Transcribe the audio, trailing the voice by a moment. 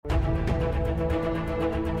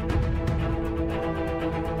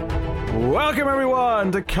Welcome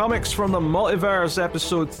everyone to Comics from the Multiverse,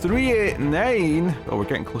 episode 389. Oh, we're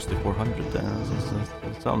getting close to 400 then.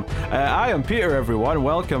 I am Peter, everyone.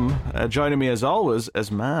 Welcome. Joining me as always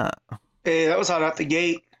is Matt. Hey, that was hot out the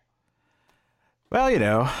gate. Well, you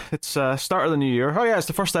know, it's start of the new year. Oh yeah, it's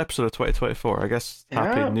the first episode of 2024. I guess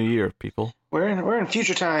Happy New Year, people. We're in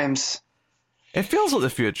future times. It feels like the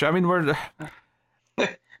future. I mean, we're...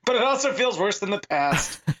 But it also feels worse than the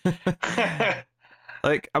past.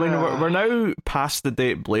 Like, I mean, we're now past the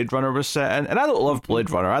date Blade Runner was set in, and I don't love Blade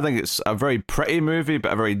Runner. I think it's a very pretty movie,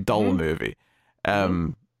 but a very dull movie.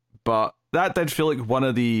 But that did feel like one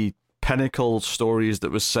of the pinnacle stories that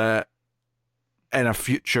was set in a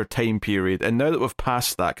future time period. And now that we've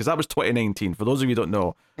passed that, because that was 2019, for those of you who don't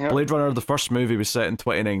know, Blade Runner, the first movie, was set in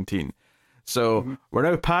 2019. So we're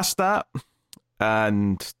now past that,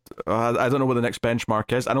 and I don't know what the next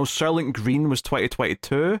benchmark is. I know Soylent Green was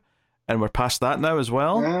 2022, and we're past that now as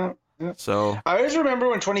well. Yeah. So I always remember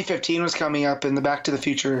when 2015 was coming up and the Back to the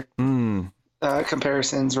Future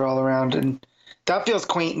comparisons were all around, and that feels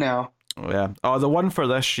quaint now. Yeah. Oh, the one for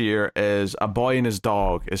this year is A Boy and His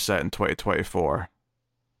Dog is set in 2024.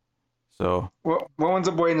 So what one's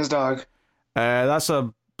A Boy and His Dog? That's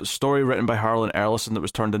a story written by Harlan Ellison that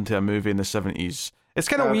was turned into a movie in the 70s. It's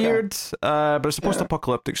kind of weird, but it's a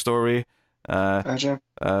post-apocalyptic story. Gotcha.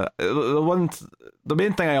 The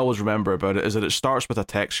main thing I always remember about it is that it starts with a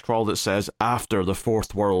text scroll that says "after the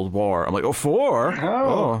Fourth World War." I'm like, oh, 4?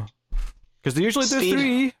 Oh, because they usually do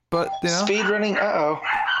 3, but you know. Speed running.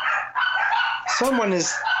 Someone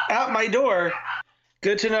is at my door.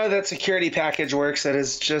 Good to know that security package works. That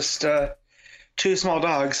is just 2 small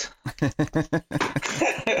dogs.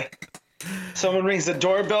 Someone rings the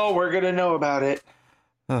doorbell. We're gonna know about it.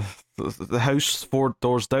 The house 4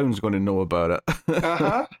 doors down is going to know about it.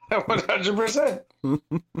 100%. Who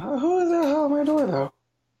the hell at my door, though?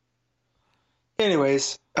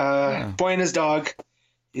 Anyways, Boy and His Dog,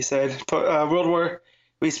 you said.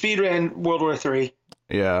 We speed ran World War III.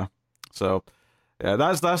 Yeah. So, yeah,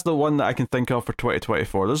 that's the one that I can think of for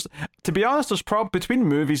 2024. To be honest, there's between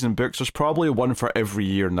movies and books, there's probably one for every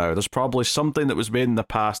year now. There's probably something that was made in the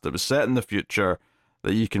past that was set in the future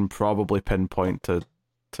that you can probably pinpoint to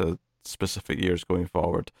specific years going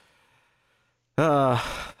forward.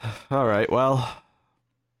 Alright, well,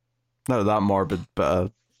 not that morbid,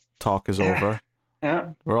 but talk is over.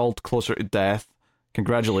 Yeah. We're all closer to death.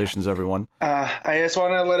 Congratulations, everyone. I just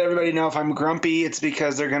want to let everybody know if I'm grumpy, it's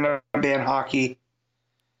because they're going to ban hockey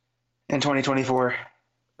in 2024.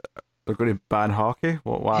 They're going to ban hockey?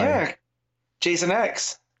 Why? Yeah, Jason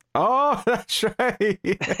X. Oh, that's right.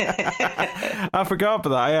 I forgot about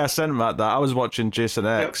that. I sent Matt that. I was watching Jason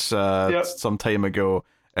X some time ago,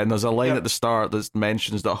 and there's a line at the start that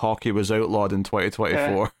mentions that hockey was outlawed in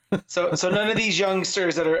 2024. So none of these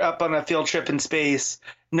youngsters that are up on a field trip in space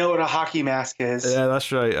know what a hockey mask is. Yeah,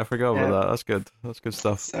 that's right. I forgot about that. That's good. That's good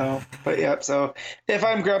stuff. So if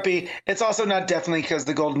I'm grumpy, it's also not definitely because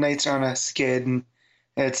the Golden Knights are on a skid, and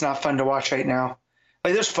it's not fun to watch right now.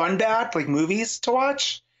 Like, there's fun bad, like movies to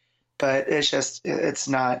watch, but it's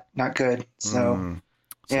not good. So,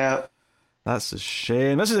 yeah. That's a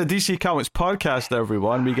shame. This is a DC Comics podcast,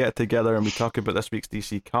 everyone. We get together and we talk about this week's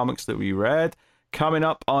DC Comics that we read. Coming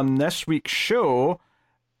up on this week's show,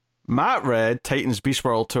 Matt read Titans Beast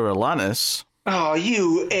World Tour Atlantis. Oh,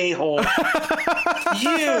 you a-hole.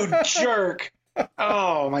 You jerk.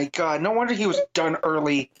 Oh, my God. No wonder he was done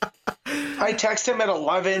early. I text him at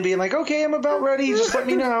 11 being like, okay, I'm about ready. Just let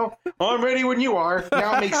me know. Oh, I'm ready when you are.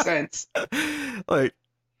 Now it makes sense. Like,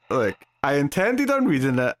 I intended on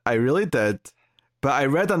reading it. I really did. But I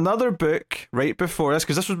read another book right before this,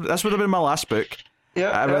 because this would have been my last book.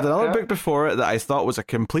 I read another book before it that I thought was a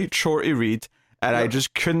complete chore to read, and I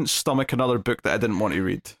just couldn't stomach another book that I didn't want to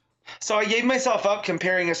read. So I gave myself up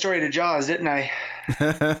comparing a story to Jaws, didn't I?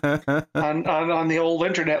 on the old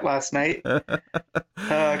internet last night.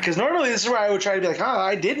 Because normally this is where I would try to be like,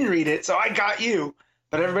 I didn't read it, so I got you.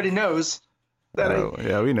 But everybody knows that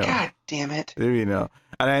yeah, we know. God damn it. We know.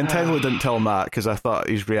 And I intentionally didn't tell Matt because I thought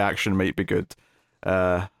his reaction might be good.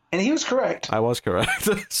 And he was correct. I was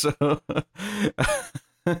correct. So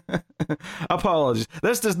apologies.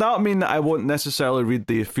 This does not mean that I won't necessarily read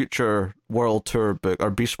the future World Tour book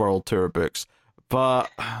or Beast World Tour books, but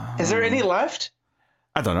is there any left?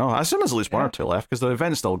 I don't know. I assume there's at least 1 or 2 left because the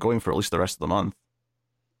event's still going for at least the rest of the month.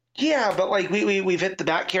 Yeah, but like we've hit the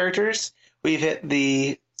Bat characters, we've hit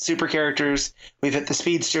the super characters, we've hit the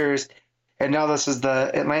speedsters, and now this is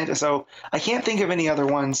the Atlanta. So I can't think of any other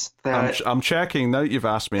ones that I'm checking. Now that you've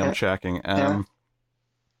asked me, I'm checking.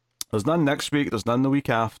 There's none next week. There's none the week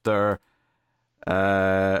after.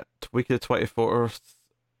 Week of the 24th.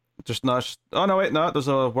 Just not. Oh no, wait, no. There's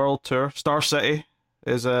a world tour. Star City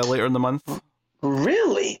is later in the month.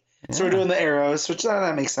 Really? Yeah. So we're doing the Arrows, which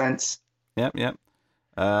that makes sense. Yep, yep.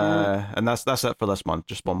 And that's it for this month.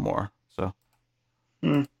 Just one more. So.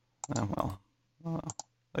 Oh well. Oh,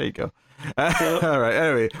 there you go. All right.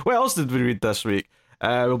 Anyway, what else did we read this week?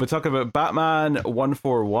 We'll be talking about Batman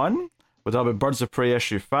 141. We'll talk about Birds of Prey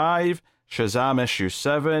issue 5, Shazam issue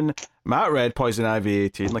 7, Matt read Poison Ivy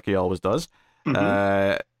 18 like he always does.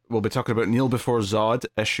 We'll be talking about Kneel Before Zod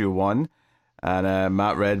issue 1, and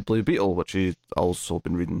Matt read Blue Beetle, which he's also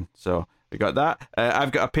been reading. So we got that.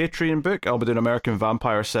 I've got a Patreon book. I'll be doing American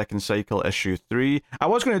Vampire Second Cycle issue 3. I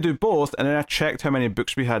was going to do both, and then I checked how many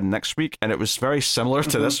books we had next week, and it was very similar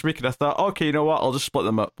to this week, and I thought, okay, you know what? I'll just split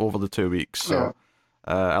them up over the 2 weeks. So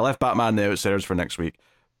I left Batman the Outsiders for next week.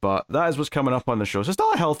 But that is what's coming up on the show. So it's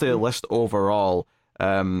not a healthy list overall.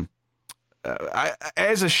 It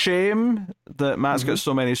is a shame that Matt's got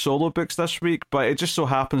so many solo books this week, but it just so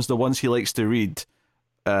happens the ones he likes to read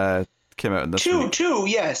came out in this week. Two,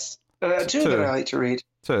 yes. Two that I like to read.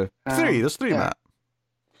 2. 3, there's 3, Matt.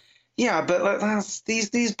 Yeah, but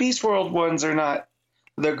these Beast World ones are not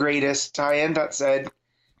the greatest tie-in. That said,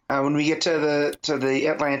 when we get to the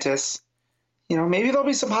Atlantis, maybe there'll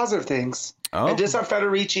be some positive things. Oh. I just have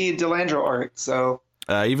Federici and Delandro art, so...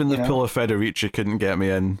 even the pull of Federici couldn't get me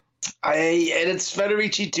in. And it's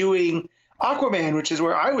Federici doing Aquaman, which is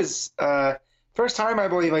where I was... first time, I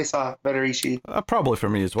believe, I saw Federici. Probably for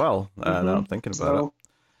me as well, now I'm thinking about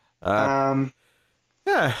it.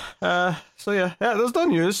 There's no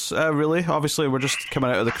news, really. Obviously, we're just coming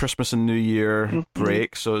out of the Christmas and New Year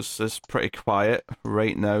break, so it's pretty quiet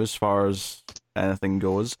right now as far as anything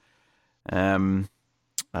goes.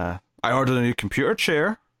 I ordered a new computer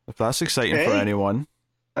chair, if that's exciting for anyone.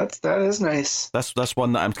 That is nice. That's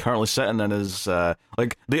one that I'm currently sitting in. Is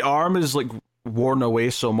like the arm is like worn away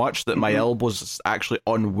so much that my elbow's actually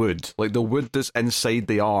on wood. Like the wood that's inside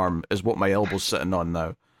the arm is what my elbow's sitting on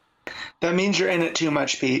now. That means you're in it too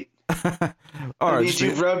much, Pete. That means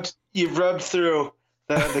you've rubbed through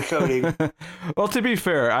the coating. Well, to be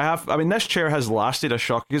fair, this chair has lasted a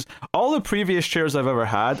shock because all the previous chairs I've ever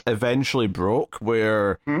had eventually broke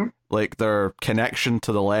where like their connection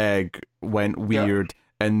to the leg went weird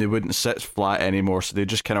and they wouldn't sit flat anymore, so they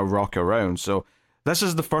just kind of rock around. So this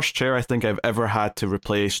is the first chair I think I've ever had to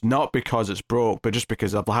replace, not because it's broke, but just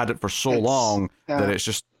because I've had it for so long that it's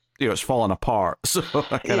just it's falling apart. So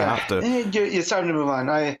I kind of have to. It's time to move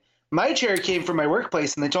on. My chair came from my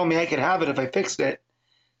workplace, and they told me I could have it if I fixed it.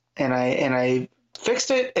 And I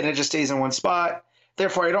fixed it, and it just stays in one spot.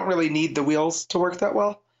 Therefore, I don't really need the wheels to work that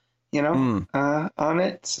well, on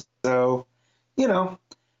it. So,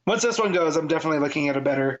 once this one goes, I'm definitely looking at a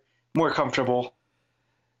better, more comfortable.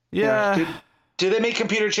 Yeah. Do they make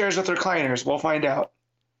computer chairs with recliners? We'll find out.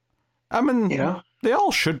 I mean, they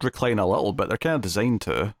all should recline a little bit. They're kind of designed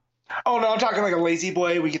to. Oh, no, I'm talking like a lazy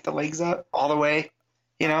boy. We get the legs up all the way,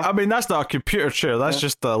 I mean, that's not a computer chair. That's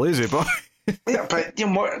just a lazy boy. Yeah, but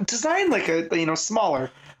more designed like a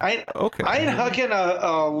smaller. I ain't hucking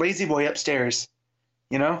a lazy boy upstairs,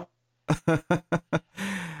 I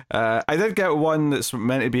did get one that's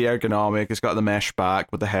meant to be ergonomic. It's got the mesh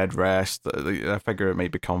back with the headrest. I figure it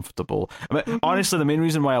might be comfortable. I mean, honestly, the main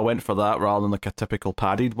reason why I went for that rather than like a typical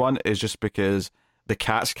padded one is just because the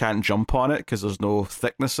cats can't jump on it because there's no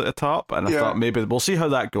thickness at the top. And I thought maybe we'll see how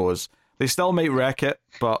that goes. They still might wreck it,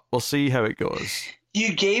 but we'll see how it goes.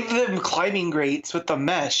 You gave them climbing grates with the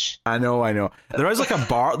mesh. I know. There is like a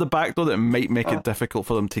bar at the back though that might make it difficult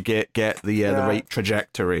for them to get the right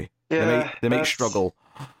trajectory. Yeah, they might struggle.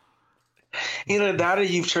 Either that or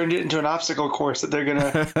you've turned it into an obstacle course that they're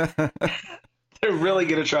really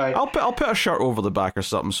gonna try. I'll put a shirt over the back or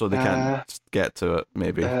something so they can get to it.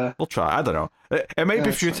 Maybe we'll try. I don't know. It might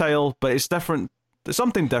be futile, but it's different. It's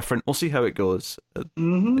something different. We'll see how it goes.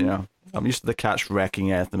 I'm used to the cats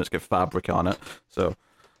wrecking anything that's got fabric on it, so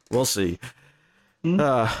we'll see.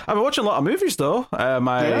 I've been watching a lot of movies though.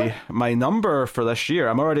 My number for this year,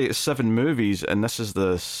 I'm already at 7 movies, and this is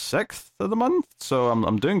the 6th of the month, so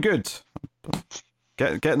I'm doing good.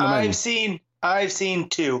 Getting them in. I've seen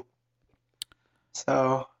 2,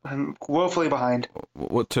 so I'm woefully behind.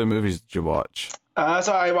 What 2 movies did you watch?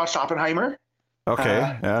 So I watched Oppenheimer.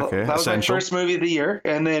 Okay, okay. That was my first movie of the year,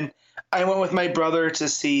 and then I went with my brother to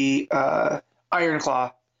see Iron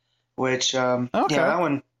Claw, which that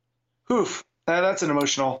one, that's an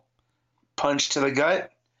emotional punch to the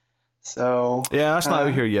gut. So that's not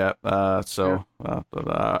out here yet. I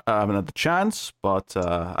haven't had the chance, but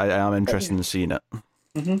I am interested in seeing it.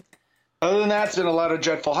 Other than that, it's been a lot of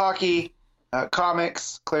dreadful hockey,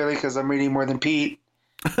 comics, clearly because I'm reading more than Pete.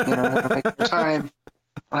 I don't make the time.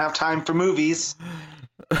 I don't have time for movies.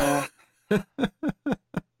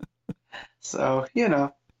 So, you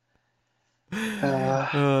know.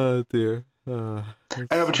 Oh dear. I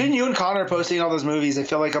know between you and Connor posting all those movies, I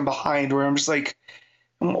feel like I'm behind where I'm just like,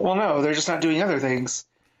 well, no, they're just not doing other things,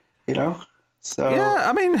 you know? So Yeah,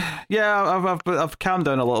 I mean, yeah, I've calmed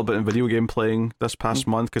down a little bit in video game playing this past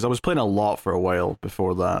month because I was playing a lot for a while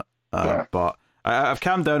before that. But I've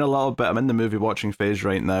calmed down a little bit. I'm in the movie watching phase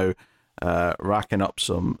right now, racking up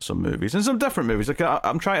some movies and some different movies. Like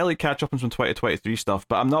I'm trying to like catch up on some 2023 stuff,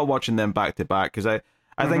 but I'm not watching them back to back because I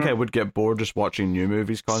think I would get bored just watching new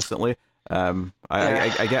movies constantly.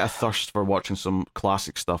 I get a thirst for watching some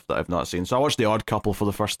classic stuff that I've not seen. So I watched The Odd Couple for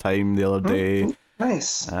the first time the other day.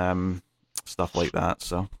 Nice. Stuff like that.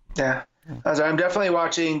 So yeah. I'm definitely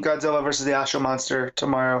watching Godzilla versus the Astro Monster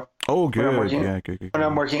tomorrow. Oh, good. Good. When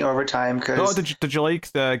I'm working overtime, because oh, did you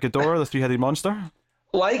like the Ghidorah, the three-headed monster?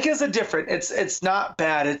 Like is a different. It's not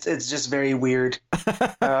bad. It's just very weird.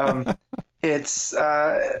 It's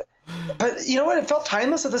but you know what? It felt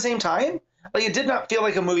timeless at the same time. Like it did not feel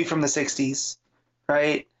like a movie from the '60s,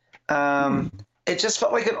 right? It just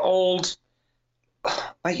felt like an old.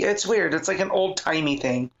 Like it's weird. It's like an old timey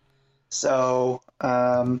thing. So,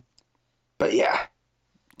 but yeah.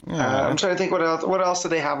 I'm trying to think what else do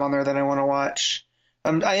they have on there that I want to watch.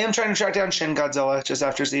 I am trying to track down Shin Godzilla just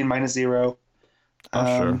after seeing -0. Oh,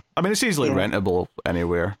 sure. I mean, it's easily rentable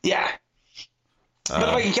anywhere. Yeah. But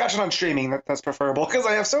if I can catch it on streaming, that's preferable because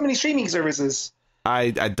I have so many streaming services.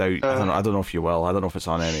 I doubt. I don't know if you will. I don't know if it's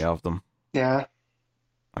on any of them. Yeah.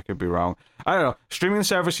 I could be wrong. I don't know. Streaming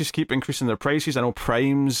services keep increasing their prices. I know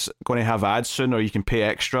Prime's going to have ads soon, or you can pay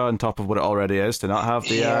extra on top of what it already is to not have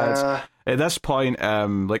the ads. At this point,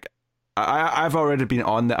 like I've already been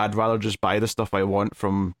on that. I'd rather just buy the stuff I want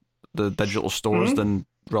from the digital stores than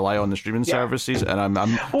rely on the streaming services, and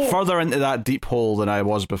I'm further into that deep hole than I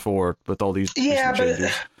was before with all these changes.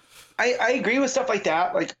 I agree with stuff like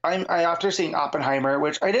that. Like I after seeing Oppenheimer,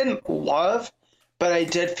 which I didn't love, but I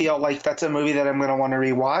did feel like that's a movie that I'm going to want to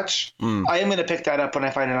rewatch. I am going to pick that up when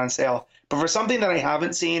I find it on sale. But for something that I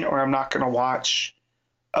haven't seen or I'm not going to watch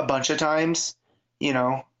a bunch of times, you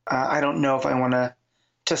know, I don't know if I want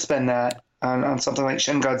to spend that on something like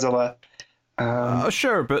Shin Godzilla.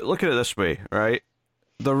 Sure, but look at it this way, right?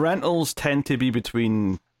 The rentals tend to be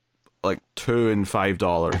between like $2 and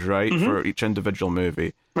 $5, right, for each individual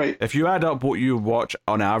movie. Right. If you add up what you watch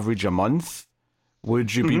on average a month,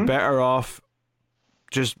 would you be better off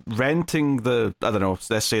just renting the, I don't know,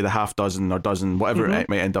 let's say the half dozen or dozen, whatever it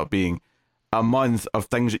might end up being, a month of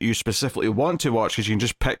things that you specifically want to watch because you can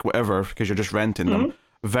just pick whatever because you're just renting them,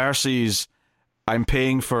 versus I'm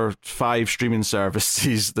paying for 5 streaming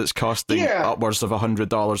services that's costing upwards of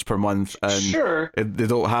 $100 per month, and they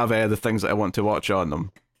don't have any of the things that I want to watch on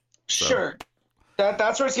them. So. Sure.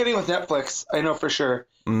 That's where it's getting with Netflix. I know for sure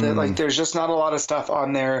that like there's just not a lot of stuff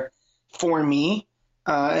on there for me.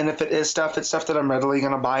 And if it is stuff, it's stuff that I'm readily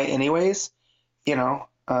going to buy anyways, you know?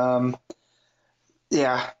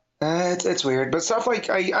 It's weird, but stuff like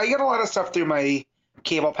I get a lot of stuff through my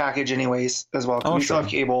cable package anyways as well. We still have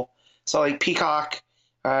cable. So like Peacock,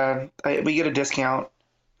 we get a discount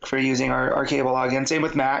for using our cable login. Same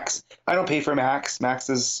with Max. I don't pay for Max. Max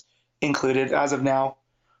is included as of now.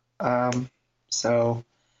 So,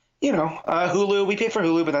 you know, Hulu, we pay for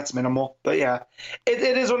Hulu, but that's minimal. But yeah,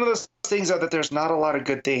 it is one of those things that there's not a lot of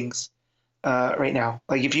good things right now.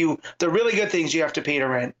 Like the really good things you have to pay to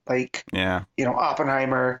rent, like, you know,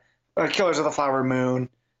 Oppenheimer, Killers of the Flower Moon,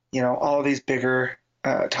 you know, all of these bigger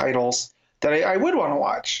titles that I would want to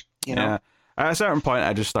watch, you know. At a certain point,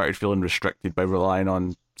 I just started feeling restricted by relying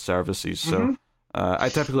on services. So I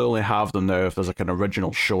typically only have them now if there's like an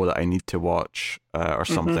original show that I need to watch or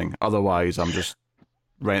something. Otherwise, I'm just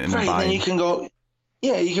renting and buying. Then you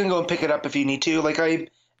can go and pick it up if you need to.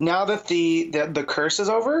 Like now that the curse is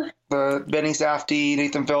over, the Benny Safdie,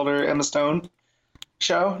 Nathan Fielder, Emma Stone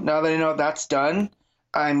show, now that I know that's done,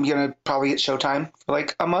 I'm gonna probably get Showtime for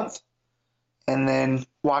like a month, and then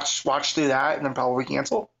watch through that, and then probably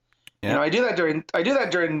cancel. Yeah. You know, I do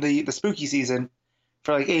that during the spooky season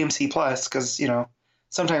for like AMC Plus, because you know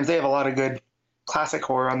sometimes they have a lot of good classic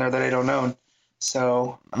horror on there that I don't own.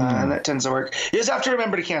 So and that tends to work. You just have to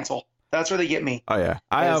remember to cancel. That's where they get me. Oh yeah,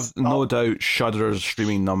 I have no doubt Shudder's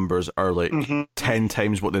streaming numbers are like 10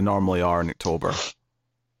 times what they normally are in October.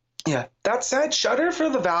 Yeah, that said, Shudder for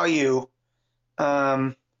the value,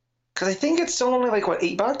 because I think it's still only like what,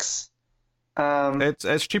 $8.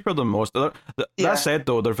 It's cheaper than most. That said,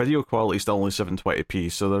 though, their video quality is still only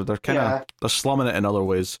 720p, so they're kind of they're slumming it in other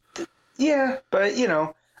ways. Yeah, but you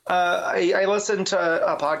know, I listened to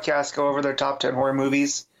a podcast go over their top 10 horror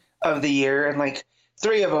movies of the year, and like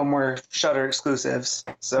 3 of them were Shudder exclusives.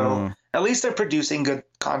 So at least they're producing good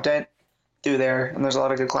content through there, and there's a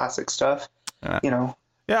lot of good classic stuff.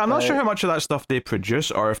 Yeah, I'm not sure how much of that stuff they produce,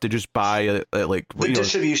 or if they just buy like the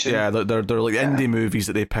distribution. Yeah, they're like indie movies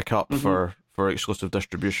that they pick up for exclusive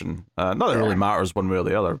distribution. Not that it really matters one way or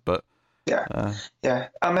the other, but yeah.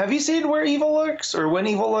 Have you seen Where Evil Lurks or When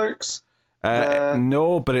Evil Lurks?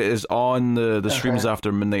 No, but it is on the Streams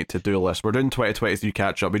After Midnight to-do list. We're doing 2023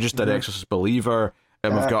 catch-up. We just did Exorcist Believer,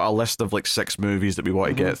 and we've got a list of like 6 movies that we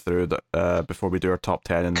want to get through that before we do our top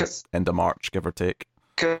 10 in the end of March, give or take.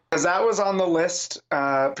 Because that was on the list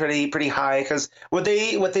pretty high. Because what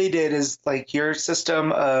they did is like your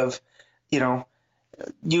system of,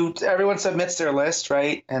 everyone submits their list,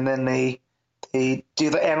 right? And then they do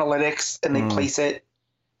the analytics and they place it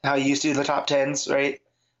how you used to do the top 10s, right?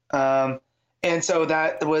 And so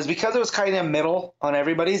that was because it was kind of middle on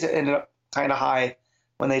everybody's. It ended up kind of high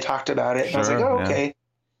when they talked about it. And I was like, okay,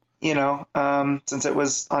 since it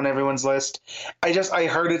was on everyone's list. I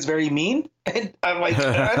heard it's very mean, and I'm like,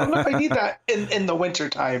 I don't know if I need that in the winter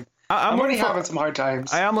time. I'm already having some hard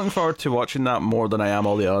times. I am looking forward to watching that more than I am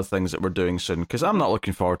all the other things that we're doing soon, because I'm not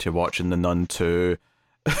looking forward to watching The Nun 2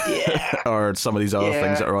 or some of these other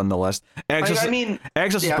things that are on the list.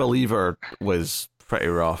 Exorcist Believer was pretty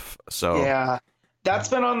rough. So yeah, that's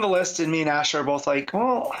been on the list, and me and Ash are both like,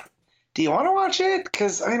 well, do you want to watch it?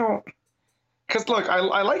 Because I don't. Because look,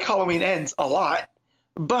 I like Halloween Ends a lot,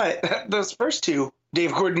 but those first 2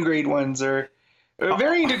 Dave Gordon Grade ones are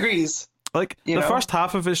varying degrees. Like the first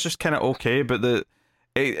half of it's just kind of okay, but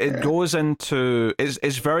it goes into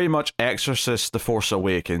it's very much Exorcist: The Force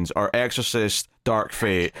Awakens, or Exorcist: Dark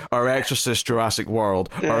Fate, or Exorcist: Jurassic World,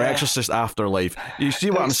 or Exorcist: Afterlife. You see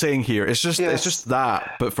what I'm saying here? It's just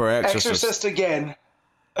that, but for Exorcist. Exorcist again,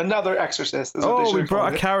 another Exorcist. We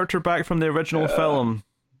brought a character back from the original film.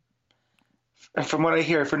 And from what I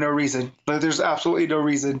hear, for no reason. There's absolutely no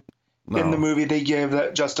reason in the movie they give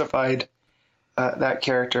that justified that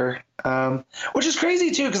character. Which is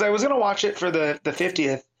crazy, too, because I was going to watch it for the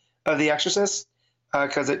 50th of The Exorcist,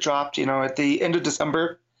 because it dropped, at the end of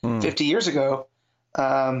December, 50 years ago.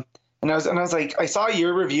 And I was like, I saw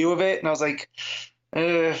your review of it, and I was like,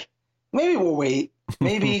 maybe we'll wait.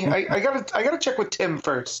 Maybe I gotta check with Tim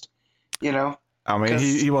first, I mean,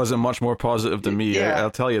 he wasn't much more positive than me. I'll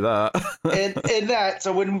tell you that. and that,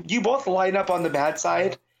 so when you both line up on the bad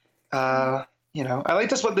side, I like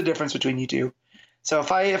to split the difference between you two. So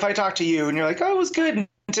if I talk to you and you're like, oh, it was good, and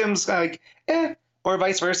Tim's like, or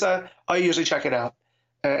vice versa, I'll usually check it out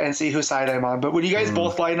and see whose side I'm on. But when you guys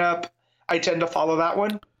both line up, I tend to follow that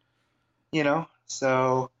one,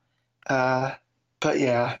 So, but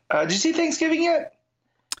yeah. Did you see Thanksgiving yet?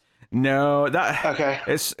 No, okay.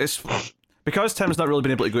 It's because Tim's not really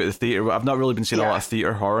been able to go to the theater. I've not really been seeing a lot of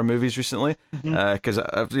theater horror movies recently, because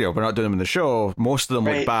we're not doing them in the show. Most of them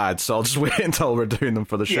look bad, so I'll just wait until we're doing them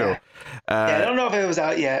for the show. I don't know if it was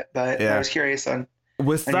out yet, but I was curious on.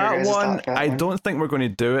 With that one, I don't think we're going to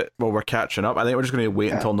do it while we're catching up. I think we're just going to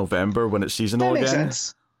wait until November when it's seasonal again.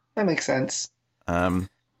 That makes sense. Not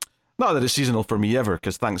that it's seasonal for me ever,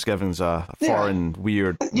 because Thanksgiving's a foreign,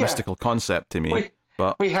 weird, mystical concept to me.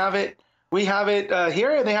 But we have it. We have it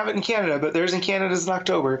here, and they have it in Canada, but theirs in Canada is in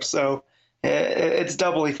October, so it's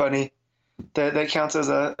doubly funny. That counts as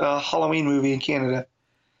a Halloween movie in Canada.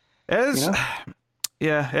 It is,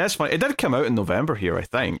 it's funny. It did come out in November here, I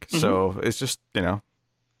think, so it's just,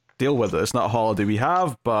 deal with it. It's not a holiday we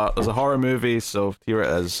have, but there's a horror movie, so here it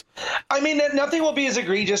is. I mean, nothing will be as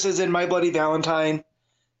egregious as in My Bloody Valentine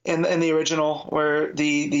in the original, where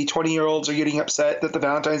the 20-year-olds are getting upset that the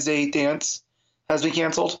Valentine's Day dance has been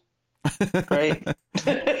canceled. Right?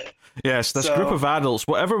 Yes, this group of adults,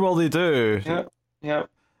 whatever will they do? Yep.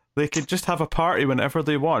 They could just have a party whenever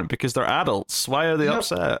they want because they're adults. Why are they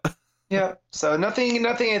upset? Yeah. So nothing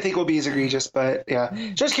I think will be as egregious, but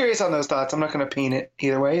just curious on those thoughts. I'm not going to paint it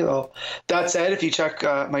either way. Though that said, if you check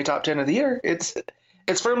my top 10 of the year, it's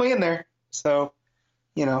firmly in there. So,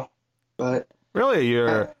 but really,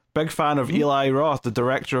 you're big fan of Eli Roth, the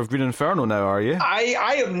director of Green Inferno now, are you?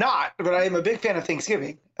 I am not, but I am a big fan of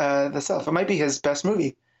Thanksgiving itself. It might be his best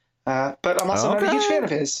movie. But I'm also not a huge fan of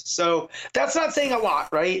his. So that's not saying a lot,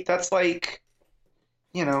 right? That's like,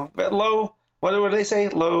 low, what do they say?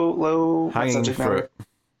 Low hanging fruit.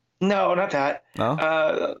 No, not that.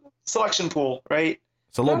 No? Selection pool, right?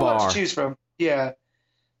 It's a low bar. Not a lot to choose from. Yeah.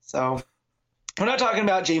 So we're not talking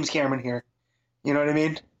about James Cameron here. You know what I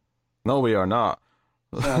mean? No, we are not.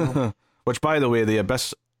 Which, by the way, The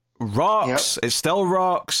Abyss rocks. It still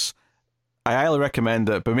rocks. I highly recommend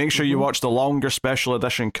it, but make sure you watch the longer special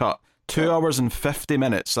edition cut. 2 hours and 50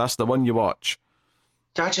 minutes. That's the one you watch.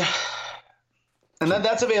 Gotcha. And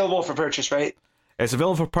that's available for purchase, right? It's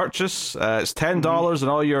available for purchase. It's $10 in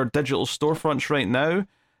all your digital storefronts right now.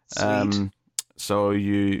 Sweet. So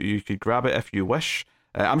you could grab it if you wish.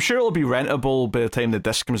 I'm sure it'll be rentable by the time the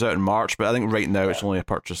disc comes out in March, but I think right now it's only a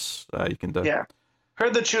purchase you can do. Yeah.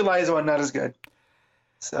 Heard the True Lies one not as good.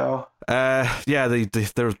 So. Yeah,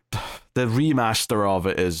 the remaster of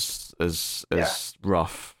it is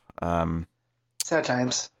rough. Sad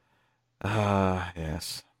times.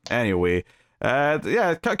 Yes. Anyway,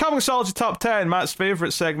 Comicsology Top 10, Matt's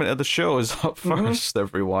favourite segment of the show, is up first,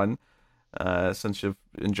 everyone. Since you've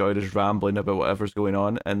enjoyed us rambling about whatever's going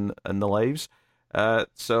on in the lives.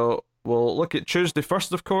 So we'll look at Tuesday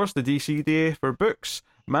first, of course, the DC day for books.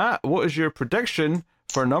 Matt, what is your prediction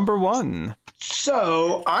for number 1?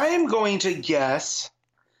 So I'm going to guess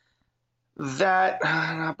that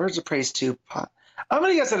Birds of Prey 2. I'm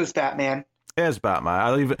going to guess that it's Batman. It is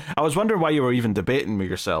Batman. I was wondering why you were even debating with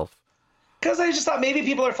yourself. Because I just thought maybe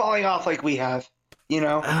people are falling off like we have,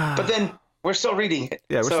 But then we're still reading it.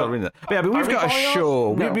 Yeah, we're still reading it. But we've got a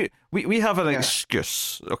show. No. We have an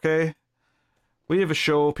excuse, okay? We have a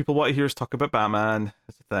show. People want to hear us talk about Batman.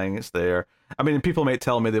 It's a thing. It's there. I mean, people might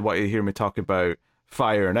tell me they want to hear me talk about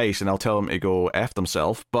Fire and Ice, and I'll tell them to go F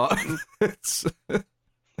themselves, but it's...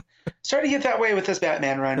 Starting to get that way with this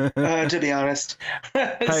Batman run, to be honest.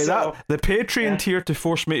 Hey, So, the Patreon tier to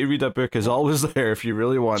force me to read a book is always there if you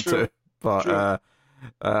really want True. to. But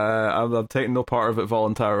I'm taking no part of it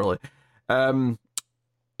voluntarily.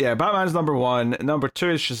 Batman's number 1. Number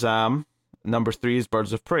 2 is Shazam. Number 3 is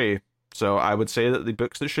Birds of Prey. So I would say that the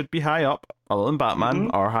books that should be high up, other than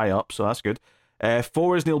Batman, are high up, so that's good.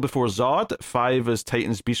 4 is Kneel Before Zod. 5 is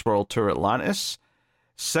Titans Beast World Tour Atlantis.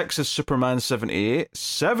 6 is Superman 78.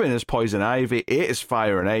 7 is Poison Ivy. 8 is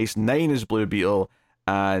Fire and Ice. 9 is Blue Beetle.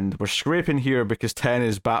 And we're scraping here because 10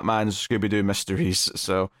 is Batman's Scooby-Doo Mysteries.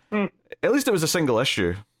 So at least it was a single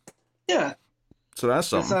issue. Yeah. So that's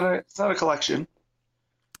something. It's not a collection.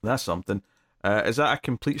 That's something. Is that a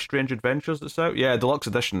Complete Strange Adventures that's out? Yeah, Deluxe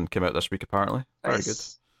Edition came out this week, apparently. Very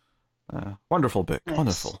Nice. good. Wonderful book. Nice.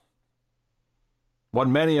 Wonderful.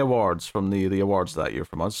 Won many awards from the awards that year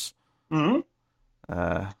from us. Mm-hmm.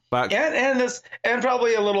 Back And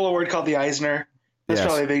probably a little award called the Eisner. That's Yes.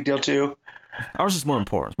 probably a big deal too. Ours is more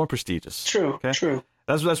important. It's more prestigious. True. Okay? True.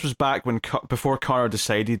 This was back when before Connor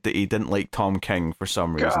decided that he didn't like Tom King for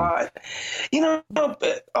some reason. God.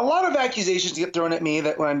 A lot of accusations get thrown at me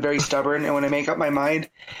that when I'm very stubborn and when I make up my mind,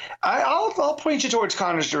 I'll point you towards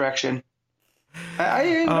Connor's direction.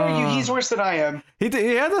 I argue he's worse than I am. He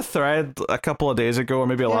had a thread a couple of days ago, or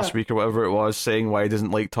maybe last week or whatever it was, saying why he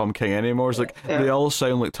doesn't like Tom King anymore. It's like, they all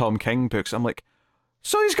sound like Tom King books. I'm like,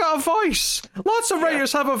 so he's got a voice. Lots of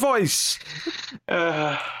writers have a voice.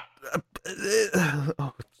 That's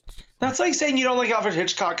like saying you don't like Alfred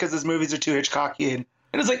Hitchcock because his movies are too Hitchcockian.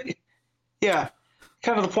 And it's like, yeah,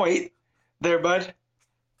 kind of the point there, bud.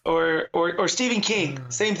 Or Stephen King,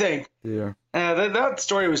 same thing. Yeah. That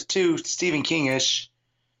story was too Stephen King-ish.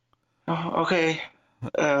 Oh, okay.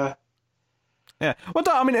 Yeah. Well,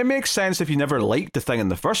 I mean, it makes sense if you never liked the thing in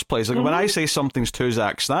the first place. Like, when I say something's too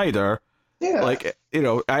Zack Snyder, like,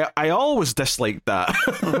 I always disliked that.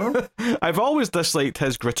 I've always disliked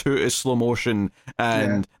his gratuitous slow motion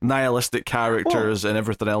and nihilistic characters and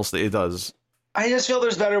everything else that he does. I just feel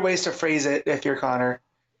there's better ways to phrase it if you're Connor.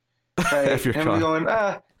 Right? If you're and Connor.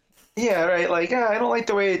 going, yeah, right. Like, I don't like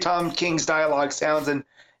the way Tom King's dialogue sounds, and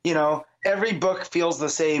every book feels the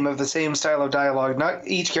same, of the same style of dialogue. Not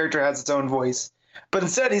each character has its own voice, but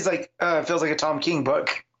instead he's like, feels like a Tom King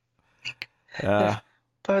book.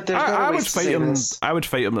 But there's better ways to say this. I would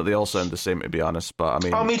fight him that they all sound the same, to be honest. But I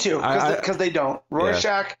mean, Oh, me too. Because they don't.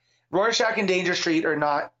 Rorschach and Danger Street are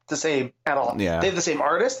not the same at all. Yeah. They have the same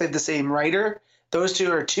artist. They have the same writer. Those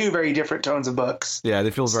two are two very different tones of books. Yeah,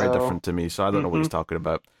 they feel very different to me, so I don't know what he's talking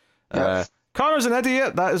about. Connor's an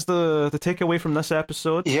idiot. That is the takeaway from this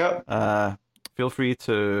episode. Yep. Feel free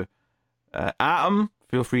to at him.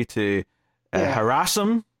 Feel free to harass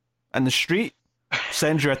him in the street.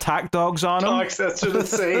 Send your attack dogs on him. Dogs, that's what it's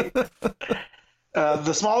saying.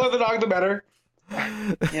 The smaller the dog, the better.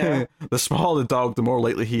 Yeah. The smaller the dog, the more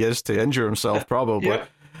likely he is to injure himself, probably.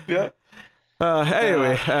 Yeah.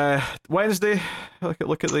 Anyway, Wednesday,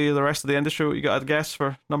 look at the rest of the industry. What you got to guess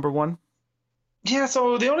for number 1? Yeah,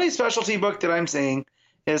 so the only specialty book that I'm seeing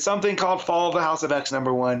is something called Fall of the House of X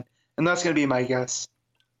number 1, and that's going to be my guess.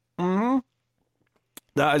 Mm-hmm.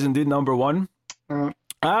 That is indeed number 1.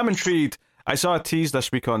 I'm intrigued. I saw a tease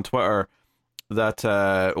this week on Twitter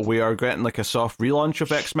that we are getting like a soft relaunch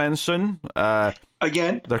of X-Men soon.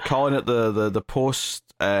 Again? They're calling it the post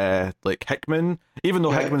like Hickman, even though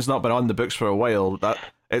Hickman's not been on the books for a while. That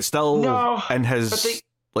It's still No, in but his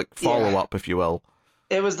follow up, if you will.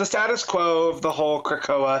 it was the status quo of the whole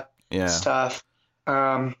Krakoa Yeah. stuff.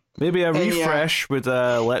 Maybe a and refresh would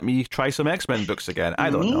let me try some X-Men books again. I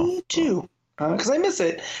don't know. Me too. Because I miss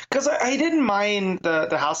it. Because I didn't mind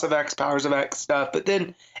the House of X, Powers of X stuff, but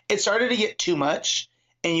then it started to get too much,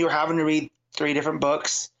 and you were having to read 3 different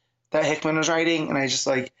books that Hickman was writing, and I just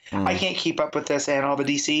I can't keep up with this and all the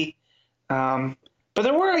DC. But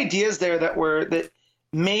there were ideas there that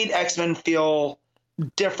made X-Men feel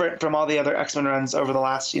different from all the other X-Men runs over the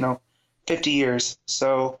last 50 years.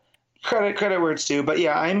 So credit where it's due. But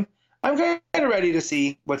yeah, I'm kind of ready to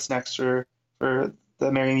see what's next for the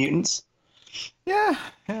Merry Mutants. Yeah.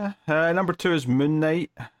 Number 2 is Moon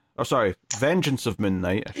Knight. Oh, sorry, Vengeance of Moon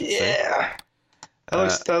Knight, I should say. Yeah.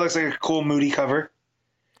 That looks like a cool, moody cover.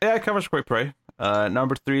 Yeah, cover's quite pretty.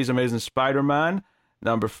 Number 3 is Amazing Spider-Man.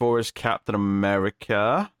 Number 4 is Captain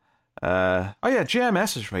America. Oh yeah,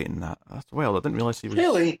 JMS is writing that. Well, I didn't realize he was.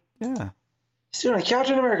 Really? Yeah. He's doing a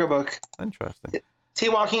Captain America book. Interesting. Is he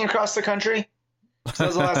walking across the country? So that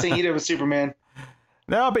was the last thing he did with Superman.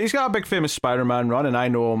 No, but he's got a big famous Spider-Man run, and I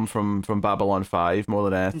know him from Babylon 5 more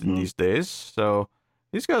than anything these days. So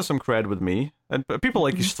he's got some cred with me, and people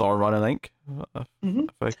like his Thor run, I think, if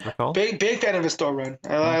I recall. Big fan of his Thor run.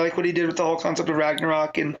 I like what he did with the whole concept of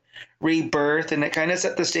Ragnarok and Rebirth, and it kind of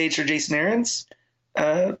set the stage for Jason Aaron's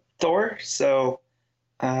Thor. So,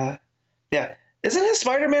 yeah, isn't his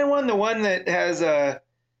Spider-Man one the one that has the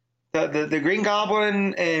Green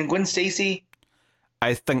Goblin and Gwen Stacy?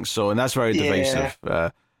 I think so, and that's very divisive.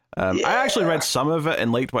 I actually read some of it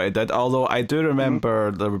and liked what it did, although I do remember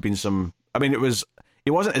there have been some. I mean, it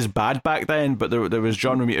wasn't as bad back then, but there was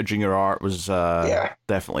John Romita Jr. art was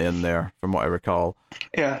definitely in there from what I recall.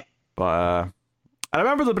 Yeah, but I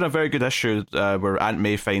remember there been a very good issue where Aunt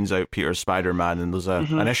May finds out Peter's Spider-Man, and there's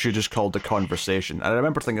an issue just called The Conversation, and I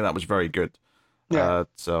remember thinking that was very good. Yeah.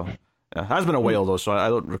 It has been a while though, so I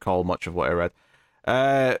don't recall much of what I read.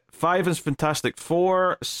 5 is Fantastic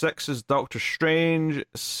Four, 6 is Doctor Strange,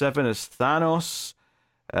 7 is Thanos,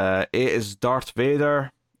 8 is Darth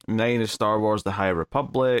Vader, 9 is Star Wars The High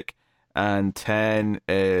Republic, and 10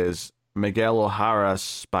 is Miguel O'Hara's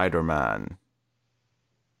Spider-Man.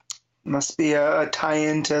 Must be a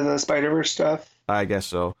tie-in to the Spider-Verse stuff. I guess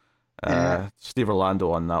so. Steve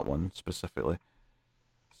Orlando on that one specifically.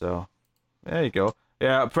 So, there you go.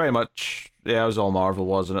 Yeah, pretty much. Yeah, it was all Marvel,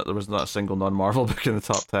 wasn't it? There was not a single non-Marvel book in the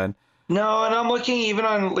top 10. No, and I'm looking even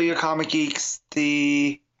on League of Comic Geeks.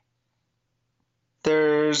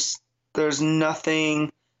 There's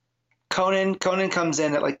nothing. Conan comes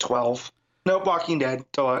in at like 12. Nope, Walking Dead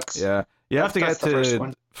Deluxe. Yeah, you have to get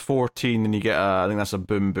to 14, and you get I think that's a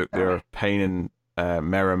Boom book there, Pain and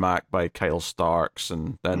Merrimack by Kyle Starks,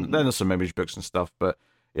 and then there's some Image books and stuff. But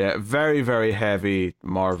yeah, very very heavy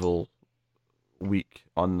Marvel week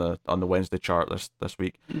on the Wednesday chart this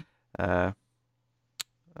week. There's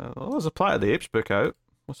a Planet of the Apes book out.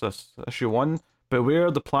 What's this? Issue 1. Beware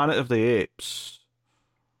the Planet of the Apes.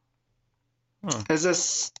 Is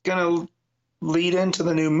this gonna lead into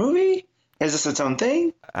the new movie? Is this its own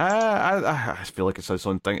thing? I feel like it's its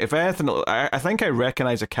own thing. If anything, I think I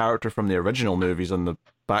recognize a character from the original movies on the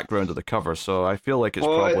background of the cover, so I feel like it's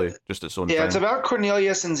probably just its own thing. Yeah, it's about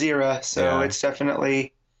Cornelius and Zira, so it's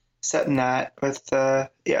definitely setting that with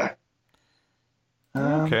okay.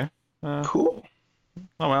 Cool.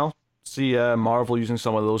 Oh well. See Marvel using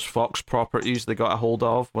some of those Fox properties they got a hold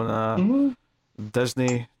of when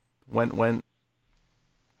Disney went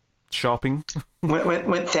shopping.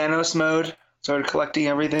 went Thanos mode, started collecting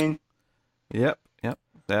everything. Yep.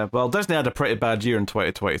 Well, Disney had a pretty bad year in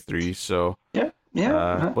 2023, so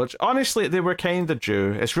which honestly they were kind of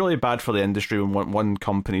due. It's really bad for the industry when one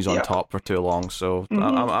company's on top for too long. So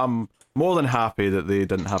I'm more than happy that they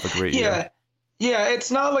didn't have a great year. Yeah, it's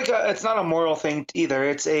not a moral thing either.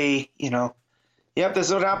 It's a this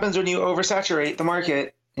is what happens when you oversaturate the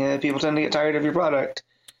market. People tend to get tired of your product.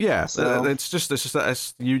 Yeah, so. it's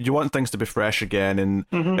just you want things to be fresh again, and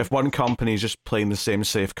if one company is just playing the same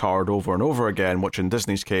safe card over and over again, which in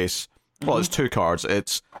Disney's case, well, it's 2 cards.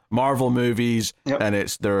 It's Marvel movies, and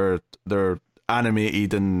it's their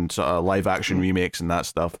animated and sort of live action remakes and that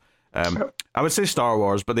stuff. I would say Star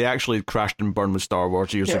Wars, but they actually crashed and burned with Star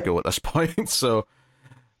Wars years ago at this point. So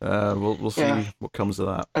we'll see what comes of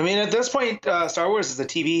that. I mean, at this point, Star Wars is a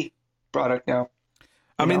TV product now.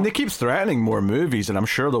 I mean, they keep threatening more movies, and I'm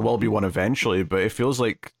sure there will be one eventually, but it feels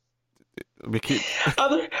like we keep...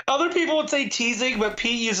 Other people would say teasing, but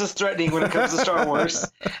Pete uses threatening when it comes to Star Wars.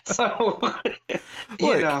 So,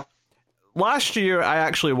 last year I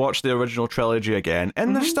actually watched the original trilogy again,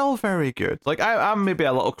 and they're still very good. Like, I'm maybe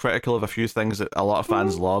a little critical of a few things that a lot of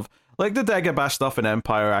fans love. Like, the Dagobah stuff in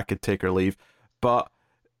Empire, I could take or leave. But,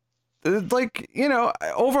 like, you know,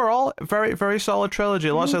 overall, very, very solid trilogy.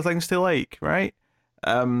 Lots of things to like, right?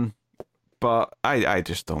 But I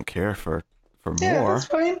just don't care for more. Yeah, that's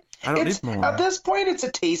fine. I don't need more. At this point, it's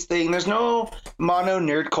a taste thing. There's no mono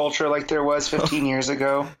nerd culture like there was 15 years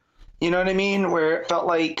ago. You know what I mean? Where it felt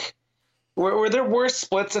like, where there were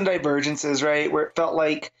splits and divergences, right? Where it felt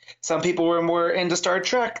like some people were more into Star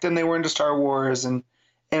Trek than they were into Star Wars and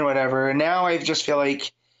whatever. And now I just feel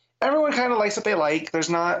like everyone kind of likes what they like. There's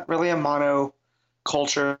not really a mono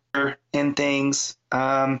culture in things.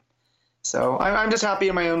 So I'm just happy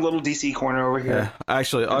in my own little DC corner over here. Yeah,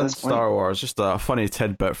 actually, on Star Wars, just a funny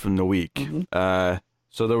tidbit from the week.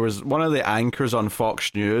 So there was one of the anchors on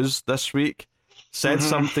Fox News this week said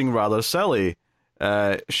something rather silly.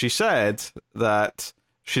 She said that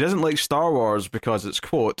she doesn't like Star Wars because it's,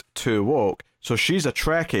 quote, too woke. So she's a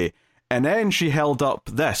Trekkie. And then she held up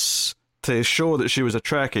this to show that she was a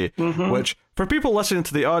Trekkie, which, for people listening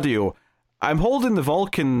to the audio, I'm holding the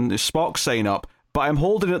Vulcan Spock sign up, but I'm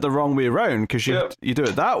holding it the wrong way around because you do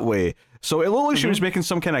it that way. So it looked like she was making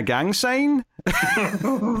some kind of gang sign.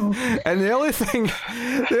 And the only thing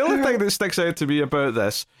that sticks out to me about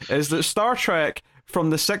this is that Star Trek, from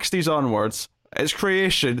the 60s onwards, its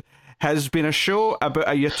creation, has been a show about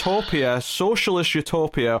a utopia, socialist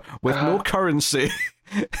utopia, with no currency.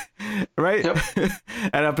 Right? Yep.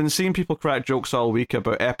 And I've been seeing people crack jokes all week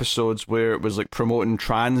about episodes where it was like promoting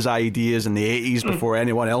trans ideas in the 80s before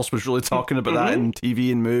anyone else was really talking about that in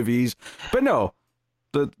TV and movies. But no,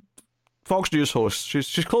 the Fox News host,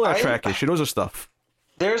 she's clearly a Trekkie. She knows her stuff.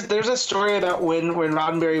 There's a story about when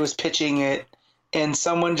Roddenberry was pitching it, and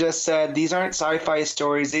someone just said, these aren't sci-fi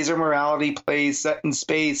stories, these are morality plays set in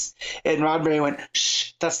space. And Roddenberry went,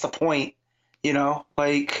 shh, that's the point. You know,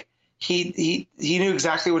 like, he knew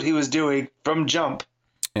exactly what he was doing from jump.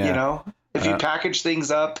 Yeah. You know, if you package things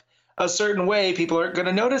up a certain way, people aren't going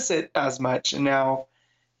to notice it as much. And now,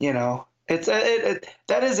 you know,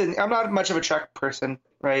 I'm not much of a Trek person,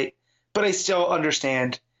 right? But I still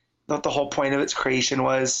understand what the whole point of its creation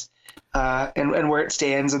was, and where it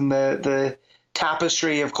stands in the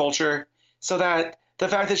tapestry of culture. So that the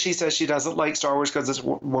fact that she says she doesn't like Star Wars because it's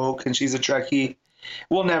woke and she's a Trekkie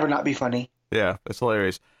will never not be funny. Yeah, it's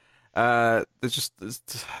hilarious. It's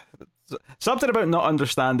something about not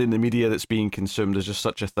understanding the media that's being consumed is just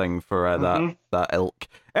such a thing for that ilk.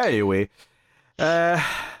 Anyway, shall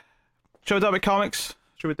we talk about comics?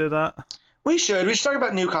 Should we do that? We should talk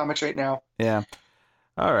about new comics right now. Yeah.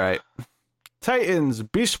 All right. Titans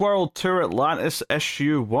Beast World Tour Atlantis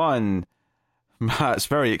issue 1. Matt's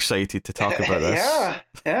very excited to talk about this.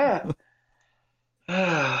 Yeah.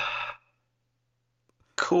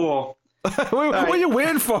 Cool. What are you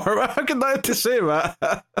waiting for? How can I have to say, Matt?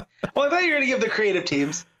 Well, I thought you were going to give the creative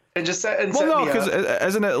teams and just set me up. Well, no, because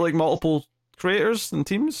isn't it like multiple creators and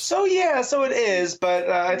teams? So it is, but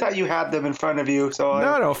I thought you had them in front of you. So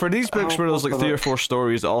no, for these books where there's like 3 or 4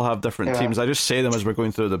 stories that all have different teams, I just say them as we're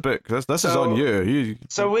going through the book. This is on you.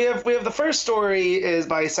 So we have the first story is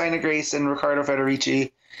by Sina Grace and Riccardo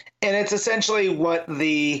Federici, and it's essentially what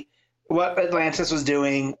Atlantis was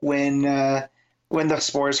doing when the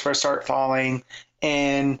spores first start falling,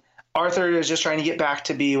 and Arthur is just trying to get back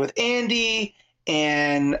to be with Andy,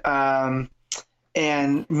 and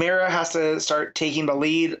Mera has to start taking the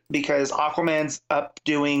lead because Aquaman's up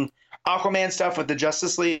doing Aquaman stuff with the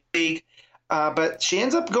Justice League, but she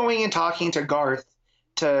ends up going and talking to Garth,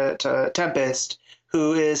 to Tempest,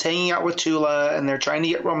 who is hanging out with Tula, and they're trying to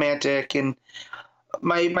get romantic. And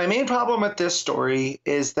my main problem with this story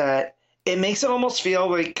is that it makes it almost feel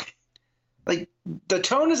like the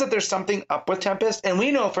tone is that there's something up with Tempest, and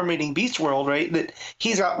we know from reading Beast World, right, that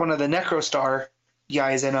he's got one of the Necrostar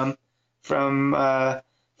guys in him from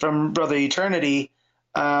Brother Eternity,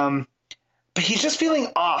 but he's just feeling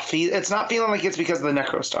off. It's not feeling like it's because of the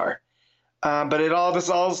Necrostar, but this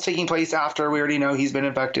all is taking place after we already know he's been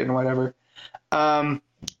infected and whatever.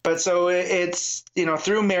 But so it's, you know,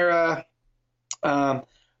 through Mera,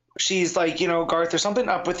 she's like, you know, Garth, there's something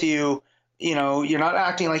up with you. You know, you're not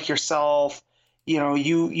acting like yourself. You know,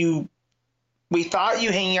 we thought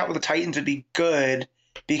you hanging out with the Titans would be good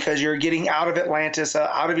because you're getting out of Atlantis,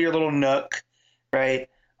 out of your little nook, right?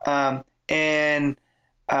 And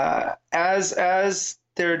as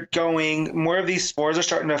they're going, more of these spores are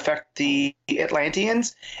starting to affect the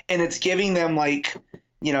Atlanteans, and it's giving them, like,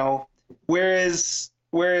 you know, whereas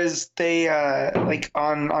they like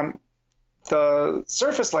on the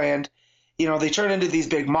surface land, they turn into these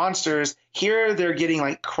big monsters. Here they're getting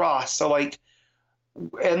like crossed. So like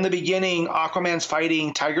in the beginning, Aquaman's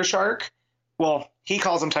fighting Tiger Shark. Well, he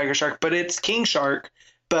calls him Tiger Shark, but it's King Shark.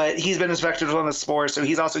 But he's been infected with one of the spores, so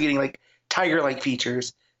he's also getting like tiger-like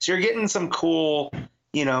features. So you're getting some cool,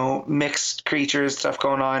 mixed creatures stuff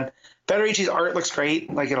going on. Federici's art looks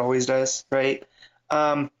great, like it always does, right?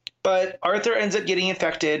 But Arthur ends up getting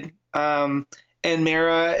infected, and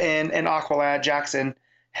Mera and Aqualad Jackson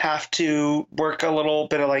have to work a little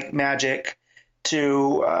bit of like magic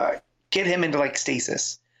to get him into like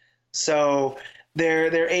stasis. So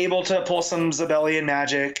they're able to pull some Zabellian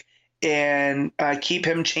magic and keep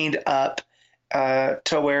him chained up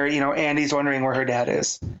to where Andy's wondering where her dad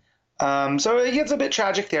is. So it gets a bit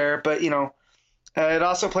tragic there, but it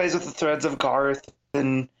also plays with the threads of Garth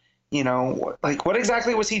and like what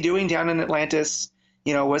exactly was he doing down in Atlantis?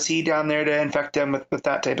 Was he down there to infect them with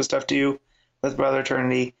that type of stuff too, with Brother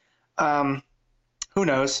Eternity? Who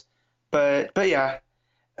knows? But yeah,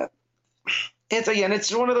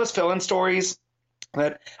 it's one of those fill-in stories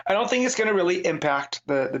that I don't think it's going to really impact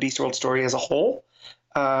the Beast World story as a whole.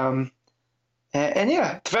 And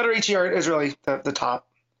yeah, the Federici art is really the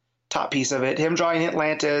top piece of it. Him drawing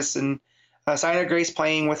Atlantis and Sina Grace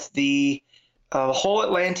playing with the whole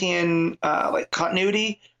Atlantean like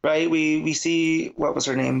continuity, right? We see, what was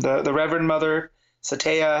her name? The Reverend Mother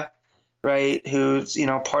Satea, right? Who's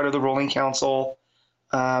part of the ruling council.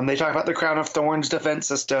 They talk about the Crown of Thorns defense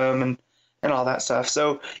system and all that stuff.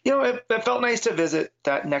 So it felt nice to visit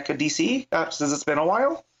that neck of DC since it's been a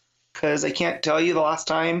while, because I can't tell you the last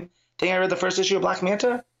time. I think I read the first issue of Black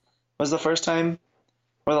Manta was the first time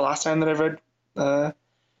or the last time that I've read an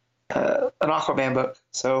Aquaman book.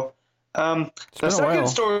 So the second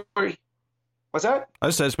story, what's that? I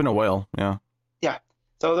said it's been a while. Yeah.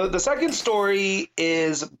 So the second story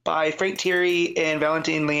is by Frank Thierry and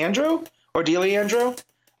Valentin Leandro or Di Leandro.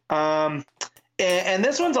 And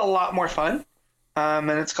this one's a lot more fun. And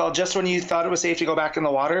it's called Just When You Thought It Was Safe to Go Back in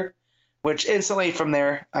the Water, which instantly from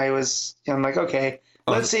there I'm like, okay,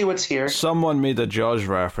 let's see what's here. Someone made a Jaws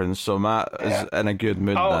reference, so Matt is in a good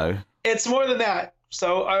mood now. It's more than that.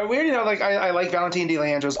 So we already know, like, I like Valentin Di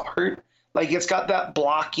Leandro's art. Like, it's got that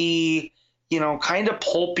blocky, kind of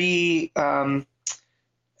pulpy,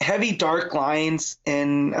 heavy dark lines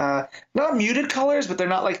and not muted colors, but they're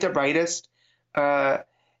not like the brightest. And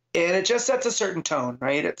it just sets a certain tone,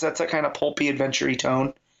 right? It sets a kind of pulpy, adventure-y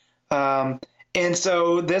tone. And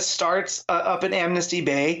so this starts up in Amnesty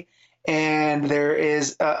Bay, and there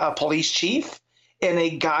is a police chief and a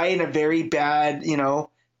guy in a very bad,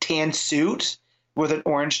 tan suit with an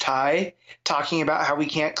orange tie talking about how we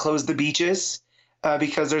can't close the beaches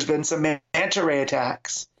because there's been some manta ray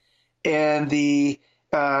attacks. And the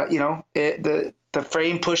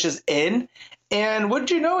frame pushes in. And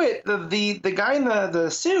wouldn't you know it, the guy in the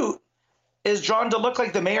suit is drawn to look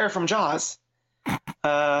like the mayor from Jaws.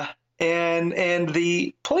 And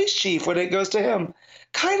the police chief, when it goes to him,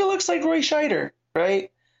 kind of looks like Roy Scheider,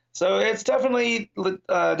 right? So it's definitely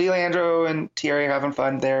Di Leandro and Thierry having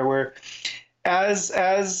fun there, where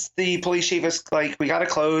as the police chief is like, we got to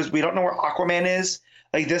close. We don't know where Aquaman is.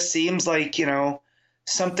 Like, this seems like,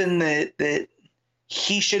 something that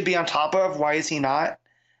he should be on top of. Why is he not?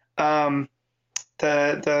 The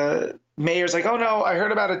mayor's like, oh no, I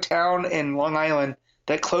heard about a town in Long Island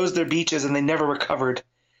that closed their beaches and they never recovered,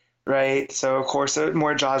 right? So of course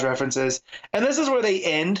more Jaws references, and this is where they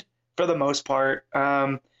end for the most part.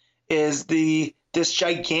 Is this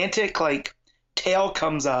gigantic like tail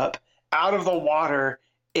comes up out of the water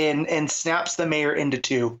and snaps the mayor into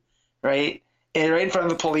two, right? And right in front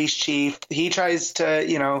of the police chief, he tries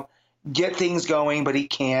to get things going, but he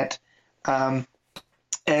can't.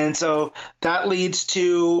 And so that leads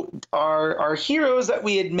to our heroes that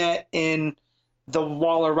we had met in the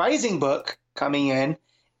Waller Rising book coming in,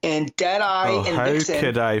 and Deadeye and Vixen. How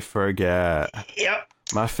could I forget? Yep.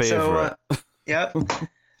 My favorite. Yep.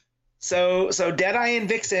 So Deadeye and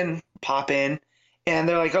Vixen pop in, and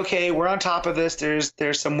they're like, okay, we're on top of this.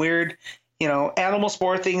 There's some weird, animal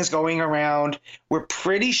spore things going around. We're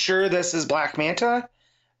pretty sure this is Black Manta.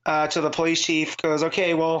 To the police chief goes,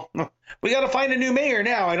 okay, well, we got to find a new mayor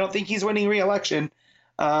now. I don't think he's winning re-election.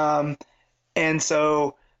 And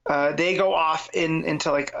so they go off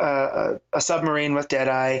into like a submarine with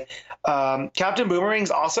Deadeye. Captain Boomerang's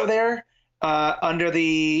also there under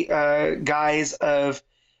the guise of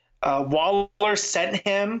Waller sent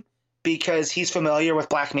him because he's familiar with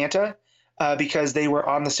Black Manta because they were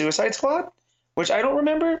on the Suicide Squad, which I don't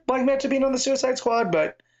remember Black Manta being on the Suicide Squad,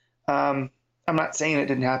 but I'm not saying it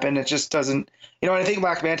didn't happen. It just doesn't, when I think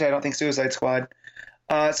Black Manta, I don't think Suicide Squad.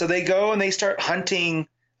 So they go and they start hunting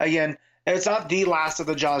again. It's not the last of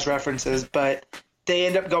the Jaws references, but they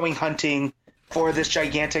end up going hunting for this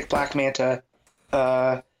gigantic black manta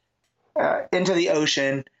into the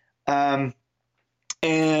ocean.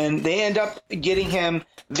 And they end up getting him.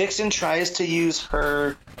 Vixen tries to use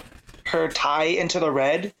her tie into the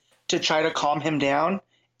red to try to calm him down,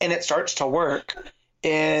 and it starts to work.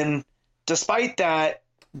 And despite that,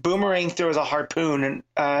 Boomerang throws a harpoon, and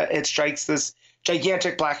it strikes this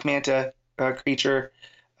gigantic black manta creature,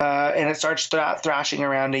 and it starts thrashing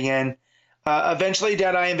around again. Eventually,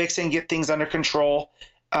 Deadeye and Vixen get things under control,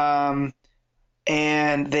 and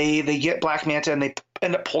they get Black Manta, and they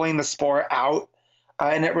end up pulling the spore out,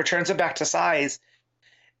 and it returns it back to size.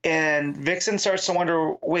 And Vixen starts to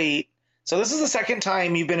wonder, wait, so this is the second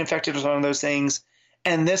time you've been infected with one of those things,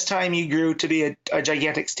 and this time you grew to be a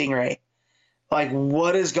gigantic stingray. Like,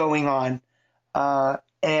 what is going on?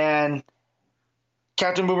 And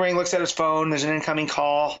Captain Boomerang looks at his phone. There's an incoming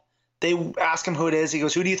call. They ask him who it is. He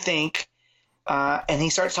goes, "Who do you think?" And he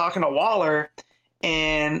starts talking to Waller,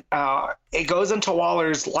 and it goes into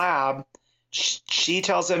Waller's lab. She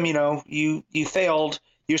tells him, you failed.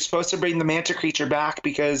 You're supposed to bring the manta creature back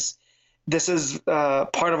because this is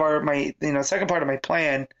part of my second part of my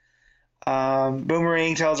plan.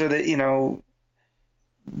 Boomerang tells her that,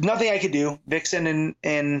 nothing I could do. Vixen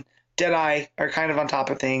and Deadeye are kind of on top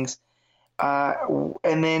of things.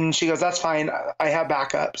 And then she goes, "That's fine. I have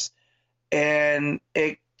backups." And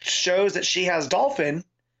it shows that she has Dolphin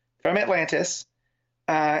from Atlantis,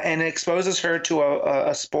 and it exposes her to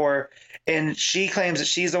a spore. And she claims that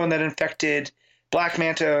she's the one that infected Black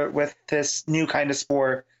Manta with this new kind of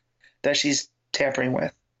spore that she's tampering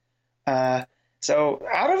with. So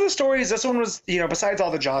out of the stories, this one was, besides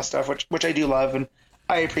all the Jaws stuff, which I do love and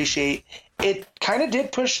I appreciate, it kind of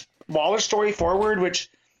did push Waller's story forward, which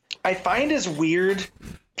I find is weird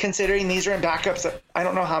considering these are in backups that I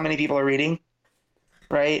don't know how many people are reading,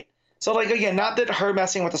 right? So, again, not that her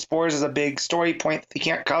messing with the spores is a big story point that they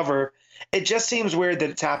can't cover. It just seems weird that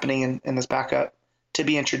it's happening in this backup to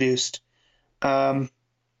be introduced.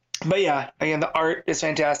 But yeah, again, the art is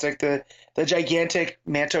fantastic. The gigantic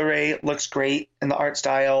manta ray looks great in the art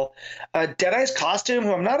style. Deadeye's costume,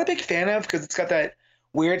 who I'm not a big fan of because it's got that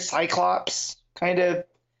weird Cyclops kind of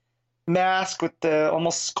mask with the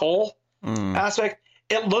almost skull aspect.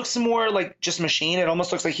 It looks more like just machine. It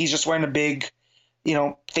almost looks like he's just wearing a big,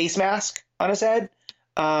 face mask on his head.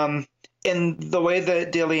 And the way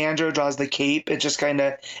that DeLeandro draws the cape, it just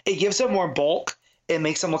it gives him more bulk. It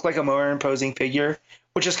makes him look like a more imposing figure,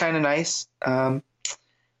 which is kind of nice. But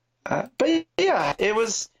yeah, it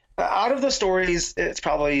was out of the stories, it's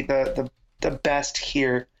probably the best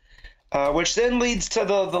here, which then leads to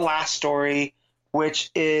the last story,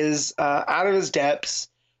 which is Out of His Depths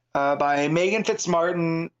by Megan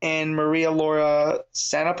Fitzmartin and Maria Laura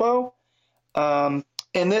Sanapo.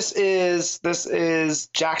 And this is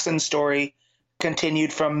Jackson's story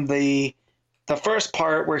continued from the first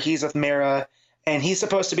part where he's with Mara and he's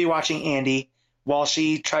supposed to be watching Andy while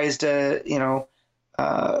she tries to,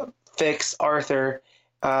 fix Arthur.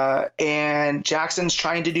 And Jackson's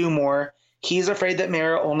trying to do more. He's afraid that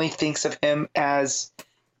Mara only thinks of him as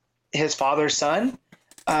his father's son,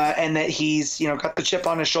 and that he's, got the chip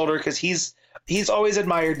on his shoulder because he's always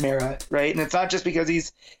admired Mara, right? And it's not just because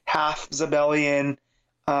he's half Zabellian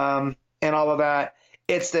and all of that.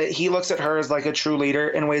 It's that he looks at her as like a true leader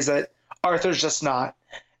in ways that Arthur's just not.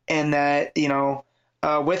 And that,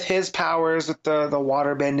 with his powers, with the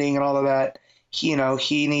water bending and all of that, he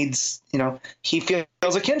needs, he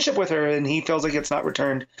feels a kinship with her and he feels like it's not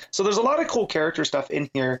returned. So there's a lot of cool character stuff in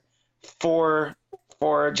here for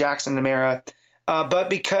Jackson and Mara. But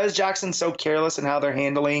because Jackson's so careless in how they're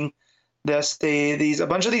handling this, a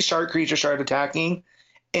bunch of these shark creatures start attacking,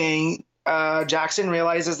 and Jackson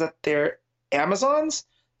realizes that they're Amazons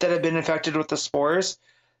that have been infected with the spores.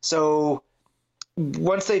 So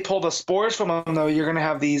once they pull the spores from them, though, you're going to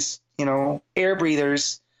have these, air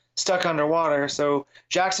breathers stuck underwater. So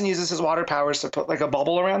Jackson uses his water powers to put like a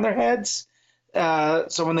bubble around their heads.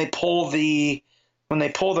 So when they pull the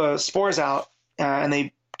spores out and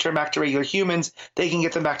they turn back to regular humans, they can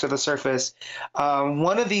get them back to the surface.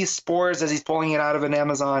 One of these spores, as he's pulling it out of an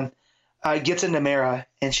Amazon, gets into Mara,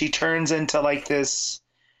 and she turns into like this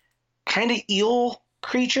kind of eel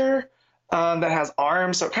creature that has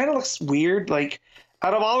arms. So it kind of looks weird. Like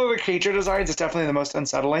out of all of the creature designs, it's definitely the most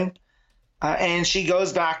unsettling. And she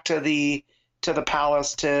goes back to the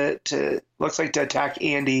palace to looks like to attack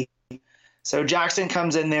Andy. So Jackson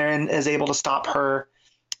comes in there and is able to stop her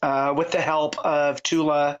with the help of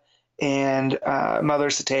Tula and Mother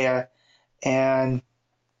Satea. And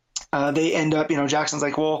they end up, Jackson's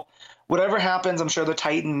like, well, whatever happens, I'm sure the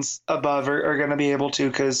Titans above are going to be able to,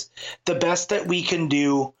 because the best that we can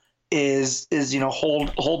do is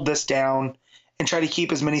hold this down and try to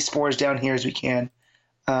keep as many spores down here as we can.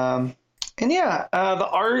 And yeah, the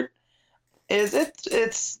art is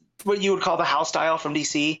it's what you would call the house style from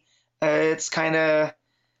DC. It's kind of,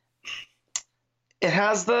 it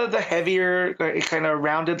has the heavier kind of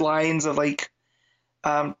rounded lines of like,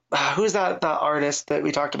 who's the artist that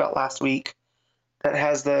we talked about last week that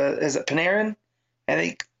has is it Panarin? I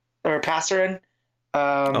think, or Passarin?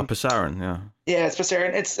 Passarin, yeah. Yeah, it's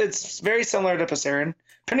Passarin. It's very similar to Passarin.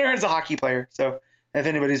 Panarin's a hockey player, so if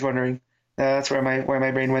anybody's wondering, that's where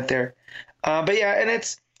my brain went there. But yeah, and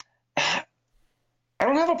I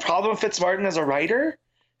don't have a problem with Fitzmartin as a writer.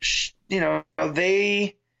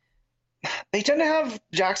 They tend to have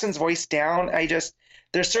Jackson's voice down.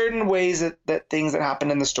 There's certain ways that things that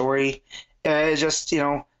happen in the story,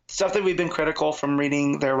 stuff that we've been critical from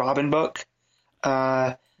reading their Robin book,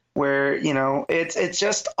 where it's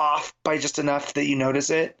just off by just enough that you notice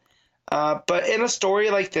it. But in a story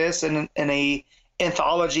like this, and in a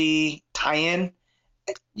anthology tie-in,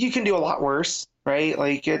 you can do a lot worse, right?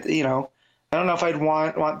 Like I don't know if I'd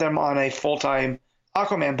want them on a full-time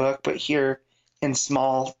Aquaman book, but here in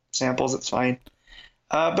small samples, it's fine.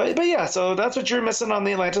 But yeah, so that's what you're missing on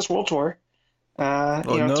the Atlantis World Tour.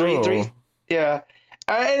 No. Three. Yeah.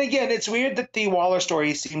 And again, it's weird that the Waller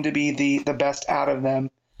stories seem to be the best out of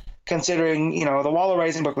them, considering, the Waller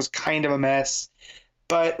Rising book was kind of a mess.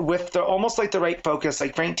 But with almost like the right focus,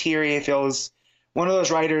 like Frank Thierry, I feel, is one of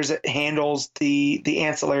those writers that handles the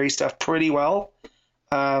ancillary stuff pretty well,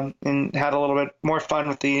 and had a little bit more fun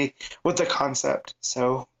with the concept.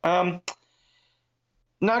 So,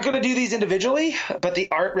 not going to do these individually, but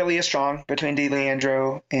the art really is strong between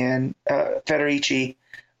DeLeandro and Federici.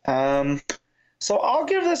 So I'll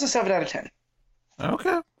give this a 7 out of 10.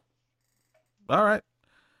 Okay. All right.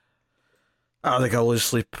 I think I'll lose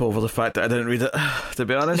sleep over the fact that I didn't read it, to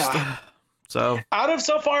be honest. Nah. So out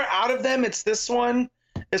of them, it's this one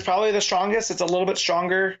is probably the strongest. It's a little bit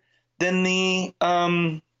stronger than the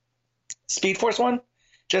Speed Force one,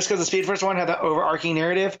 just because the Speed Force one had that overarching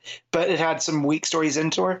narrative, but it had some weak stories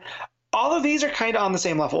into it. All of these are kind of on the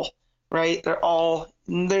same level, right?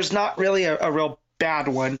 There's not really a real bad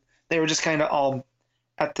one. They were just kind of all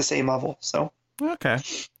at the same level. So okay,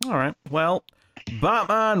 all right. Well,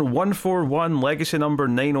 Batman 141 Legacy number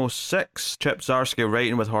 906. Chip Zdarsky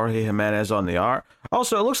writing with Jorge Jimenez on the art.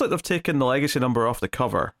 Also, it looks like they've taken the Legacy number off the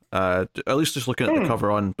cover. At least just looking at the cover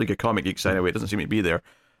on League of Comic Geeks anyway, it doesn't seem to be there.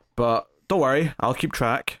 But don't worry, I'll keep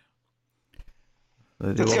track.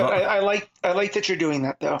 That's good. I like that you're doing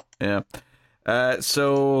that though. Yeah.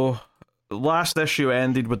 So last issue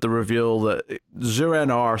ended with the reveal that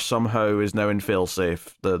Zur-En-Arrh somehow is now in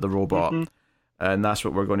failsafe, the robot, and that's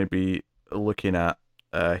what we're going to be looking at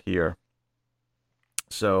here.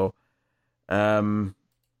 So, I mean,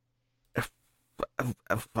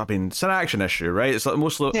 it's an action issue, right? It's like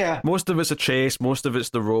most of it's a chase, most of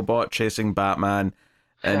it's the robot chasing Batman,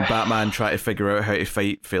 and Batman trying to figure out how to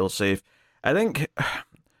fight failsafe. I think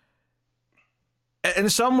in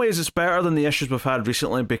some ways it's better than the issues we've had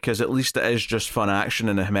recently, because at least it is just fun action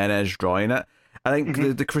and Jimenez drawing it. I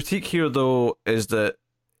think the critique here, though, is that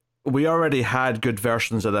we already had good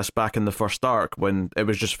versions of this back in the first arc when it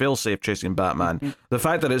was just failsafe chasing Batman. The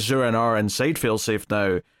fact that it's Zur-En-Arrh inside failsafe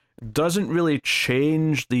now doesn't really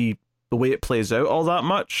change the way it plays out all that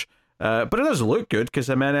much, but it does look good because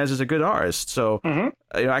Jimenez is a good artist, so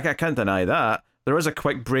I can't deny that. There is a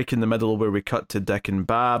quick break in the middle where we cut to Dick and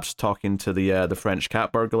Babs talking to the French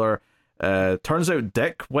cat burglar. Turns out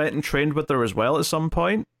Dick went and trained with her as well at some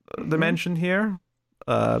point, they mentioned here.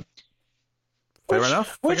 Fair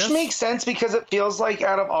enough. Which makes sense, because it feels like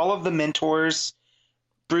out of all of the mentors,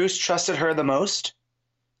 Bruce trusted her the most.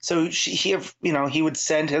 So he would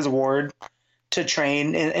send his ward to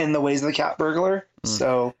train in the ways of the cat burglar.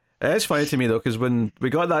 So it's funny to me though, because when we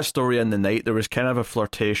got that story in the night, there was kind of a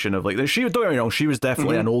flirtation of like, she don't get me wrong, she was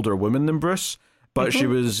definitely an older woman than Bruce, but she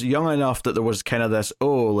was young enough that there was kind of this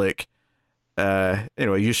you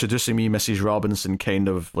seducing me, Mrs. Robinson kind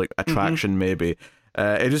of like attraction maybe.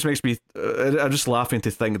 It just makes me I'm just laughing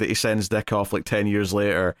to think that he sends Dick off like 10 years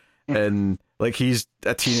later, and like he's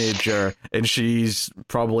a teenager and she's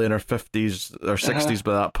probably in her 50s or 60s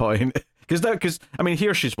by that point. Because I mean,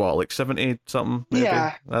 here she's what, like 70 something maybe?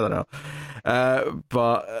 Yeah, I don't know.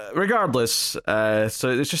 But regardless, so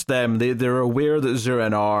it's just them. They're aware that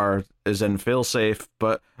Zur-En-Arrh is in failsafe,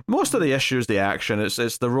 but most of the issue is the action.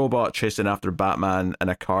 It's the robot chasing after Batman in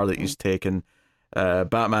a car that he's taken.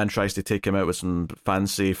 Batman tries to take him out with some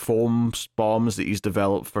fancy foam bombs that he's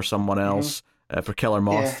developed for someone else. for Killer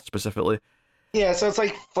Moth Yeah. specifically. Yeah, so it's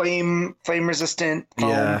like flame resistant foam,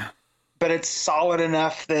 Yeah. but it's solid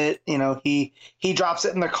enough that, you know, he drops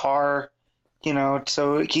it in the car, you know,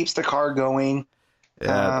 so it keeps the car going.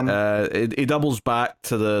 Yeah, he doubles back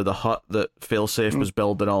to the hut that Failsafe was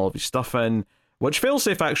building all of his stuff in, which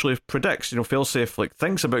Failsafe actually predicts. You know, Failsafe like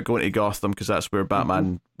thinks about going to Gotham because that's where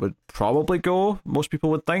Batman would probably go. Most people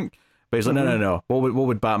would think, but he's like, no. What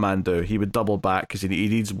would Batman do? He would double back because he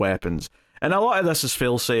needs weapons. And a lot of this is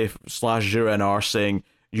Failsafe / Zero-NR saying,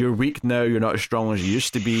 "You're weak now. You're not as strong as you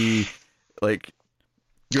used to be. Like,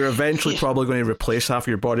 you're eventually probably going to replace half of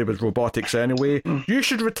your body with robotics anyway. You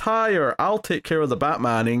should retire. I'll take care of the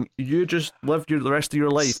Batmaning. You just live the rest of your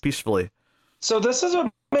life peacefully." So this is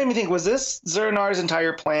what made me think, was this Zero-NR's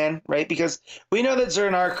entire plan, right? Because we know that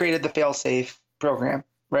Zero-NR created the failsafe program,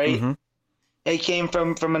 right? Mm-hmm. It came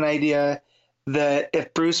from an idea that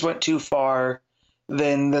if Bruce went too far,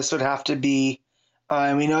 then this would have to be,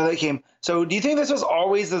 and we know that came. So do you think this was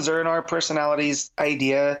always the Zero-NR personality's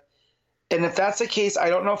idea? And if that's the case, I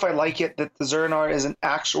don't know if I like it that the Zero-NR is an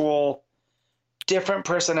actual different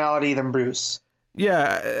personality than Bruce.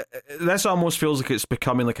 Yeah, this almost feels like it's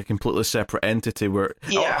becoming like a completely separate entity where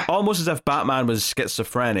almost as if Batman was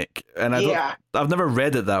schizophrenic. And I've never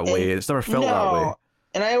read it that way. It's never felt that way.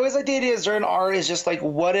 And I always like the idea of Zero-NR is just like,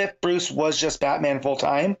 what if Bruce was just Batman full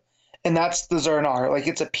time? And that's the Zero-NR. Like,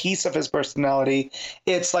 it's a piece of his personality.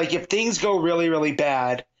 It's like if things go really, really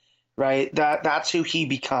bad, right, that's who he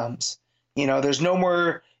becomes. You know, there's no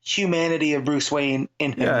more humanity of Bruce Wayne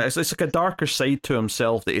in him. Yeah, it's like a darker side to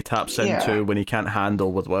himself that he taps into when he can't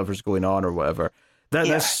handle with whatever's going on or whatever.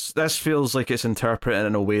 This feels like it's interpreted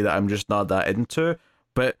in a way that I'm just not that into.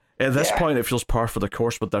 But at this point, it feels par for the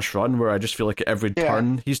course with this run, where I just feel like at every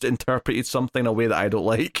turn he's interpreted something in a way that I don't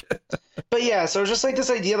like. But yeah, so just like this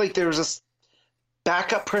idea, like there was this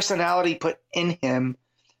backup personality put in him,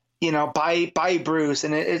 you know, by Bruce,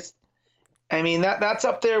 and it's. I mean, that's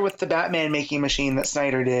up there with the Batman making machine that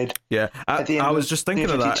Snyder did. Yeah, I was just thinking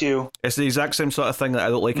of that. It's the exact same sort of thing that I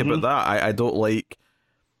don't like about that. I don't like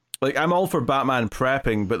I'm all for Batman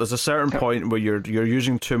prepping, but there's a certain point where you're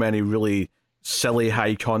using too many really silly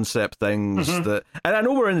high concept things that, and I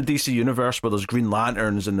know we're in the DC universe where there's Green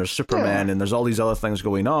Lanterns and there's Superman and there's all these other things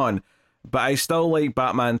going on, but I still like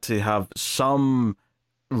Batman to have some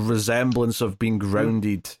resemblance of being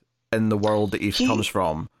grounded in the world that he comes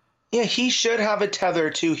from. Yeah, he should have a tether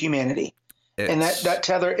to humanity. And that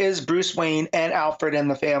tether is Bruce Wayne and Alfred and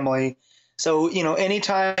the family. So, you know,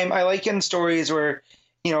 anytime I like in stories where,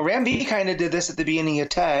 you know, Ram V kind of did this at the beginning of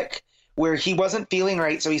Tech, where he wasn't feeling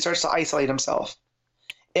right, so he starts to isolate himself.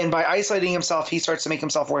 And by isolating himself, he starts to make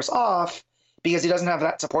himself worse off because he doesn't have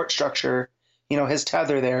that support structure, you know, his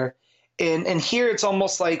tether there. And here it's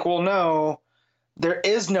almost like, well, no, there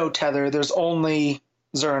is no tether. There's only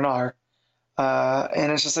Zero-NR.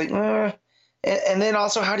 And it's just like, and then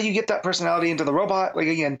also, how do you get that personality into the robot? Like,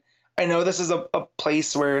 again, I know this is a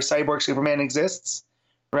place where Cyborg Superman exists,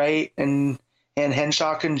 right? And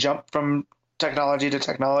Henshaw can jump from technology to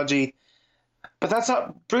technology, but that's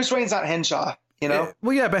not, Bruce Wayne's not Henshaw, you know?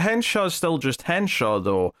 Well, yeah, but Henshaw's still just Henshaw,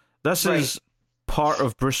 though. This is part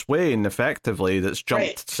of Bruce Wayne, effectively, that's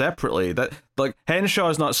jumped separately. That, like,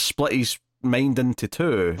 Henshaw's not split his mind into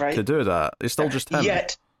two to do that. It's still just him.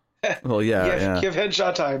 Yet. Well, give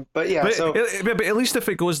Henshaw time, but but at least if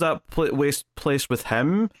it goes that place with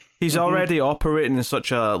him, he's already operating in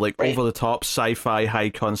such a over the top sci-fi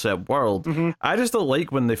high concept world. I just don't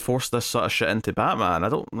like when they force this sort of shit into Batman. I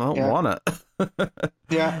don't want it.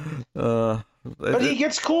 But he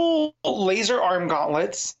gets cool laser arm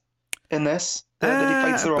gauntlets in this that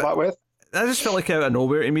he fights the robot with. I just felt like out of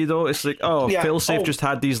nowhere to me, though. It's like, Failsafe just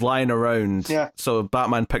had these lying around, so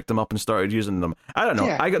Batman picked them up and started using them. I don't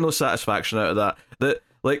know. I got no satisfaction out of that.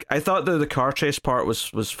 I thought the car chase part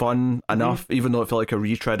was fun enough, even though it felt like a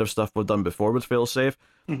retread of stuff we've done before with Failsafe.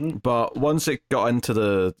 But once it got into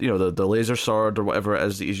the laser sword or whatever it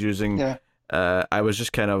is that he's using, I was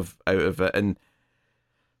just kind of out of it. And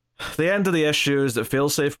the end of the issue is that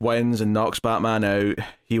Failsafe wins and knocks Batman out.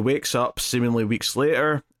 He wakes up seemingly weeks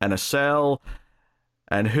later in a cell,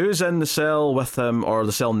 and who's in the cell with him, or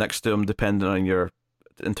the cell next to him, depending on your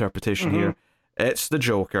interpretation here? It's the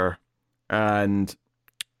Joker, and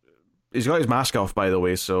he's got his mask off, by the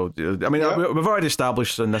way. So I mean, we've already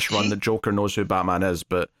established in this run that Joker knows who Batman is,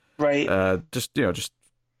 but just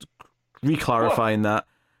re-clarifying that.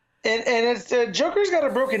 And it's Joker's got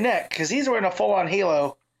a broken neck because he's wearing a full-on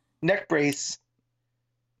Halo neck brace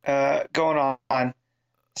going on.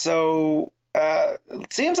 So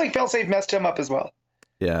it seems like Failsafe messed him up as well.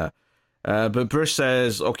 Yeah. But Bruce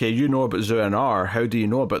says, okay, you know about Zu and R. How do you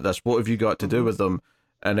know about this? What have you got to do with them?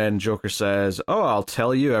 And then Joker says, oh, I'll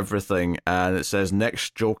tell you everything. And it says,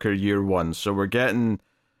 next Joker year one. So we're getting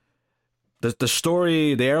the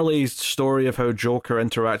story, the early story of how Joker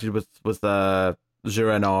interacted with Zu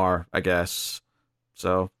and R, I guess.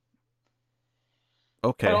 So,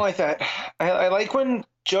 okay. I don't like that. I like when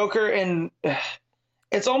Joker and...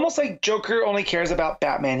 It's almost like Joker only cares about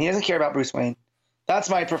Batman. He doesn't care about Bruce Wayne. That's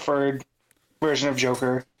my preferred version of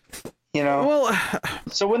Joker. You know? Well,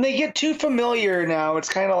 so when they get too familiar now, it's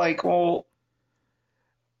kind of like, well,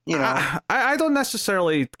 you know. I don't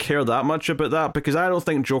necessarily care that much about that because I don't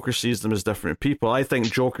think Joker sees them as different people. I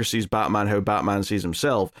think Joker sees Batman how Batman sees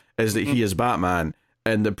himself, is that he is Batman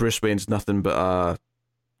and that Bruce Wayne's nothing but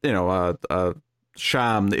a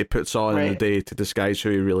sham that he puts on in the day to disguise who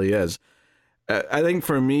he really is. I think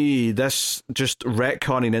for me, this just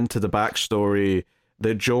retconning into the backstory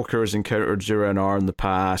that Joker has encountered Zu and R in the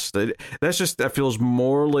past. That feels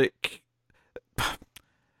more like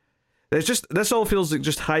this all feels like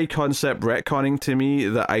just high concept retconning to me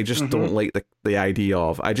that I just don't like the idea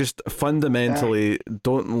of. I just fundamentally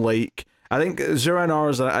don't like. I think Zu and R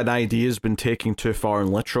as an idea has been taken too far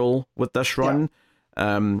and literal with this run.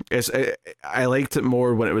 I liked it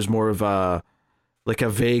more when it was more of a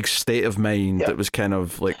vague state of mind that was kind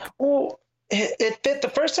of like. Well, it fit. The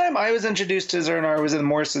first time I was introduced to Zu and R was in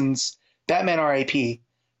Morrison's Batman R.I.P.,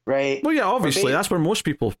 right? Well, yeah, obviously that's where most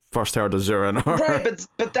people first heard of Zu and R. Right,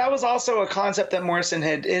 but that was also a concept that Morrison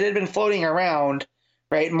had been floating around,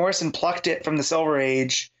 right? Morrison plucked it from the Silver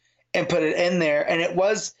Age and put it in there, and it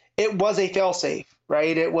was a failsafe,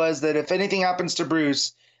 right? It was that if anything happens to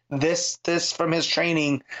Bruce, this from his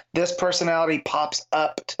training, this personality pops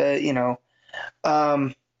up to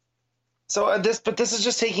this is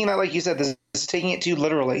just taking that, like you said, this is taking it too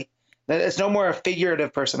literally. It's no more a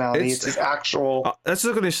figurative personality. It's his actual. This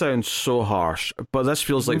is going to sound so harsh, but this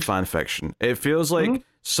feels like fan fiction. It feels like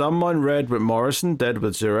someone read what Morrison did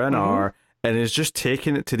with Zu and R and is just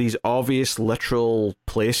taking it to these obvious literal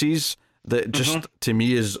places that just to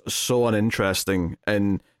me is so uninteresting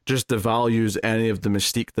and just devalues any of the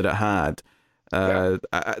mystique that it had.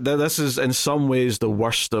 This is in some ways the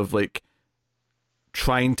worst of like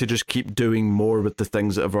trying to just keep doing more with the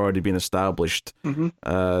things that have already been established.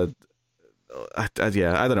 I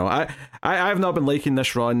don't know. I've not been liking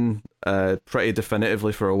this run pretty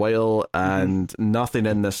definitively for a while, and nothing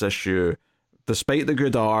in this issue, despite the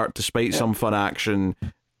good art, despite some fun action,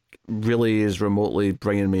 really is remotely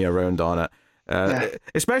bringing me around on it.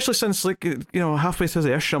 Especially since, like, halfway through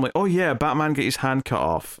the issue, I'm like, oh yeah, Batman get his hand cut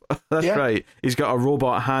off. That's right. He's got a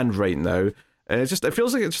robot hand right now. And it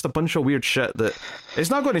feels like it's just a bunch of weird shit that it's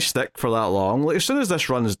not going to stick for that long. Like, as soon as this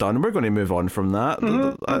run is done, we're going to move on from that.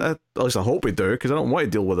 At least I hope we do, because I don't want to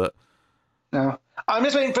deal with it. No. I'm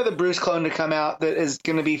just waiting for the Bruce clone to come out that is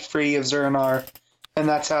going to be free of Zu and R, and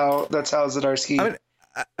that's how Zdarsky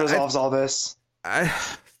resolves all this.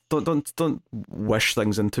 Don't wish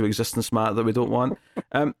things into existence, Matt, that we don't want.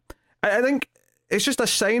 I think it's just a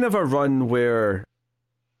sign of a run where...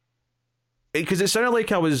 Because it sounded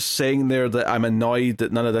like I was saying there that I'm annoyed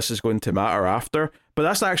that none of this is going to matter after, but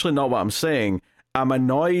that's actually not what I'm saying. I'm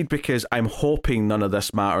annoyed because I'm hoping none of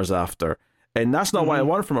this matters after, and that's not what I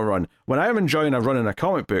want from a run. When I'm enjoying a run in a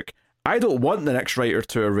comic book, I don't want the next writer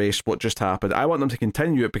to erase what just happened. I want them to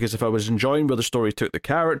continue it, because if I was enjoying where the story took the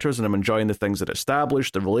characters, and I'm enjoying the things that it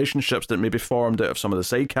established, the relationships that maybe formed out of some of the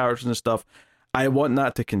side characters and stuff, I want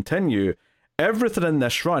that to continue. Everything in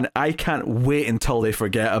this run, I can't wait until they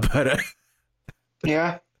forget about it.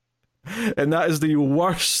 Yeah. And that is the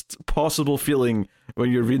worst possible feeling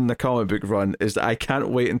when you're reading the comic book run, is that I can't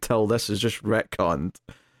wait until this is just retconned.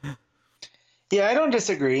 Yeah, I don't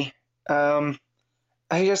disagree.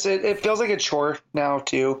 It feels like a chore now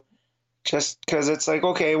too, just because it's like,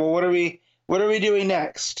 okay, well, what are we doing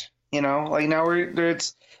next? Like now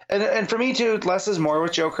and for me too, less is more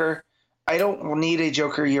with Joker. I don't need a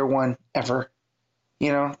Joker year one ever.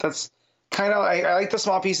 That's kind of, I like the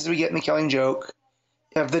small pieces we get in the Killing Joke,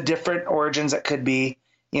 of the different origins that could be,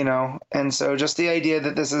 and so just the idea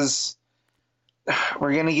that this is,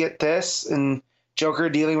 we're going to get this and Joker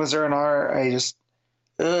dealing with Zu and R,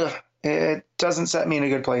 it doesn't set me in a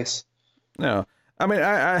good place. No, I mean,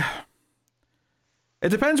 it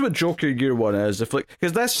depends what Joker year one is.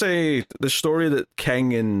 Because let's say the story that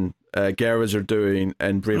King and Gerrits are doing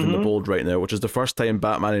in Brave and the Bold right now, which is the first time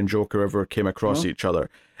Batman and Joker ever came across each other.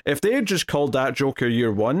 If they had just called that Joker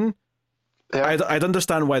year one, I'd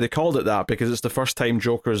understand why they called it that, because it's the first time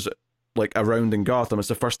Joker's like around in Gotham. It's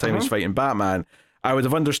the first time he's fighting Batman. I would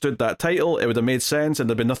have understood that title. It would have made sense, and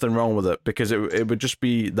there'd be nothing wrong with it because it would just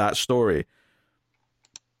be that story.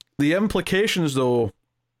 The implications, though,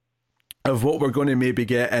 of what we're going to maybe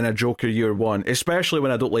get in a Joker year one, especially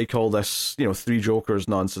when I don't like all this, three Jokers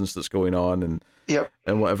nonsense that's going on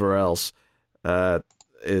and whatever else,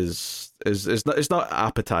 is it's not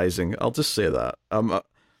appetizing. I'll just say that.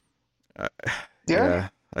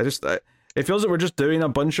 It feels like we're just doing a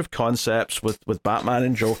bunch of concepts with Batman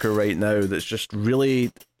and Joker right now that's just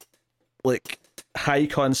really like high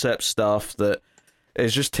concept stuff that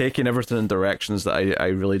is just taking everything in directions that I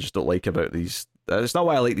really just don't like about these. It's not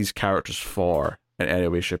why I like these characters for in any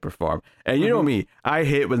way, shape, or form. And you know me, I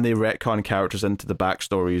hate when they retcon characters into the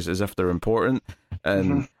backstories as if they're important.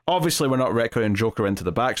 And obviously we're not retconning Joker into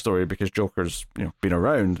the backstory because Joker's been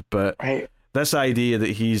around, but this idea that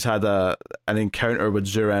he's had an encounter with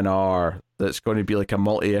Zur-En-Arrh that's going to be like a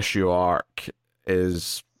multi-issue arc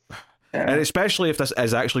is... And especially if this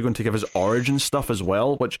is actually going to give us origin stuff as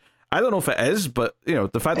well, which I don't know if it is, but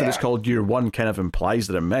the fact that it's called Year One kind of implies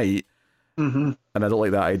that it might. And I don't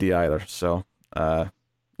like that idea either. So, I'm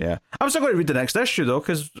still going to read the next issue though,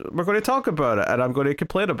 because we're going to talk about it, and I'm going to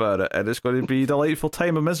complain about it, and it's going to be a delightful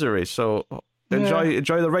time of misery. So, enjoy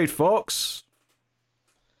the ride, folks.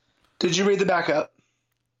 Did you read the backup?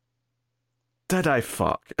 Did I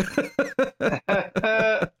fuck?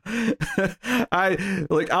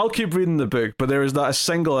 I'll keep reading the book, but there is not a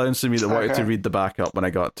single ounce of me that wanted to read the backup when I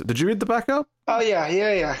got to... Did you read the backup? Oh,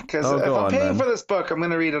 yeah. Because if I'm paying for this book, I'm going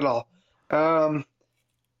to read it all.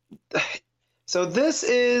 So this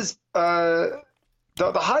is the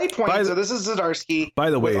high point. So this is Zdarsky. By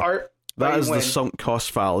the way, that is the sunk cost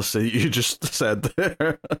fallacy you just said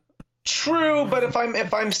there. True, but if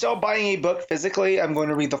I'm still buying a book physically, I'm going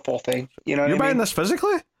to read the full thing. You know what I mean? You're buying this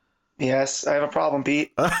physically? Yes, I have a problem,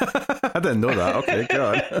 Pete. I didn't know that. Okay,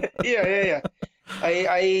 God. Yeah.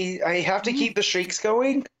 I have to keep the streaks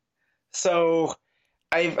going, so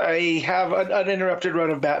I have an uninterrupted run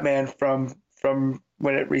of Batman from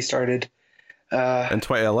when it restarted. In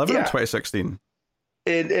 2011 or 2016?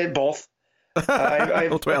 In both.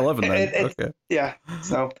 2011 then. Okay. Yeah.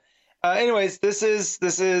 So. Anyways, this is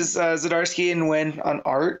Zdarsky and Nguyen on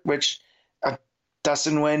art, which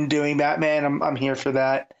Dustin Nguyen doing Batman. I'm here for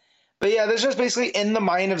that. But yeah, there's just basically in the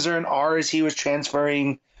mind of Zur-En-Arrh as he was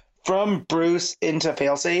transferring from Bruce into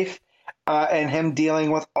Failsafe, and him dealing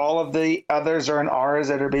with all of the other Zur-En-Arrhs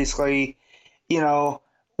that are basically, you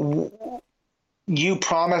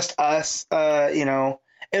promised us, it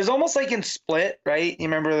was almost like in Split, right? You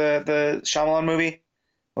remember the Shyamalan movie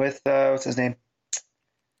with what's his name?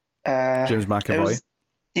 James McAvoy.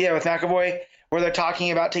 With McAvoy, where they're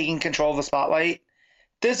talking about taking control of the spotlight.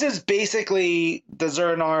 This is basically the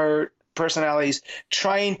Zur-En-Arrh personalities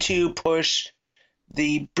trying to push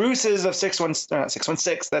the Bruces of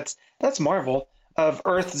 616. That's Marvel, of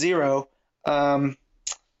Earth Zero. They're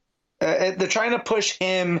trying to push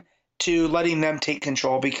him to letting them take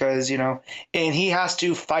control because and he has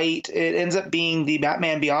to fight. It ends up being the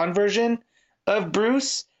Batman Beyond version of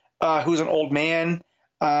Bruce, who's an old man.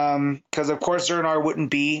 Because of course Zur-En-Arrh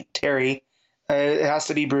wouldn't be Terry. It has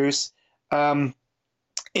to be Bruce. And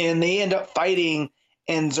they end up fighting,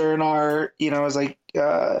 and Zur-En-Arrh, is like,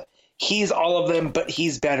 he's all of them, but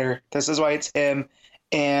he's better. This is why it's him.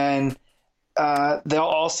 And they'll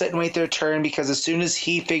all sit and wait their turn because as soon as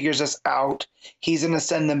he figures this out, he's going to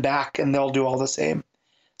send them back and they'll do all the same.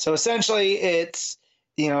 So essentially it's,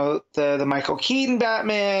 the Michael Keaton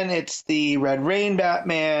Batman, it's the Red Rain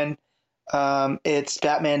Batman, it's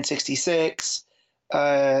Batman 66,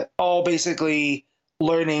 all basically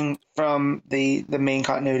learning from the main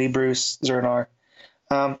continuity Bruce Zur-En-Arrh.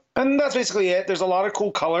 And that's basically it. There's a lot of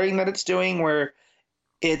cool coloring that it's doing where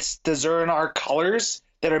it's the Zur-En-Arrh colors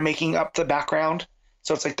that are making up the background.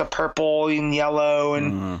 So it's like the purple and yellow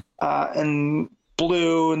and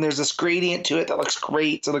blue, and there's this gradient to it that looks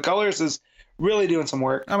great. So the colors is really doing some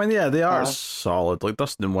work. I mean, yeah, they are solid. Like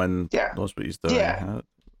Dustin Nguyen knows what he's doing. Yeah.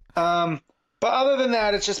 But other than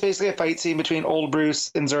that, it's just basically a fight scene between old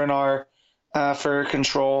Bruce and Zur-En-Arrh for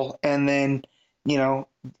control, and then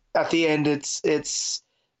at the end it's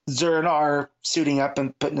Zur-En-Arrh suiting up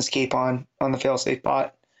and putting his cape on the failsafe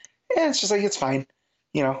bot, and it's just like it's fine,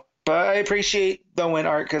 But I appreciate the Nguyen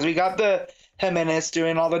art because we got the Jimenez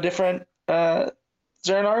doing all the different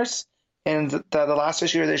Zur-En-Arrhs in the last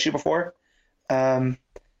issue or the issue before, and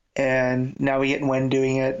now we get Nguyen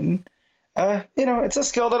doing it. And, it's a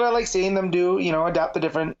skill that I like seeing them do, adapt the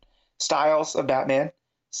different styles of Batman.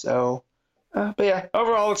 So, but yeah,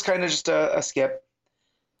 overall, it's kind of just a skip.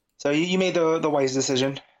 So you made the wise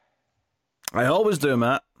decision. I always do,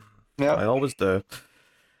 Matt. Yeah, I always do.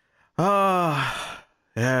 Ah,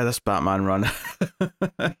 yeah, this Batman run.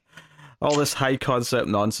 All this high concept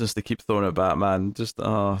nonsense they keep throwing at Batman. Just,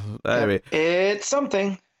 anyway. It's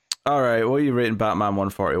something. All right, what are you rating Batman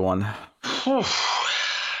 141?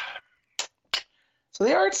 So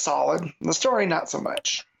the art's solid. The story, not so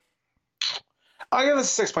much. I'll give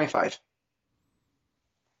this a 6.5.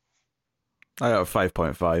 I got a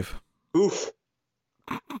 5.5. Oof.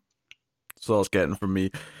 That's all it's getting from me.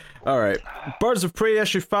 All right. Birds of Prey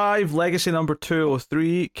issue 5, Legacy number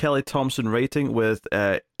 203, Kelly Thompson writing with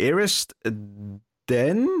Arist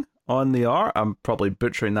Den on the art. I'm probably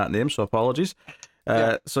butchering that name, so apologies.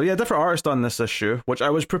 So yeah, different artist on this issue, which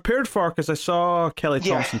I was prepared for because I saw Kelly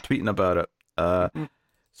Thompson tweeting about it.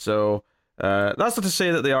 So that's not to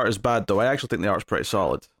say that the art is bad, though. I actually think the art's pretty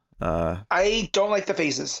solid. I don't like the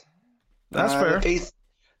faces. That's fair.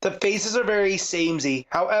 The faces are very samey.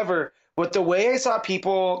 However, with the way I saw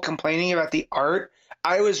people complaining about the art,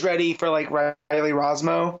 I was ready for like Riley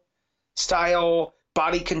Rosmo style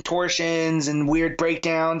body contortions and weird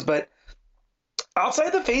breakdowns. But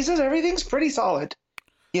outside the faces, everything's pretty solid.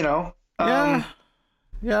 You know? Yeah.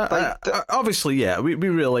 Obviously, yeah. We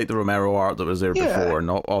really like the Romero art that was there before, and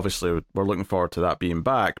obviously we're looking forward to that being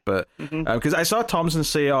back. But because I saw Thompson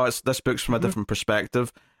say, this book's from a different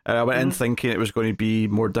perspective. I went in thinking it was going to be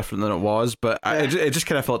more different than it was, but it just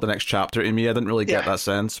kind of felt the next chapter to me. I didn't really get that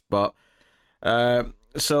sense. But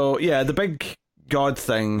so, yeah, the big god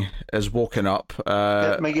thing is woken up.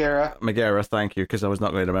 Megara, thank you, because I was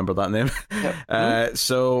not going to remember that name.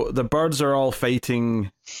 So the birds are all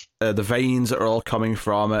fighting the vines that are all coming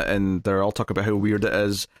from it, and they're all talking about how weird it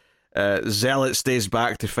is. Zealot stays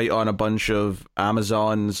back to fight on a bunch of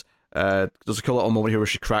Amazons. There's a cool little moment here where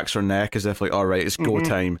she cracks her neck as if like, all right, it's go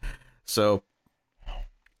time. So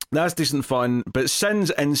that's decent fun. But Sin's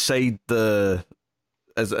inside Madeira,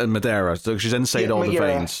 so she's inside all Megara.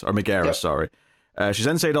 the veins, or Megara, sorry. She's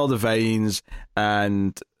inside all the veins,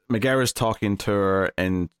 and Megara's talking to her,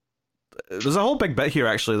 and there's a whole big bit here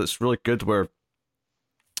actually that's really good where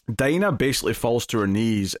Dinah basically falls to her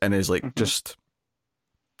knees and is like just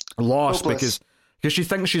lost because she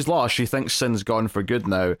thinks she's lost. She thinks Sin's gone for good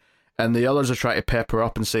now. And the others are trying to pep her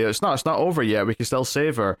up and say, it's not over yet, we can still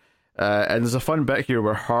save her. And there's a fun bit here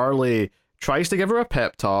where Harley tries to give her a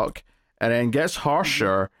pep talk and then gets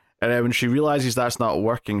harsher, and then when she realizes that's not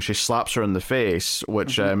working, she slaps her in the face,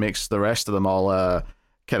 which makes the rest of them all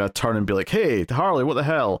kind of turn and be like, hey, Harley, what the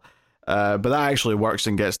hell? But that actually works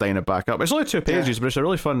and gets Dinah back up. It's only 2 pages, but it's a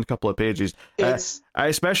really fun couple of pages. I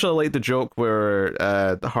especially like the joke where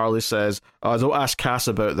Harley says, don't ask Cass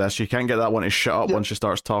about this. You can't get that one to shut up once she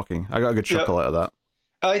starts talking. I got a good chuckle out of that.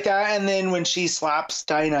 I like that. And then when she slaps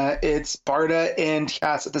Dinah, it's Barda and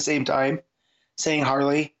Cass at the same time saying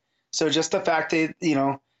Harley. So just the fact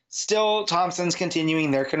that, still Thompson's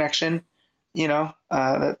continuing their connection,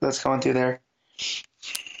 that's going through there.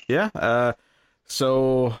 Yeah.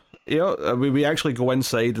 So... we actually go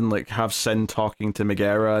inside and like have Sin talking to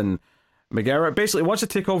Megara, and Megara basically wants to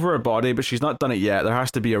take over her body, but she's not done it yet. There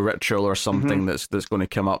has to be a ritual or something that's going to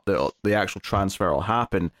come up that the actual transfer will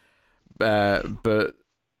happen. But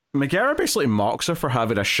Megara basically mocks her for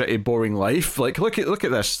having a shitty, boring life. Like, look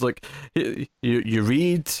at this. Like, you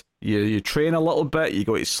read, you train a little bit, you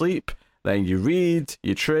go to sleep, then you read,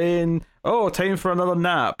 you train. Oh, time for another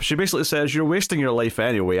nap. She basically says, you're wasting your life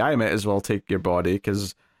anyway. I might as well take your body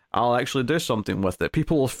because I'll actually do something with it.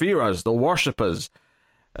 People will fear us. They'll worship us.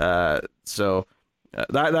 So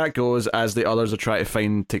that goes as the others are trying to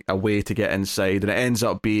find a way to get inside, and it ends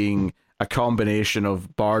up being a combination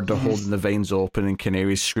of Barda holding the vines open and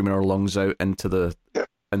Canary screaming her lungs out into the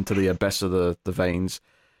abyss of the vines.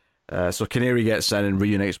 So Canary gets in and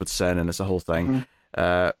reunites with Sin, and it's a whole thing.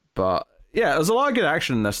 But yeah, there's a lot of good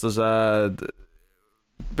action in this. There's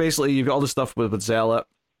basically you've got all the stuff with Zealot.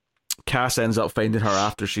 Cass ends up finding her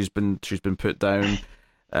after she's been put down,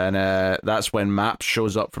 and that's when Maps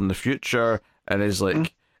shows up from the future and is like,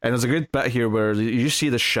 and there's a good bit here where you see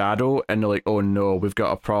the shadow and they're like, oh no, we've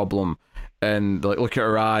got a problem, and like look at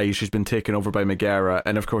her eyes, she's been taken over by Megara,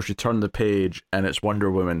 and of course you turn the page and it's Wonder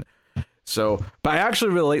Woman. So, but I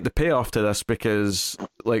actually really like the payoff to this because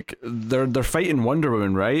like they're fighting Wonder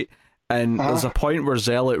Woman, right? And there's a point where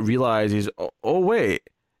Zealot realizes, oh wait,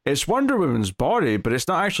 it's Wonder Woman's body, but it's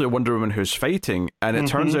not actually Wonder Woman who's fighting. And it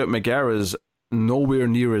turns out Megara's nowhere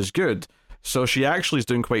near as good. So she actually is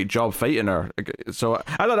doing quite a job fighting her. So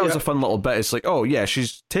I thought that was a fun little bit. It's like, oh yeah,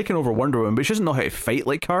 she's taken over Wonder Woman, but she doesn't know how to fight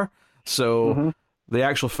like her. So the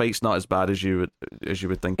actual fight's not as bad as you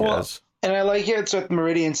would think it is. And I like it's with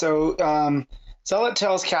Meridian. So Zealot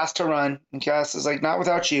tells Cass to run, and Cass is like, not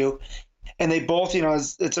without you. And they both,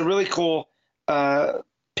 it's a really cool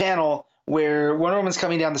panel where Wonder Woman's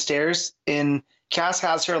coming down the stairs and Cass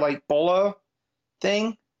has her like bola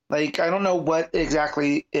thing. Like, I don't know what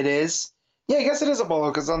exactly it is. Yeah, I guess it is a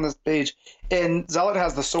bola because it's on this page. And Zealot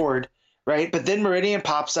has the sword, right? But then Meridian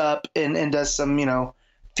pops up and does some,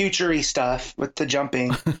 future-y stuff with the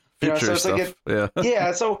jumping. Future it's stuff.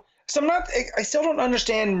 yeah. So I'm not. I still don't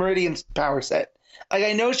understand Meridian's power set. Like,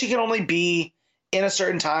 I know she can only be in a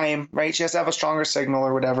certain time, right? She has to have a stronger signal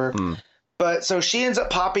or whatever. But so she ends up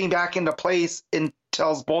popping back into place and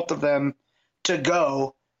tells both of them to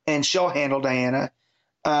go, and she'll handle Diana.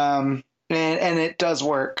 And it does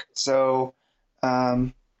work. So,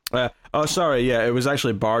 sorry. Yeah, it was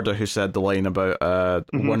actually Barda who said the line about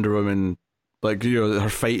Wonder Woman, like, her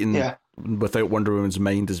fighting without Wonder Woman's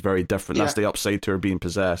mind is very different. That's the upside to her being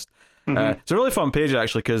possessed. It's a really fun page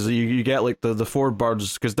actually, because you get like the four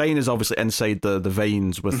birds, because Diana's obviously inside the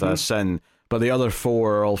vines with Sin, but the other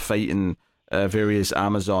four are all fighting various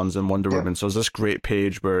Amazons and Wonder Woman. So there's this great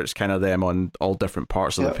page where it's kind of them on all different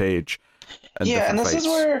parts of the page. And this is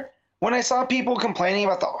where, when I saw people complaining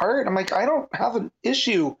about the art, I'm like, I don't have an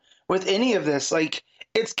issue with any of this. Like,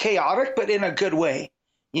 it's chaotic, but in a good way,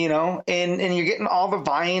 and you're getting all the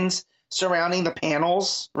vines surrounding the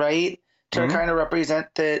panels, right? To kind of represent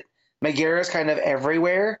that Megara is kind of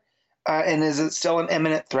everywhere, and is it still an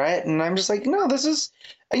imminent threat? And I'm just like, no, this is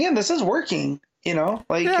working,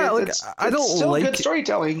 it's I don't still like good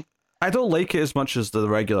storytelling. I don't like it as much as the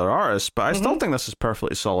regular artist, but I still think this is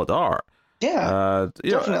perfectly solid art. Yeah,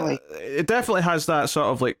 definitely. It definitely has that sort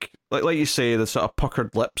of like you say, the sort of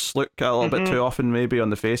puckered lips look a little bit too often maybe on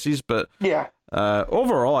the faces, but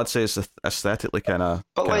overall I'd say it's aesthetically kind of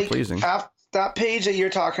pleasing. That page that you're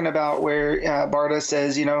talking about where Barda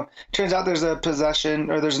says, turns out there's a possession,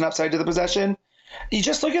 or there's an upside to the possession. You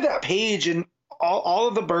just look at that page and all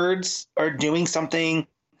of the birds are doing something.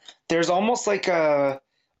 There's almost like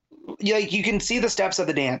you can see the steps of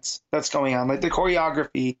the dance that's going on, like the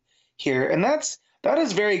choreography here. And that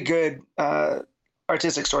is very good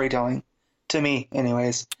artistic storytelling to me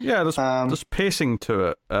anyways. Yeah, there's pacing to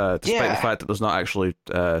it, despite the fact that there's not actually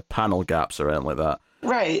panel gaps or anything like that.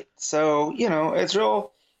 Right. So, it's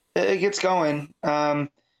real, it gets going. And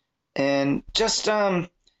just, so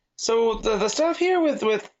the stuff here with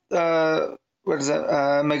what is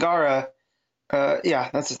it? Megara.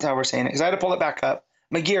 That's how we're saying it, because I had to pull it back up.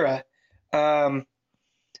 Megara.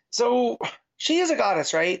 So she is a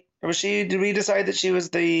goddess, right? Or did we decide that she's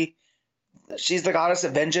the goddess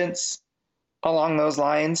of vengeance along those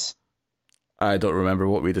lines? I don't remember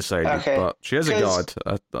what we decided, but she is a god,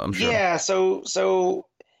 I'm sure. Yeah, so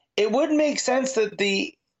it would make sense that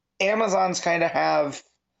the Amazons kind of have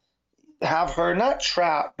her not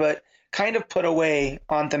trapped, but kind of put away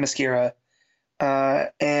on Themyscira.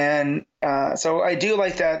 So I do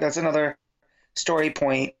like that. That's another story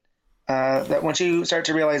point, that once you start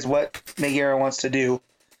to realize what Megara wants to do,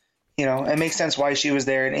 it makes sense why she was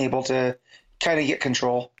there and able to kind of get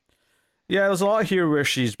control. Yeah, there's a lot here where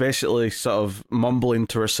she's basically sort of mumbling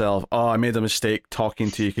to herself, oh, I made a mistake talking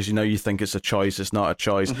to you because you think it's a choice, it's not a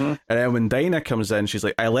choice. And then when Dinah comes in, she's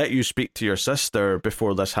like, I let you speak to your sister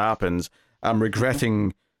before this happens. I'm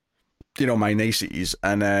regretting, my niceties.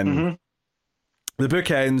 And then the book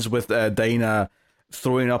ends with Dinah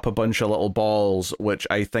throwing up a bunch of little balls, which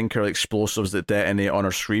I think are explosives that detonate on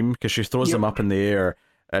her scream, because she throws them up in the air.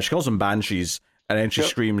 She calls them banshees. And then she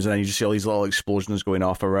screams, and then you just see all these little explosions going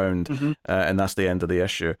off around, and that's the end of the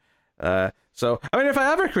issue. So, I mean, if I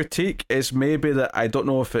have a critique, it's maybe that I don't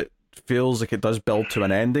know if it feels like it does build to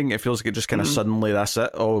an ending. It feels like it just kind of suddenly, that's it.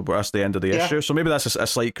 Oh, that's the end of the issue. So maybe that's a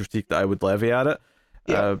slight critique that I would levy at it.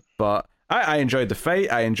 But I enjoyed the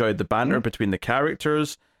fight. I enjoyed the banter between the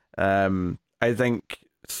characters. I think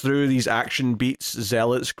through these action beats,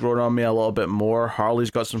 Zealot's grown on me a little bit more.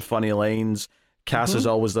 Harley's got some funny lines. Cass is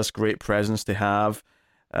always this great presence to have,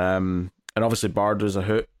 and obviously Barda's a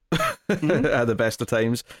hoot at the best of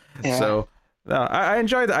times. So I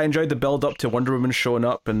enjoyed it. I enjoyed the build up to Wonder Woman showing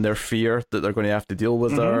up and their fear that they're going to have to deal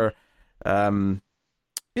with her. I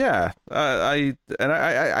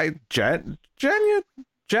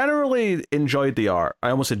generally enjoyed the art. I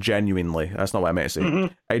almost said genuinely. That's not what I meant to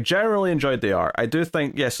say. I generally enjoyed the art. I do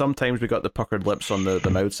think, sometimes we got the puckered lips on the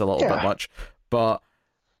mouths a little bit much, but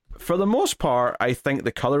for the most part, I think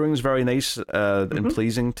the coloring's very nice and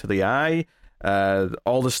pleasing to the eye.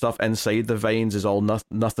 All the stuff inside the vines is all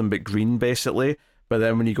nothing but green, basically. But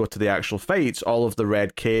then when you go to the actual fights, all of the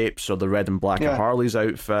red capes or the red and black of Harley's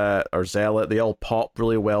outfit or Zealot, they all pop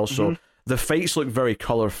really well. So the fights look very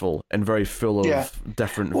colorful and very full of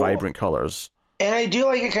different, vibrant colors. And I do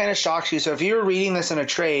like it kind of shocks you. So if you were reading this in a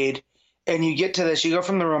trade and you get to this, you go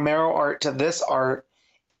from the Romero art to this art,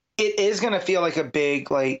 it is going to feel like a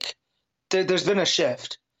big, like, there's been a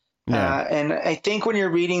shift. Yeah. And I think when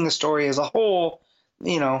you're reading the story as a whole,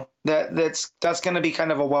 you know, that's going to be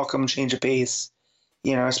kind of a welcome change of pace,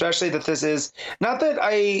 you know, especially that this is not that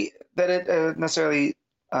it necessarily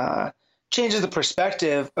changes the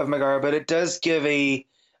perspective of Megara, but it does give a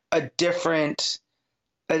different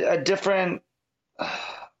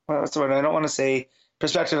what's the word? I don't want to say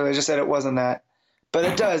perspective. I just said it wasn't that, but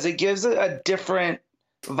it does. It gives a different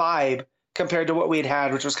vibe compared to what we'd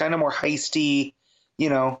had, which was kind of more heisty, you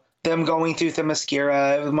know, them going through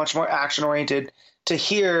Themyscira. It was much more action oriented. To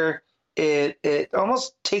here, it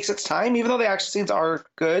almost takes its time, even though the action scenes are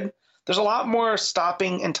good. There's a lot more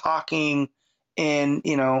stopping and talking in,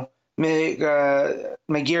 you know, Megara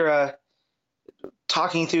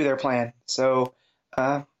talking through their plan. So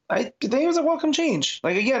I think it was a welcome change.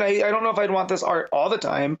 Like, again, I don't know if I'd want this art all the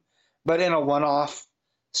time, but in a one-off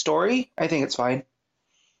story, I think it's fine.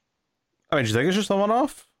 I mean, do you think it's just a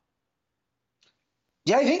one-off?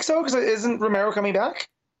 Yeah, I think so, because isn't Romero coming back?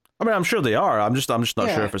 I mean, I'm sure they are. I'm just not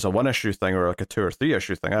sure if it's a one-issue thing or like a 2 or 3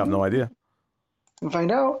 issue thing. I have no idea. We'll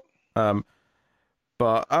find out.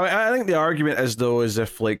 But I think the argument is, though, is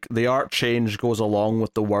if like the art change goes along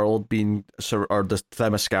with the world being or the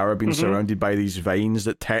Themyscira being surrounded by these vines,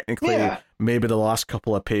 that technically maybe the last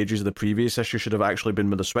couple of pages of the previous issue should have actually been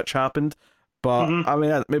when the switch happened. But I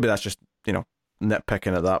mean, maybe that's just, you know,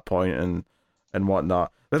 nitpicking at that point and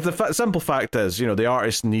whatnot. The simple fact is, you know, the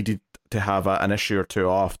artist needed to have an issue or two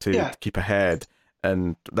off to keep ahead,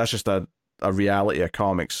 and that's just a reality of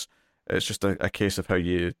comics. It's just a case of how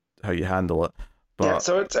you handle it. But, yeah,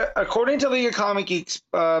 so it's according to League of Comic Geeks,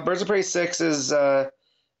 Birds of Prey 6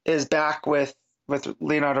 is back with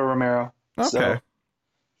Leonardo Romero. Okay. So,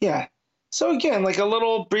 yeah. So again, like a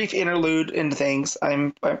little brief interlude into things.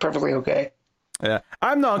 I'm perfectly okay. Yeah,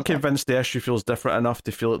 I'm not convinced the issue feels different enough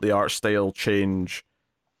to feel that the art style change,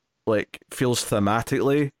 like, feels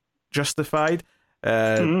thematically justified.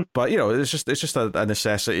 But you know, it's just a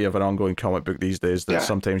necessity of an ongoing comic book these days that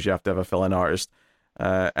sometimes you have to have a fill-in artist.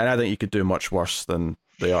 And I think you could do much worse than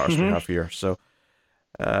the artist we have here. So,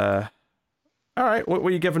 all right, what were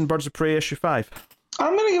you giving Birds of Prey issue 5?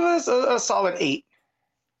 I'm going to give this a solid 8.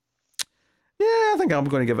 Yeah, I think I'm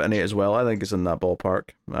going to give it an 8 as well. I think it's in that ballpark.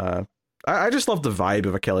 I just love the vibe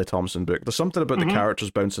of a Kelly Thompson book. There's something about the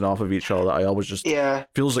characters bouncing off of each other that I always just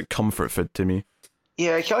feels like comfort food to me.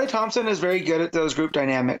 Yeah, Kelly Thompson is very good at those group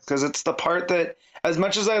dynamics, because it's the part that, as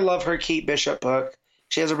much as I love her Kate Bishop book,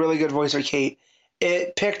 she has a really good voice for Kate.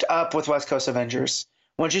 It picked up with West Coast Avengers.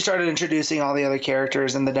 When she started introducing all the other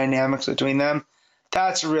characters and the dynamics between them,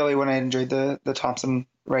 that's really when I enjoyed the Thompson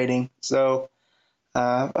writing. So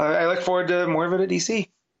I look forward to more of it at DC.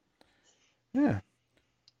 Yeah.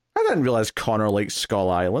 I didn't realize Connor liked Skull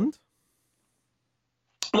Island.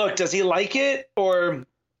 Look, does he like it? Or...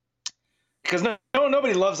 because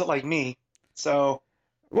nobody loves it like me. So...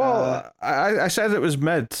 Well, I said it was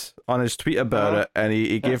mid on his tweet about it, and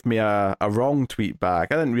he gave me a wrong tweet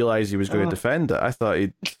back. I didn't realize he was going to defend it. I thought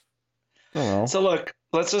he'd... I don't know. So look,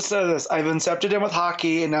 let's just say this. I've incepted him with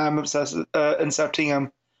hockey, and now I'm incepting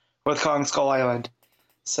him with Kong Skull Island.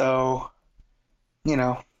 So, you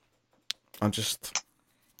know... I'm just...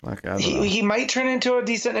 like, I don't know. He might turn into a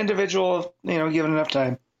decent individual, you know, given enough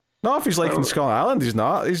time. No, if he's liking Skull Island, he's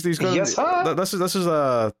not. He's going. Yes, huh? This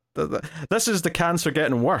is the cancer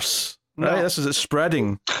getting worse, right? No. This is it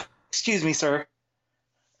spreading. Excuse me, sir.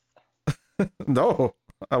 No,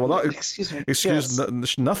 I will not. Excuse me.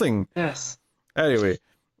 Excuse nothing. Yes. Anyway,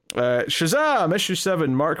 Shazam issue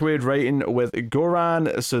 7. Mark Waid writing with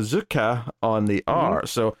Goran Suzuka on the art.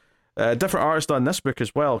 So, different artist on this book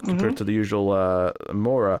as well compared to the usual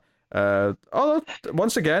Mora. Although,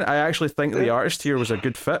 once again, I actually think the artist here was a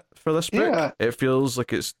good fit for this book. Yeah. It feels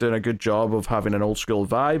like it's doing a good job of having an old school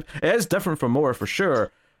vibe. It is different from Mora for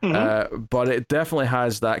sure, but it definitely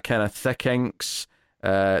has that kind of thick inks,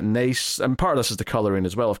 nice, and part of this is the colouring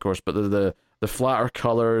as well, of course, but the flatter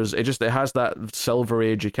colours, it has that Silver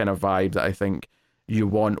Agey kind of vibe that I think you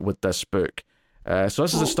want with this book. So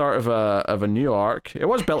this is the start of a new arc. It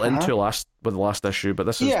was built into with the last issue, but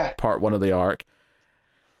this is part 1 of the arc.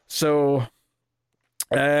 So,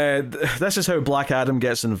 this is how Black Adam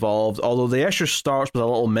gets involved, although the issue starts with a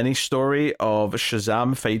little mini-story of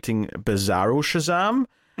Shazam fighting Bizarro Shazam,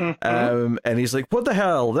 and he's like, what the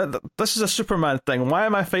hell, this is a Superman thing, why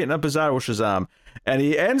am I fighting a Bizarro Shazam? And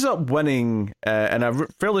he ends up winning in a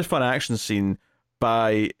fairly fun action scene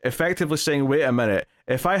by effectively saying, wait a minute,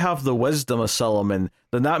 if I have the wisdom of Solomon,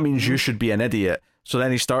 then that means you should be an idiot. So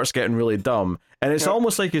then he starts getting really dumb. And it's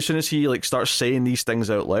almost like as soon as he like starts saying these things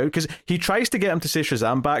out loud, because he tries to get him to say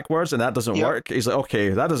Shazam backwards, and that doesn't work. He's like, okay,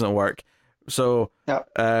 that doesn't work. So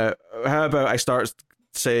how about I start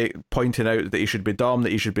pointing out that he should be dumb,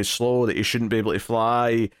 that he should be slow, that he shouldn't be able to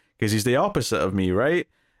fly, because he's the opposite of me, right?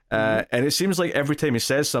 And it seems like every time he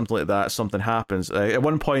says something like that, something happens. At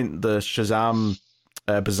one point, the Shazam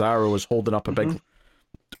Bizarro was holding up a big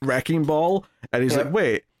wrecking ball, and he's like,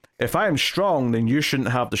 wait, if I am strong, then you shouldn't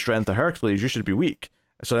have the strength of Hercules. You should be weak.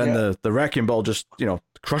 So then the wrecking ball just,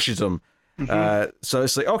 crushes him. So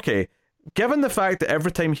it's like, okay, given the fact that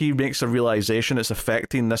every time he makes a realization it's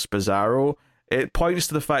affecting this Bizarro, it points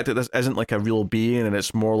to the fact that this isn't like a real being, and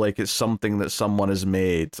it's more like it's something that someone has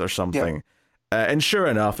made or something. And sure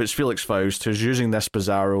enough, it's Felix Faust who's using this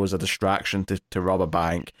Bizarro as a distraction to rob a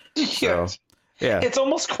bank. So, it's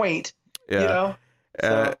almost quaint, So.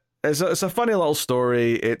 It's a funny little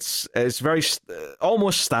story. It's very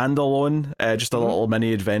almost standalone, just a little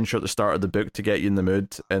mini adventure at the start of the book to get you in the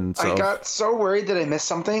mood. And I got so worried that I missed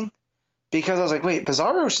something because I was like, wait,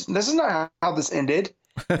 Bizarro, this is not how this ended,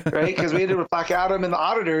 right? Because we ended with Black Adam and the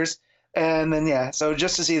Auditors, and then so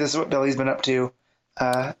just to see this is what Billy's been up to,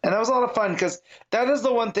 and that was a lot of fun because that is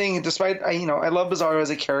the one thing. Despite I love Bizarro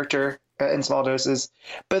as a character in small doses,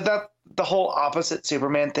 but that the whole opposite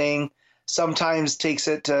Superman thing sometimes takes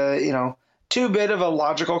it to, too bit of a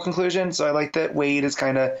logical conclusion. So I like that Wade is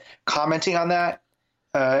kind of commenting on that,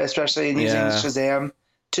 especially in using Shazam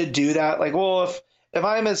to do that. Like, well, if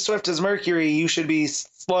I'm as swift as Mercury, you should be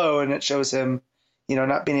slow. And it shows him,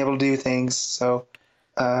 not being able to do things. So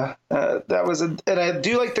that was and I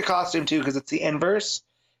do like the costume too, because it's the inverse,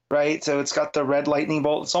 right? So it's got the red lightning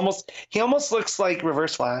bolt. He almost looks like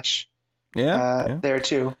Reverse Flash. There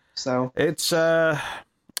too. So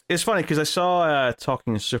it's funny because I saw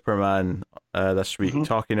Talking Superman this week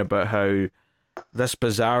talking about how this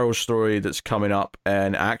Bizarro story that's coming up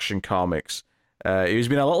in Action Comics, he's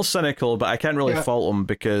been a little cynical, but I can't really fault him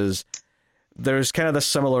because there's kind of this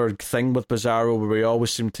similar thing with Bizarro where we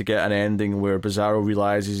always seem to get an ending where Bizarro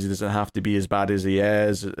realizes he doesn't have to be as bad as he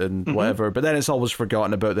is and whatever, but then it's always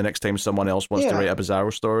forgotten about the next time someone else wants to write a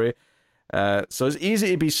Bizarro story. So it's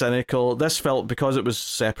easy to be cynical. This felt, because it was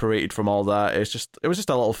separated from all that, it was just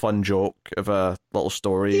a little fun joke of a little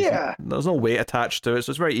story. There's no weight attached to it,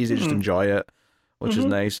 so it's very easy to just enjoy it, which is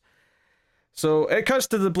nice. So it cuts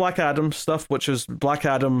to the Black Adam stuff, which is Black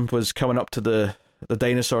Adam was coming up to the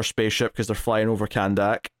dinosaur spaceship because they're flying over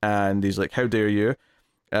Kandak, and he's like, how dare you?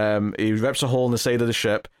 He rips a hole in the side of the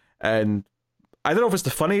ship, and I don't know if it's the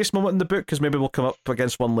funniest moment in the book, because maybe we'll come up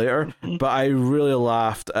against one later, but I really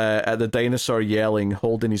laughed at the dinosaur yelling,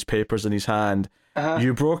 holding his papers in his hand,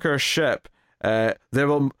 you broke our ship, there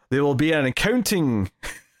will be an accounting,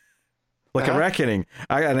 like a reckoning,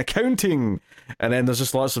 an accounting, and then there's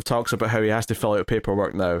just lots of talks about how he has to fill out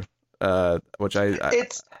paperwork now, which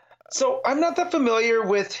so I'm not that familiar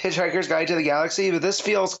with Hitchhiker's Guide to the Galaxy, but this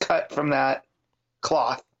feels cut from that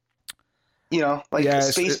cloth,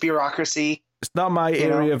 space bureaucracy. It's not my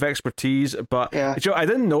area of expertise, but I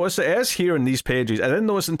didn't notice it. It is here in these pages. I didn't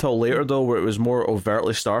notice until later, though, where it was more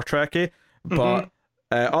overtly Star Trek-y. But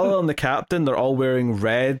other than the captain, they're all wearing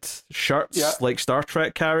red shirts like Star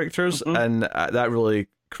Trek characters, and that really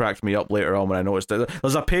cracked me up later on when I noticed it.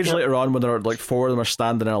 There's a page later on when they're like 4 of them are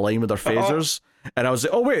standing in a line with their phasers, and I was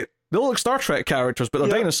like, oh wait, they look like Star Trek characters, but they're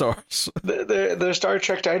dinosaurs. They're Star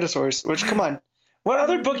Trek dinosaurs, which, come on. What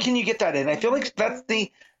other book can you get that in? I feel like that's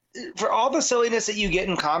for all the silliness that you get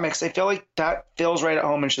in comics, I feel like that feels right at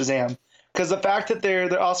home in Shazam. Because the fact that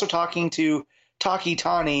they're also talking to Taki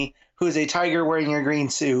Tani, who is a tiger wearing a green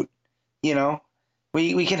suit,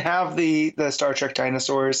 we can have the Star Trek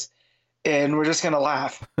dinosaurs, and we're just gonna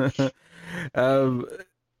laugh.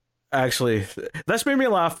 Actually, this made me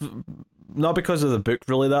laugh not because of the book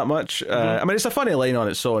really that much. I mean, it's a funny line on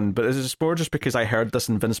its own, but it's more just because I heard this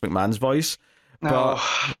in Vince McMahon's voice. But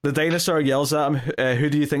the dinosaur yells at him, who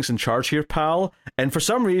do you think's in charge here, pal? And for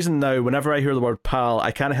some reason now, whenever I hear the word pal, I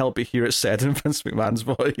can't help but hear it said in Vince McMahon's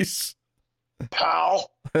voice. Pal.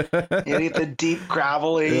 You get the deep,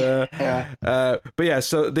 gravelly. But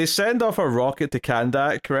so they send off a rocket to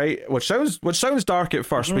Kandak, right? Which sounds dark at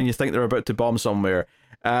first when you think they're about to bomb somewhere.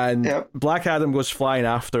 And Black Adam goes flying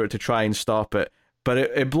after it to try and stop it. But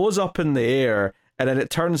it blows up in the air. And then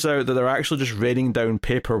it turns out that they're actually just raining down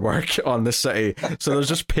paperwork on the city. So there's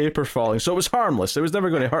just paper falling. So it was harmless. It was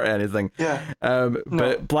never going to hurt anything.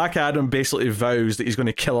 But Black Adam basically vows that he's going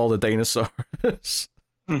to kill all the dinosaurs.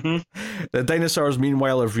 The dinosaurs,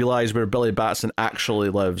 meanwhile, have realized where Billy Batson actually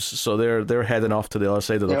lives. So they're heading off to the other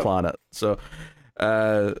side of the planet. So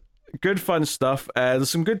good fun stuff.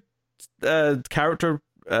 There's some good character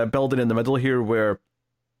building in the middle here, where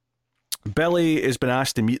Billy has been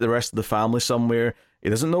asked to meet the rest of the family somewhere. He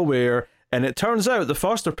doesn't know where, and it turns out the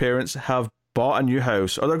foster parents have bought a new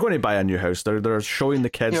house, or they're going to buy a new house. They're showing the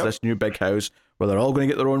kids this new big house where they're all going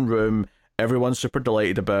to get their own room. Everyone's super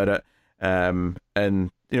delighted about it. And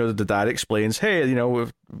the dad explains,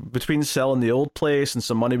 hey, between selling the old place and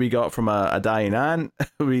some money we got from a dying aunt,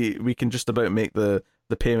 we can just about make the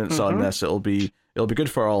payments on this. It'll be good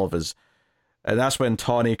for all of us. And that's when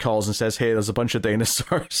Tawny calls and says, hey, there's a bunch of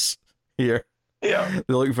dinosaurs here. Yeah,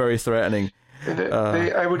 they look very threatening.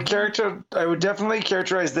 I would definitely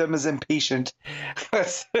characterize them as impatient.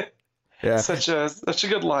 Yeah, such a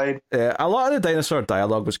good line. Yeah, a lot of the dinosaur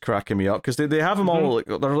dialogue was cracking me up because they have them all.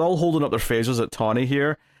 They're all holding up their faces at Tawny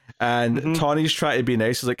here, and Tawny's trying to be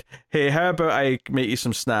nice. He's like, "Hey, how about I make you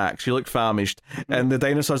some snacks? You look famished." And the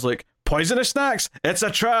dinosaur's like, "Poisonous snacks? It's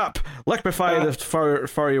a trap! Liquefy the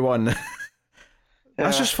furry one."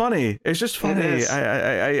 That's just funny. It's just funny.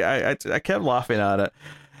 I kept laughing at it.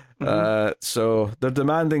 So they're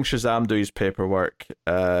demanding Shazam do his paperwork,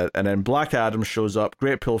 and then Black Adam shows up.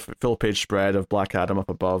 Great full page spread of Black Adam up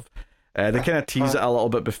above. They kind of tease it a little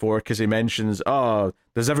bit before because he mentions, "Oh,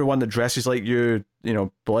 there's everyone that dresses like you,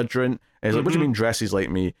 belligerent." And he's like, "What do you mean dresses like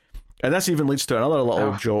me?" And this even leads to another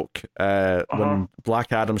little joke when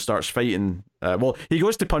Black Adam starts fighting. Well, he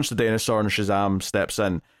goes to punch the dinosaur and Shazam steps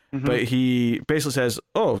in, but he basically says,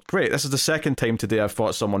 "Oh, great! This is the second time today I've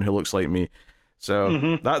fought someone who looks like me."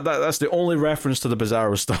 So that's the only reference to the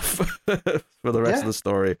Bizarro stuff for the rest of the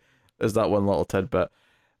story, is that one little tidbit.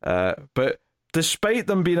 But despite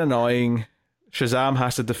them being annoying, Shazam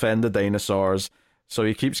has to defend the dinosaurs, so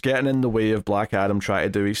he keeps getting in the way of Black Adam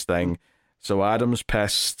trying to do his thing. So Adam's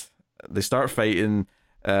pissed. They start fighting,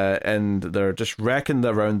 and they're just wrecking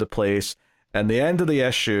around the place. And the end of the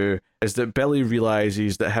issue is that Billy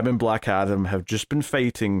realizes that him and Black Adam have just been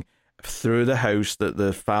fighting through the house that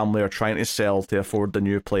the family are trying to sell to afford the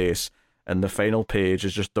new place, and the final page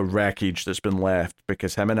is just the wreckage that's been left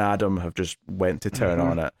because him and Adam have just went to town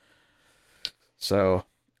on it. So,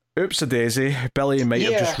 oops-a-daisy, Billy might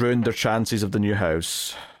have just ruined their chances of the new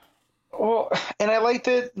house. Well, and I like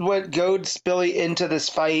that what goads Billy into this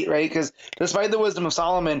fight, right? Because despite the wisdom of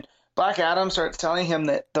Solomon, Black Adam starts telling him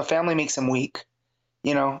that the family makes him weak,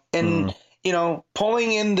 and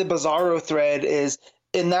pulling in the Bizarro thread is,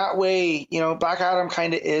 in that way, Black Adam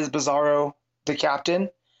kind of is Bizarro the captain,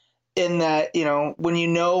 in that,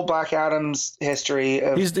 when Black Adam's history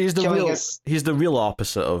of he's the real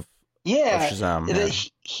opposite of Shazam. That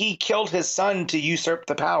he killed his son to usurp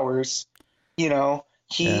the powers,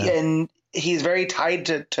 and he's very tied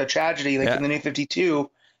to tragedy, like in the New 52.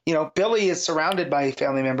 Billy is surrounded by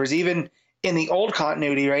family members, even in the old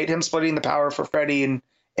continuity, right? Him splitting the power for Freddy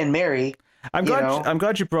and Mary. I'm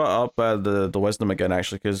glad you brought up the wisdom again,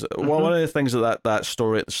 actually, because one of the things that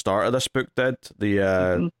story at the start of this book did,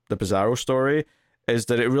 the Bizarro story, is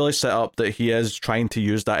that it really set up that he is trying to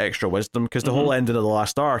use that extra wisdom, because the whole ending of the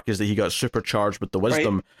last arc is that he got supercharged with the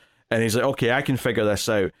wisdom, and he's like, okay, I can figure this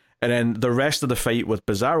out. And then the rest of the fight with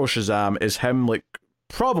Bizarro Shazam is him like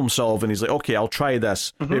problem solving. He's like, okay, I'll try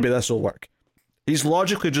this. Maybe this will work. He's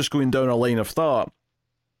logically just going down a line of thought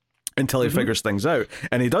until he figures things out,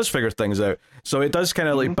 and he does figure things out. So it does kind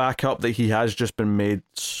of like back up that he has just been made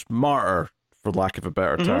smarter, for lack of a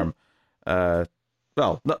better term.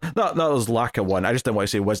 Well, not as lack of one. I just didn't want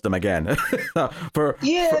to say wisdom again.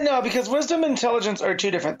 Because wisdom and intelligence are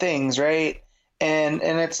two different things, right? And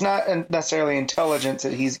it's not necessarily intelligence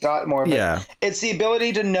that he's got more, but it's the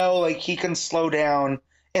ability to know, like, he can slow down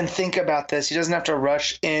and think about this. He doesn't have to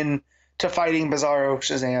rush in to fighting Bizarro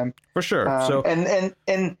Shazam. For sure.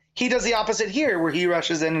 And he does the opposite here, where he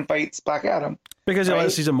rushes in and fights Black Adam. Because he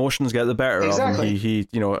lets his emotions get the better of him. He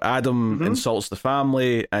Adam insults the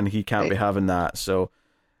family, and he can't be having that. So,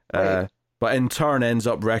 but in turn ends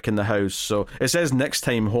up wrecking the house. So it says next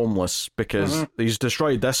time homeless, because he's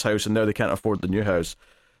destroyed this house, and now they can't afford the new house.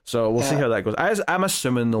 So we'll see how that goes. I'm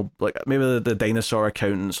assuming they'll, like, maybe the dinosaur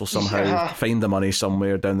accountants will somehow find the money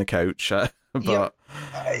somewhere down the couch. But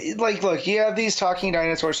look, you have these talking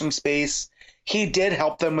dinosaurs from space. He did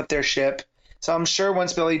help them with their ship, so I'm sure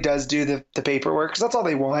once Billy does do the paperwork, because that's all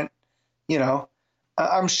they want,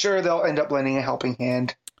 I'm sure they'll end up lending a helping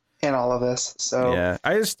hand in all of this. So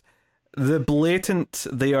the blatant,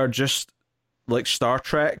 they are just like Star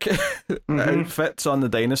Trek outfits on the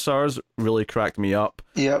dinosaurs really cracked me up.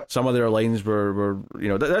 Yep. Some of their lines were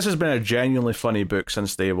this has been a genuinely funny book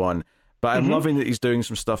since day one. But I'm loving that he's doing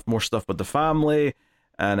more stuff with the family,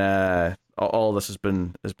 and all this has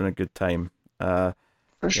been a good time.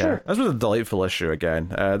 for sure. Yeah, this was a delightful issue again.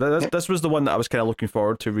 This was the one that I was kind of looking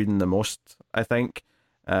forward to reading the most, I think,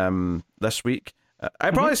 this week.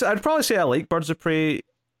 I'd probably say I like Birds of Prey.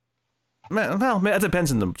 Well, it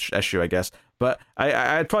depends on the issue, I guess. But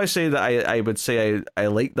I'd probably say that I would say I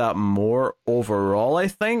like that more overall, I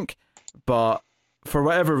think. But for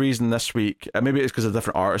whatever reason this week, maybe it's because of a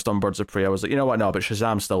different artist on Birds of Prey, I was like, you know what, no, but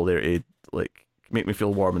Shazam's still there to like make me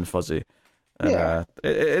feel warm and fuzzy. And, Yeah.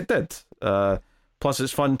 It did. Plus,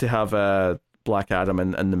 it's fun to have Black Adam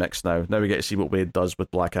in the mix now. Now we get to see what Wade does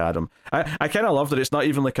with Black Adam. I kind of love that it's not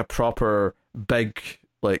even like a proper big,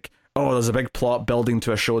 like, oh, there's a big plot building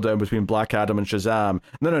to a showdown between Black Adam and Shazam.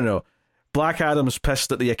 No. Black Adam's pissed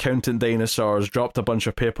that the accountant dinosaurs dropped a bunch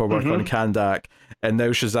of paperwork on Kandak, and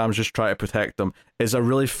now Shazam's just trying to protect them. It's a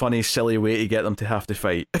really funny, silly way to get them to have to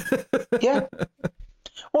fight. Yeah.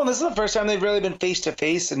 Well, this is the first time they've really been face to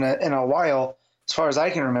face in a while, as far as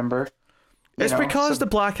I can remember. It's because the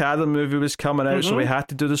Black Adam movie was coming out, so we had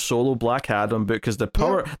to do the solo Black Adam book because the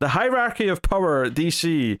hierarchy of power at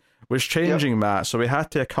DC was changing, Matt. So we had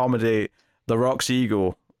to accommodate The Rock's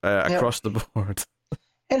ego across the board.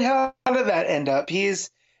 And how did that end up? He's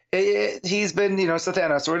been, so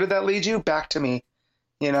Thanos. Where did that lead you? Back to me,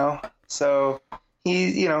 So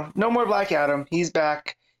no more Black Adam. He's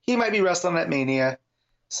back. He might be wrestling at Mania.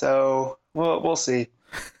 So we'll see.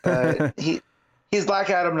 He's Black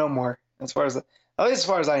Adam no more, at least as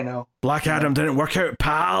far as I know. Black Adam didn't work out,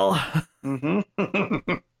 pal.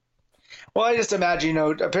 Mm-hmm. Well, I just imagine,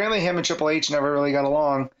 apparently him and Triple H never really got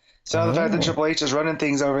along. So the fact that Triple H is running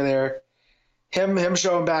things over there, him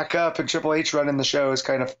showing back up and Triple H running the show is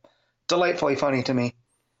kind of delightfully funny to me.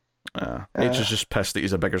 H is just pissed that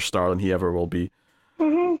he's a bigger star than he ever will be.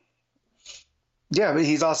 Mm-hmm. Yeah, but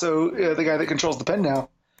he's also the guy that controls the pen now.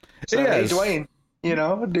 So, hey, Dwayne,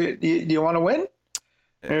 do you want to win?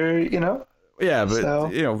 Or, Yeah,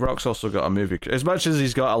 but, Rock's also got a movie. As much as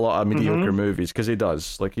he's got a lot of mediocre movies, because he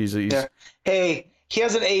does. Like, he's... Yeah. Hey, he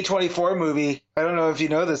has an A24 movie. I don't know if you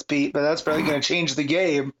know this, Pete, but that's probably going to change the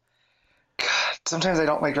game. God, sometimes I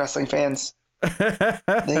don't like wrestling fans. I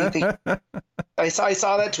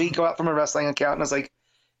saw that tweet go out from a wrestling account, and I was like,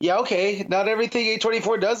 yeah, okay, not everything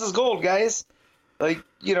A24 does is gold, guys. Like,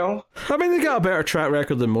 I mean, they got a better track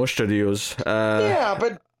record than most studios. Yeah,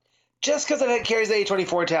 but just because it carries the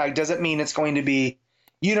A24 tag doesn't mean it's going to be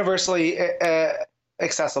universally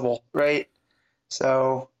accessible, right?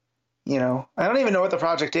 So, I don't even know what the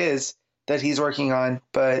project is that he's working on,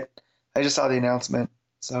 but I just saw the announcement,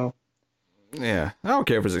 so... Yeah, I don't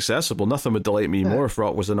care if it's accessible. Nothing would delight me more if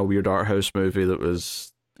Rock was in a weird art house movie that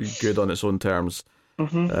was good on its own terms.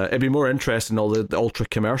 It'd be more interesting all the ultra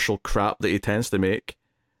commercial crap that he tends to make.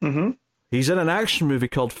 He's in an action movie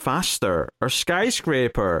called Faster or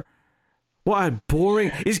Skyscraper. What a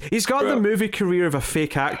boring... He's got the movie career of a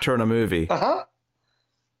fake actor in a movie.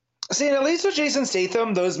 See, and at least with Jason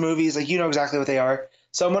Statham, those movies, like, you know exactly what they are.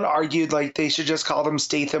 Someone argued, like, they should just call them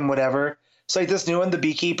Statham whatever. So, like, this new one, The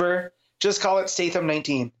Beekeeper... Just call it Statham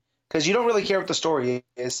 19, because you don't really care what the story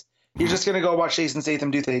is. You're just going to go watch Jason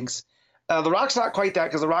Statham do things. The Rock's not quite that,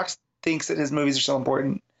 because The Rock thinks that his movies are so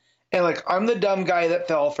important. And, like, I'm the dumb guy that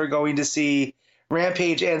fell for going to see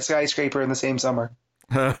Rampage and Skyscraper in the same summer.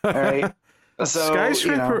 All right? So,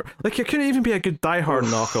 Skyscraper, like, it couldn't even be a good Die Hard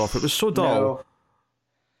knockoff. It was so dull. No.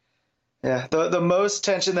 Yeah, the most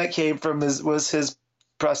tension that came from was his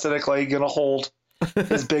prosthetic leg going to hold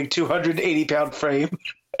his big 280-pound frame.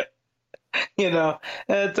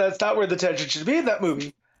 That's not where the tension should be in that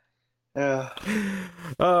movie.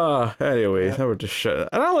 Anyway, they were just shit.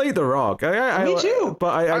 And I like The Rock. Me too.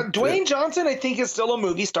 But Dwayne Johnson, I think, is still a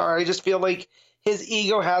movie star. I just feel like his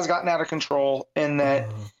ego has gotten out of control, and that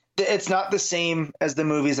it's not the same as the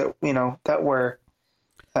movies that that were.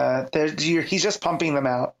 He's just pumping them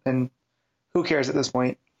out, and who cares at this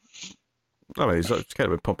point? I mean, he's kind of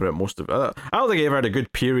been pumping out most of it. I don't think he ever had a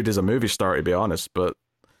good period as a movie star, to be honest, but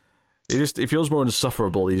he feels more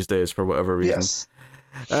insufferable these days for whatever reason.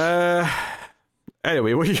 Yes.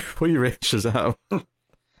 Anyway, what you rate Shazam?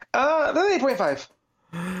 8.5.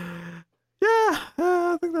 Yeah,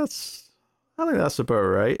 I think that's about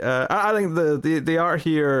right. I think the art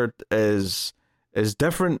here is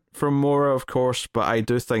different from Mora, of course, but I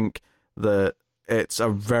do think that it's a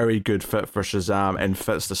very good fit for Shazam and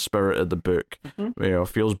fits the spirit of the book. It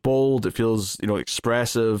feels bold, it feels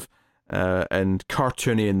expressive, and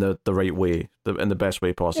cartoony in the right way, in the best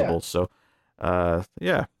way possible. So, I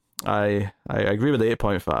agree with the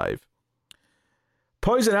 8.5.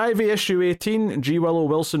 Poison Ivy issue 18, G. Willow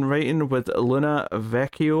Wilson writing with Luna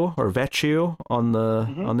Vecchio on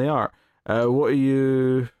the art. What are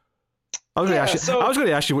you I was going to ask you. so I was going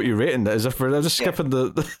to ask you what you're rating that. As if we're just skipping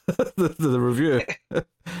the review.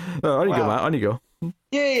 On you go, Matt. On you go.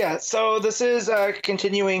 Yeah. So this is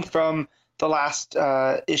continuing from the last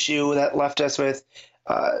issue that left us with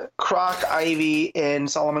Croc, Ivy, and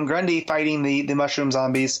Solomon Grundy fighting the mushroom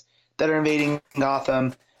zombies that are invading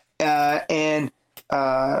Gotham, and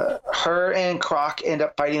her and Croc end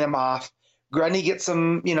up fighting them off. Grundy gets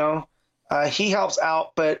some, he helps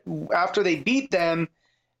out, but after they beat them,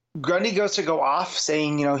 Grundy goes to go off,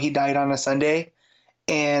 saying, he died on a Sunday,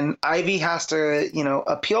 and Ivy has to,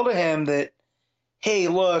 appeal to him that, hey,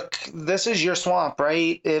 look, this is your swamp,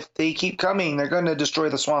 right? If they keep coming, they're going to destroy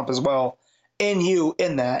the swamp as well, and you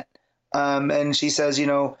in that. And she says,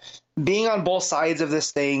 being on both sides of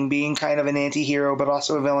this thing, being kind of an anti-hero but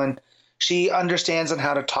also a villain, she understands on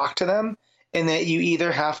how to talk to them, and that you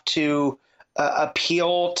either have to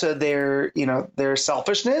appeal to their, their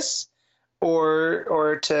selfishness,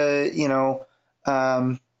 or to,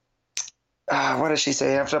 what does she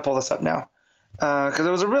say? I have to pull this up now. Because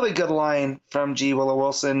it was a really good line from G. Willow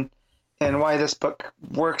Wilson, and why this book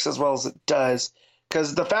works as well as it does.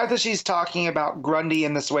 Because the fact that she's talking about Grundy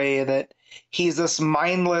in this way, that he's this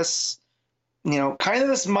mindless, kind of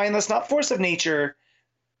this mindless, not force of nature,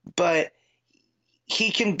 but he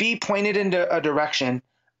can be pointed into a direction.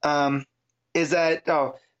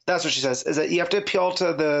 That's what she says, is that you have to appeal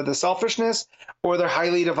to the selfishness or their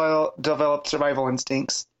highly developed survival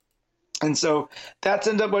instincts. And so that's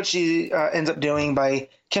what she ends up doing by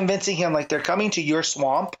convincing him, like, they're coming to your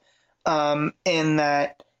swamp, and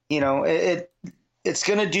that, it's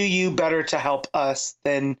going to do you better to help us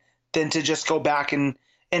than to just go back and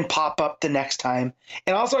pop up the next time.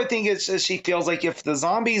 And also I think she feels like if the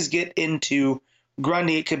zombies get into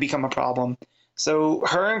Grundy, it could become a problem. So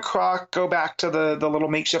her and Croc go back to the little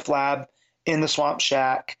makeshift lab in the swamp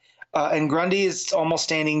shack, and Grundy is almost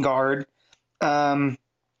standing guard.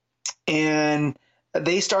 And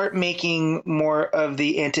they start making more of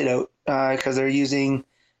the antidote because they're using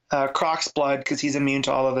Croc's blood because he's immune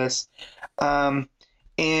to all of this.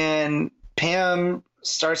 And Pam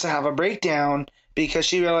starts to have a breakdown because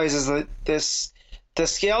she realizes that the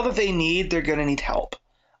scale that they need, they're going to need help.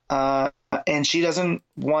 And she doesn't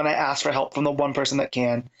want to ask for help from the one person that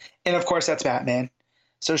can. And of course, that's Batman.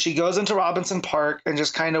 So she goes into Robinson Park and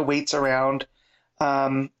just kind of waits around.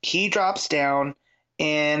 He drops down.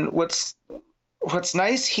 And what's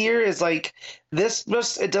nice here is, like,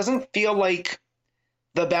 it doesn't feel like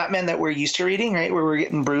the Batman that we're used to reading, right? Where we're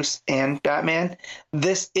getting Bruce and Batman.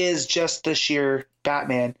 This is just the sheer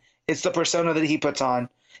Batman. It's the persona that he puts on.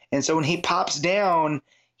 And so when he pops down,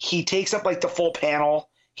 he takes up, like, the full panel.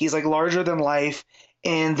 He's, like, larger than life.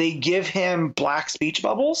 And they give him black speech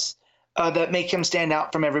bubbles that make him stand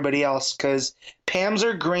out from everybody else. Because Pam's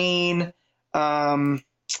are green.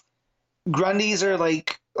 Grundy's are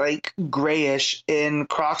like grayish, and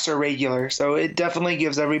Crocs are regular, so it definitely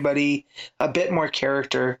gives everybody a bit more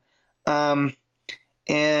character. And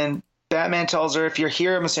Batman tells her, if you're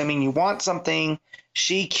here, I'm assuming you want something.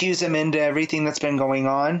 She cues him into everything that's been going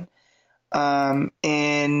on.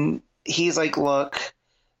 And he's like, look,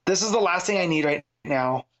 this is the last thing I need right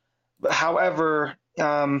now. However,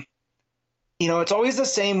 it's always the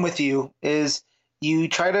same with you, is you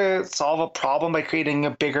try to solve a problem by creating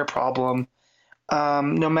a bigger problem.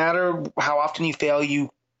 No matter how often you fail,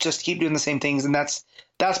 you just keep doing the same things, and that's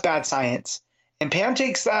bad science. And Pam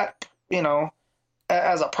takes that,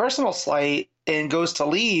 as a personal slight and goes to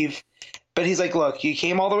leave. But he's like, look, you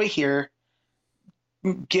came all the way here.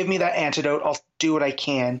 Give me that antidote. I'll do what I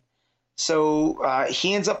can. So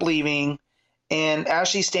he ends up leaving, and as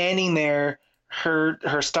she's standing there,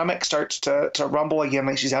 her stomach starts to rumble again,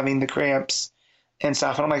 like she's having the cramps and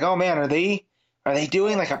stuff. And I'm like, oh man, are they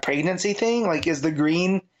doing like a pregnancy thing? Like, is the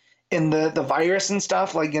green in the virus and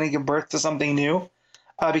stuff like going to give birth to something new?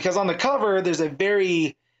 Because on the cover, there's a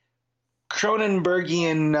very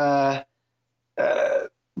Cronenbergian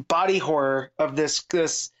body horror of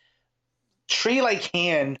this tree-like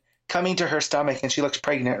hand coming to her stomach, and she looks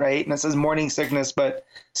pregnant, right? And it says morning sickness, but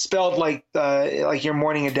spelled like you're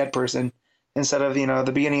mourning a dead person instead of,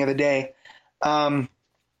 the beginning of the day.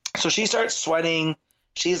 So she starts sweating.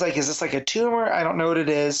 She's like, is this like a tumor? I don't know what it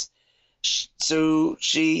is. So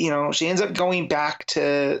she ends up going back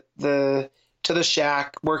to the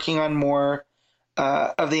shack, working on more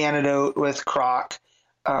of the antidote with Croc.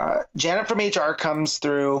 Janet from HR comes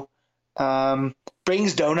through,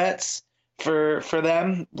 brings donuts for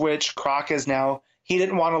them, which Croc is now, he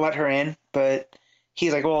didn't want to let her in, but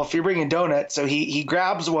he's like, well, if you're bringing donuts. So he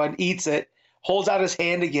grabs one, eats it, holds out his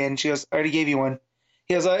hand again. She goes, I already gave you one.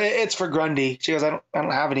 He goes, it's for Grundy. She goes, I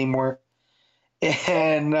don't have any more.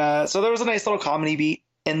 And so there was a nice little comedy beat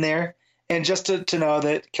in there. And just to know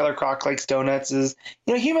that Killer Croc likes donuts is,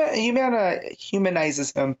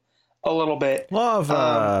 humanizes him a little bit. A lot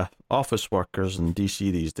of office workers in DC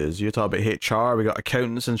these days. You talk about HR, we got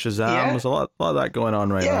accountants in Shazam. Yeah. There's a lot of that going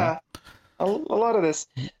on right now. Yeah, a lot of this.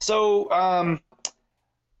 So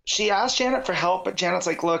she asked Janet for help, but Janet's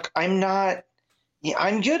like, look, I'm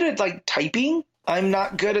good at like typing. I'm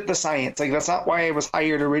not good at the science. Like, that's not why I was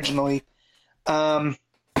hired originally. And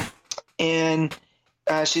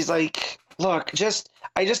she's like, look,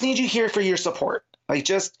 I just need you here for your support. Like,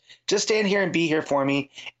 just stand here and be here for me.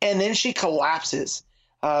 And then she collapses.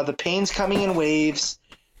 The pain's coming in waves.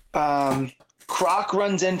 Croc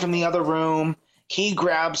runs in from the other room. He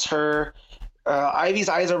grabs her. Ivy's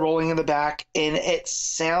eyes are rolling in the back, and it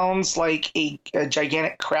sounds like a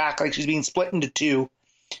gigantic crack, like she's being split into two,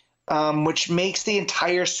 which makes the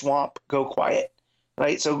entire swamp go quiet.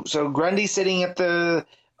 Right. So Grundy's sitting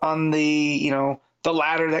on the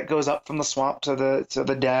ladder that goes up from the swamp to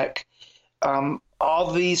the deck.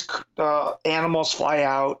 All these animals fly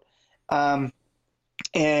out,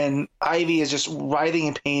 and Ivy is just writhing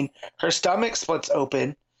in pain. Her stomach splits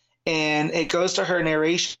open, and it goes to her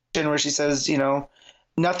narration where she says,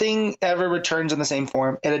 nothing ever returns in the same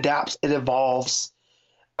form. It adapts, it evolves.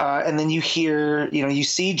 And then you hear, you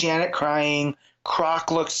see Janet crying.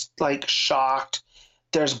 Croc looks like shocked.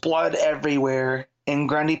 There's blood everywhere. And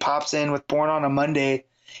Grundy pops in with Born on a Monday.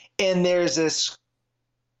 And there's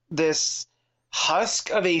this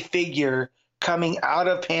husk of a figure coming out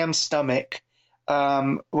of Pam's stomach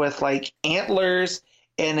with like antlers.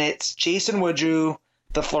 And it's Jason Woodrue,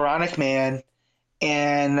 the Floronic Man.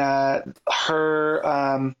 And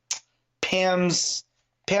her Pam's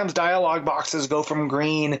dialogue boxes go from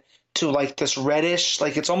green to like this reddish,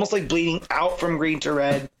 like it's almost like bleeding out from green to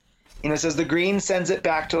red. It says the green sends it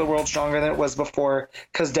back to the world stronger than it was before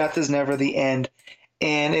because death is never the end.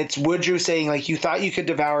 And it's Woodrue saying, like, you thought you could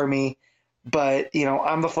devour me, but,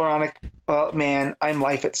 I'm the Floronic Man. I'm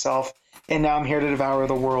life itself. And now I'm here to devour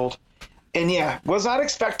the world. And yeah, was not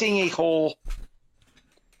expecting a whole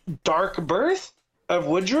dark birth of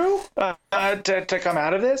Woodrue to come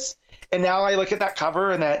out of this. And now I look at that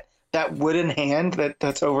cover and that wooden hand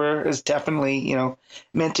that's over is definitely,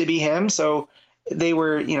 meant to be him. So they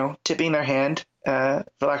were, tipping their hand, for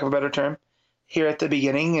lack of a better term, here at the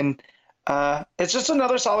beginning. And it's just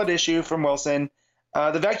another solid issue from Wilson.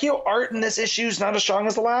 The Vecchio art in this issue is not as strong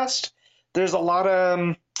as the last. There's a lot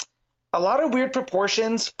of weird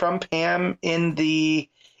proportions from Pam in the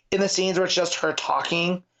scenes where it's just her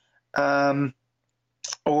talking,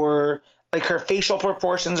 or like her facial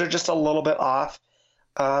proportions are just a little bit off.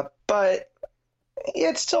 But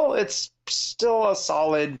it's still a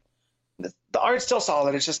solid. The art's still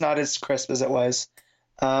solid. It's just not as crisp as it was.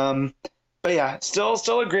 But yeah,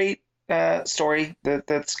 still a great story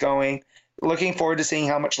that's going. Looking forward to seeing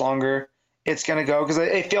how much longer it's going to go, because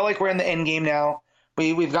I feel like we're in the end game now.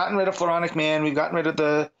 We've gotten rid of Floronic Man. We've gotten rid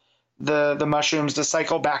of the mushrooms to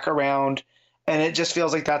cycle back around, and it just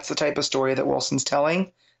feels like that's the type of story that Wilson's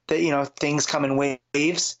telling. That things come in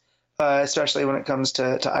waves, especially when it comes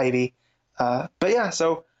to Ivy. But yeah,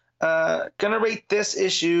 so gonna rate this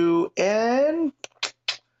issue, and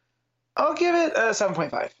I'll give it a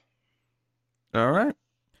 7.5. All right.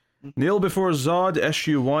 Neil Before Zod,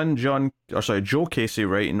 issue 1, Joe Casey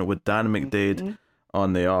writing with Dan McDade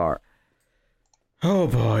on the art. Oh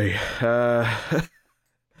boy.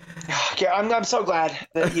 Okay, I'm so glad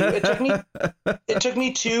that it took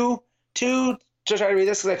me two to try to read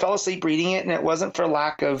this because I fell asleep reading it, and it wasn't for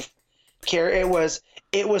lack of care. It was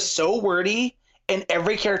so wordy, and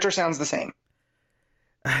every character sounds the same.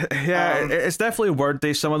 Yeah, it's definitely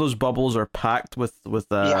wordy. Some of those bubbles are packed with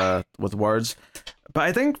words. But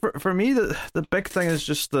I think for me, the big thing is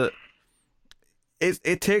just that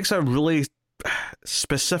it takes a really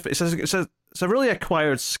specific. It's a really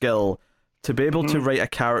acquired skill to be able to write a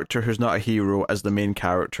character who's not a hero as the main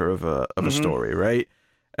character of a story, right?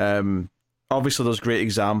 Obviously, there's great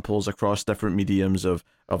examples across different mediums of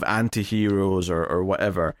anti-heroes or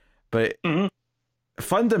whatever, but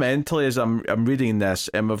fundamentally, as I'm reading this,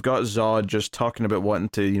 and we've got Zod just talking about wanting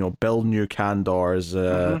to build new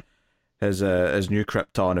Kandor as new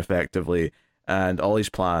Krypton effectively, and all these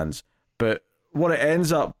plans. But what it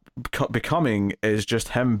ends up becoming is just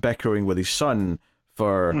him bickering with his son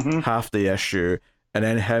for half the issue, and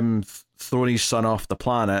then him throwing his son off the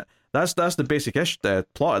planet. That's the basic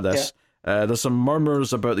plot of this. Yeah. There's some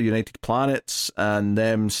murmurs about the United Planets and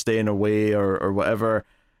them staying away or whatever,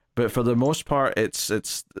 but for the most part, it's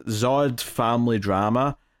Zod family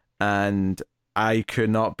drama, and I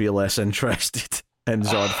could not be less interested in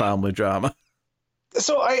Zod family drama.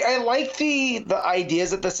 So I like the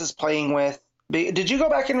ideas that this is playing with. Did you go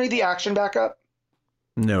back and read the action backup?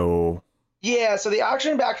 No. Yeah, so the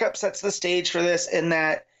action backup sets the stage for this in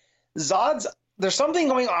that Zod's there's something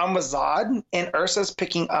going on with Zod, and Ursa's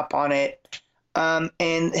picking up on it,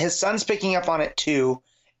 and his son's picking up on it too.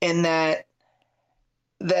 In that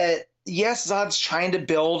yes, Zod's trying to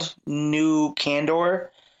build new Kandor,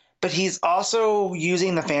 but he's also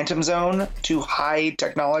using the Phantom Zone to hide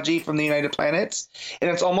technology from the United Planets, and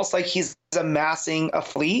it's almost like he's amassing a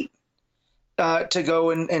fleet to go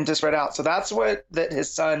and to spread out. So that's what that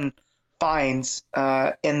his son finds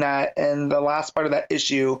in the last part of that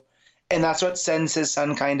issue, and that's what sends his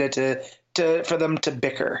son kind of to for them to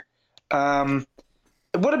bicker.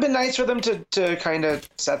 It would have been nice for them to kind of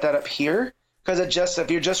set that up here, because it just,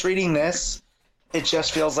 if you're just reading this, it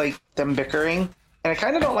just feels like them bickering, and I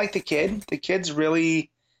kind of don't like the kid. The kid's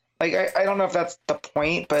really like, I don't know if that's the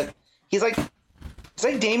point, but he's like, it's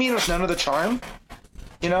like Damien with none of the charm,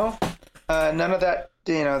 you know, none of that,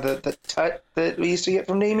 you know, the tut that we used to get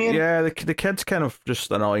from Damien. Yeah, the kid's kind of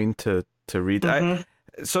just annoying to read.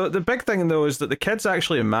 So the big thing though is that the kid's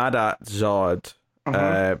actually mad at Zod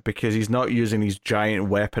because he's not using his giant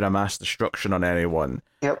weapon of mass destruction on anyone.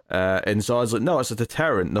 Yep. And Zod's like, no, it's a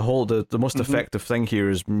deterrent. The most effective thing here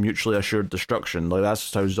is mutually assured destruction. Like, that's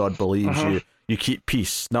just how Zod believes you keep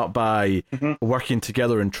peace, not by working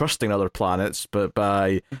together and trusting other planets, but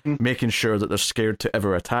by making sure that they're scared to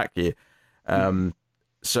ever attack you.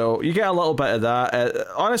 So you get a little bit of that.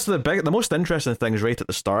 Honestly, the most interesting thing is right at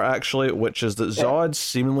the start, actually, which is that Zod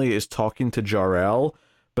seemingly is talking to Jor-El,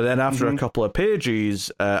 but then after a couple of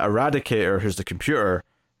pages, Eradicator, who's the computer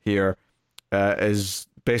here, is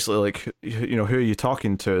basically like, you know, who are you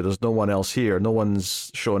talking to? There's no one else here. No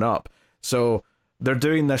one's shown up. So they're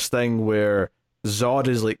doing this thing where Zod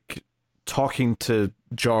is like talking to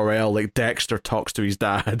Jor-El like Dexter talks to his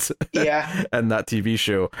dad in that TV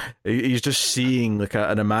show. He's just seeing like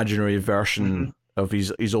an imaginary version of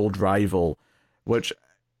his old rival, which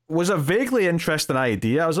was a vaguely interesting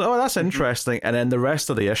idea. I was like, oh, that's interesting. And then the rest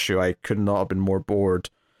of the issue, I could not have been more bored.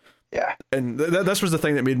 Yeah. And this was the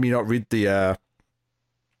thing that made me not read the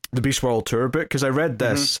Beast World Tour book, because I read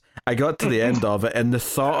this, I got to the end of it, and the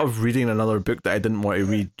thought of reading another book that I didn't want to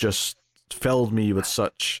read just filled me with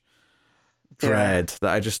such dread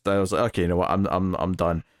that I was like, okay, you know what, I'm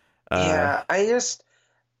done. For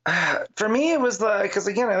me, it was like, because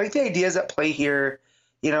again, I like the ideas at play here,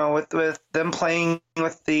 you know, with them playing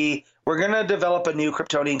with we're gonna develop a new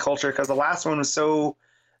Kryptonian culture, because the last one was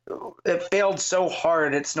it failed so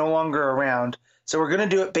hard, it's no longer around. So we're gonna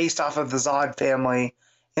do it based off of the Zod family,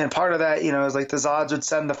 and part of that, you know, is like the Zods would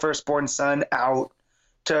send the firstborn son out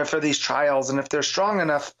for these trials, and if they're strong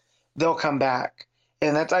enough, they'll come back.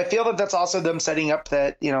 And I feel that that's also them setting up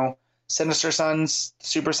that, you know, Sinister Sons,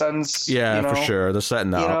 Super Sons. Yeah, you know, for sure. They're setting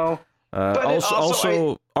that up. But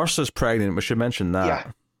also Ursa's pregnant. We should mention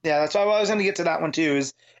that. Yeah, that's why I was going to get to that one too.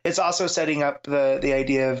 Is it's also setting up the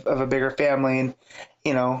idea of a bigger family, and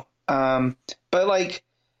you know, but like,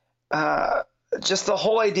 just the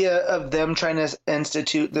whole idea of them trying to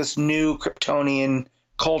institute this new Kryptonian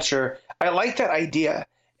culture. I like that idea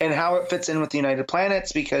and how it fits in with the United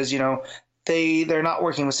Planets, because, you know, they're not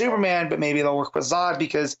working with Superman, but maybe they'll work with Zod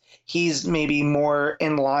because he's maybe more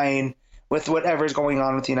in line with whatever's going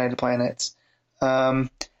on with the United Planets. But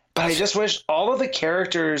I just wish all of the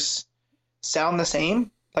characters sound the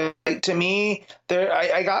same. Like to me,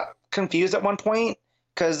 I got confused at one point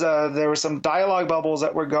because there were some dialogue bubbles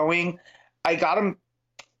that were going. I got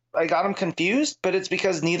them confused, but it's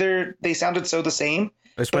because they sounded so the same.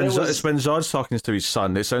 It's when Zod's talking to his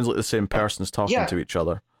son. It sounds like the same person's talking to each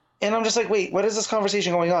other. And I'm just like, wait, what is this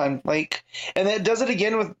conversation going on? Like, and it does it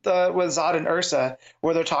again with Zod and Ursa,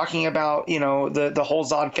 where they're talking about, you know, the whole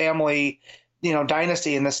Zod family, you know,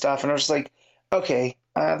 dynasty and this stuff. And I was just like, okay,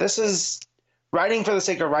 this is writing for the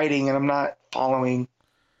sake of writing, and I'm not following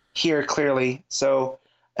here clearly. So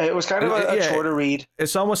it was kind of a shorter read.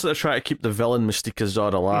 It's almost like they're trying to keep the villain mystique of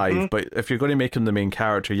Zod alive, but if you're going to make him the main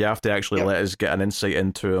character, you have to actually let us get an insight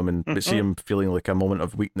into him and see him feeling like a moment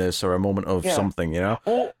of weakness or a moment of something, you know?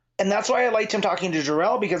 Well, and that's why I liked him talking to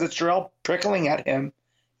Jor-El, because it's Jor-El prickling at him,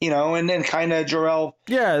 you know, and then kind of Jor-El.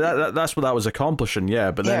 Yeah, that's what that was accomplishing,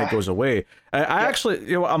 but then it goes away. I actually,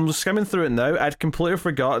 you know, I'm skimming through it now. I'd completely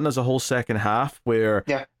forgotten there's a whole second half where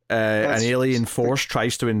an alien force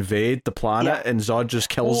tries to invade the planet and Zod just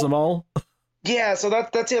kills them all. Yeah, so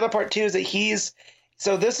that's the other part too, is that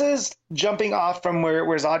so this is jumping off from where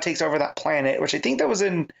Zod takes over that planet, which I think that was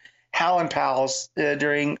in Hal and Pals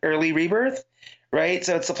during early Rebirth. Right,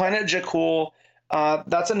 so it's the planet Jakul.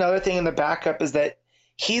 That's another thing in the backup, is that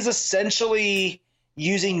he's essentially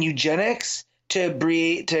using eugenics to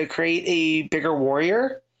create a bigger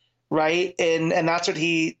warrior, right? And that's what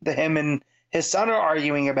him and his son are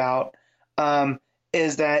arguing about.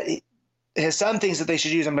 Is that his son thinks that they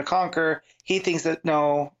should use him to conquer. He thinks that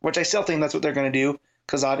no, which I still think that's what they're going to do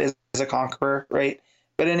because Zod is a conqueror, right?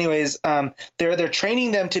 But anyways, they're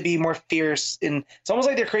training them to be more fierce, and it's almost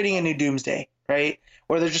like they're creating a new Doomsday, right?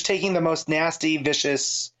 Where they're just taking the most nasty,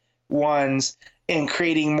 vicious ones and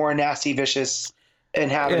creating more nasty, vicious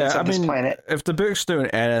inhabitants of this planet. If the book's doing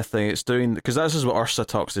anything, it's doing, because this is what Ursa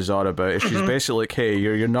talks to Zod about. If she's basically like, "Hey,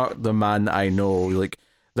 you're not the man I know." Like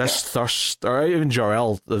this thirst, or even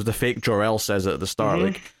Jor-El, the fake Jor-El says it at the start,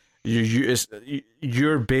 like.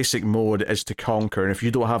 Your basic mode is to conquer, and if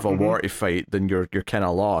you don't have a war to fight, then you're kind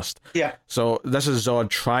of lost. Yeah. So this is Zod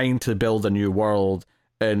trying to build a new world,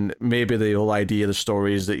 and maybe the whole idea of the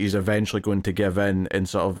story is that he's eventually going to give in and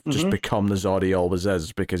sort of just become the Zod he always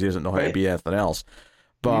is because he doesn't know how to be anything else.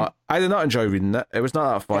 But I did not enjoy reading it. It was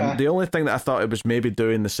not that fun. Yeah. The only thing that I thought it was maybe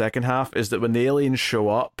doing the second half is that when the aliens show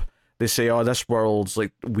up, they say, "Oh, this world's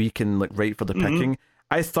like weak and like right for the picking."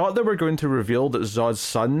 I thought they were going to reveal that Zod's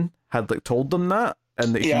son had like told them that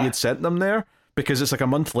and that he had sent them there, because it's like a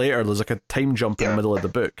month later, there's like a time jump in the middle of the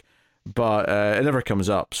book. But it never comes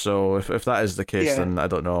up. So if that is the case, then I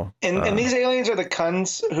don't know. And these aliens are the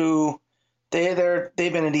Khunds, who they've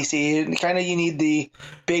been in DC. And kind of you need the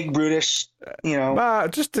big brutish,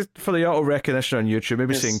 just for the auto recognition on YouTube,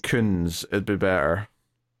 maybe saying Khunds it'd be better.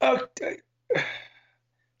 Oh,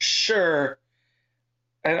 sure.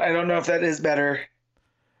 I don't know if that is better.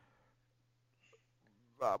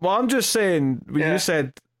 Well, I'm just saying, when you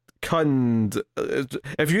said Khund,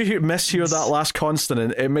 if you mishear that last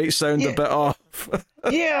consonant, it might sound a bit off.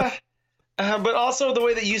 But also the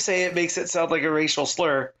way that you say it makes it sound like a racial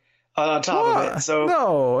slur on top of it. So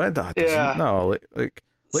no, it doesn't. No, like.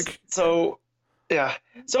 So yeah.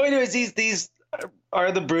 So anyways, these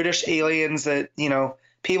are the brutish aliens that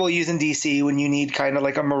people use in DC when you need kind of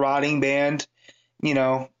like a marauding band,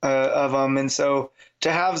 of them, and so.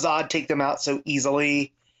 To have Zod take them out so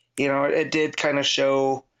easily, it did kind of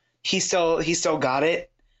show he still got it.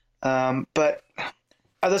 But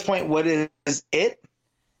at this point, what is it?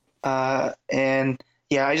 And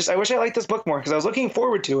yeah, I wish I liked this book more because I was looking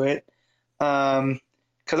forward to it.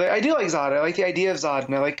 Because I do like Zod. I like the idea of Zod,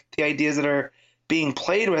 and I like the ideas that are being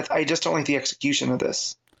played with. I just don't like the execution of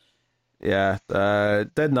this. Yeah,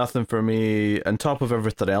 did nothing for me. On top of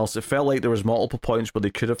everything else, it felt like there was multiple points where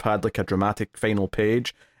they could have had like a dramatic final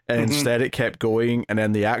page, and instead it kept going, and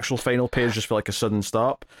then the actual final page just felt like a sudden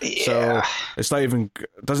stop. So it's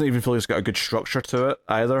doesn't even feel like it's got a good structure to it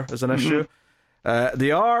either as an issue.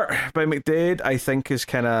 The art by McDade, I think, is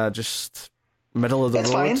kind of just middle of the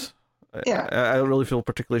road. Fine. Yeah, I don't really feel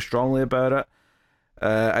particularly strongly about it.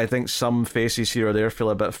 I think some faces here or there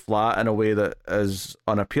feel a bit flat in a way that is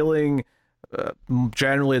unappealing.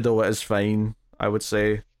 Generally, though, it is fine, I would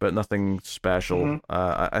say, but nothing special.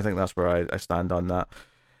 I think that's where I stand on that.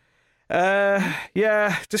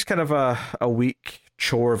 Just kind of a weak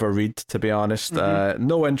chore of a read, to be honest.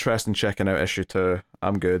 No interest in checking out issue 2.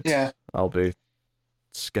 I'm good. Yeah. I'll be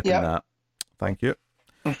skipping that. Thank you.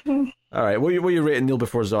 All right, what are you rating Neil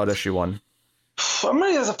before Zod issue 1? I'm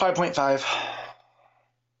going to give this a 5.5.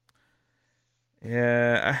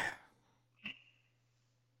 Yeah,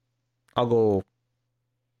 I'll go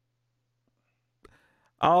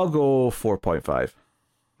 4.5.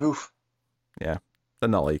 Oof. Yeah, did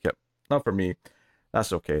not like it. Not for me.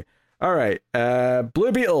 That's okay. All right.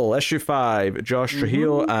 Blue Beetle, issue 5. Josh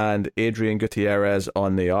Trujillo and Adrian Gutierrez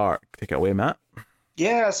on the art. Take it away, Matt.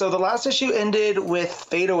 Yeah, so the last issue ended with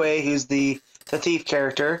Fade Away, who's the thief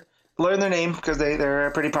character. Learn their name because they're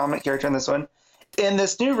a pretty prominent character in this one. And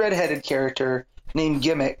this new redheaded character named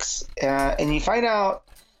Gimmicks. And you find out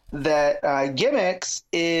that Gimmicks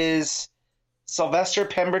is Sylvester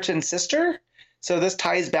Pemberton's sister. So this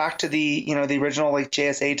ties back to the original like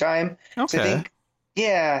JSA time. Okay. So I think,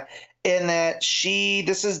 in that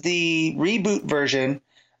this is the reboot version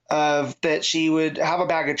of that she would have a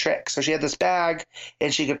bag of tricks. So she had this bag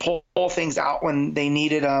and she could pull things out when they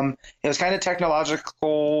needed them. It was kind of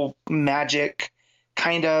technological magic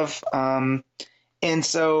kind of. And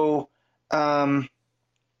so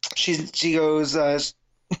she goes,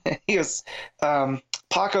 he goes,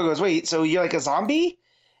 Paco goes, wait, so you're like a zombie?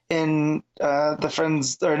 And the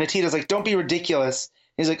friends, or Natita's like, don't be ridiculous.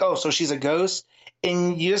 He's like, oh, so she's a ghost?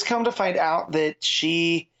 And you just come to find out that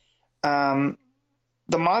she, the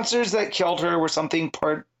monsters that killed her were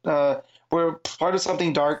were part of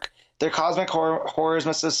something dark. Their cosmic horrors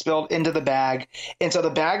must have spilled into the bag. And so the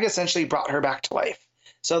bag essentially brought her back to life.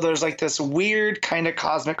 So there's like this weird kind of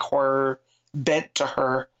cosmic horror bent to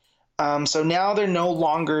her. So now they're no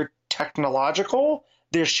longer technological;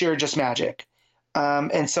 they're sheer just magic.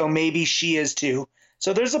 And so maybe she is too.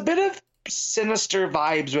 So there's a bit of sinister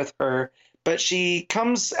vibes with her, but she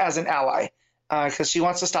comes as an ally because she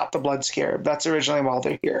wants to stop the Blood Scarab. That's originally why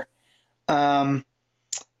they're here.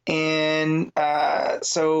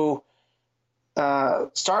 So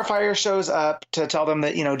Starfire shows up to tell them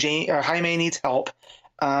that Jaime needs help,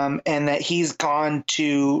 and that he's gone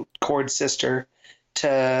to Cord's sister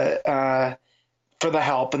to for the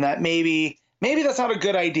help, and that maybe that's not a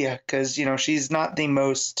good idea because she's not the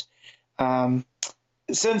most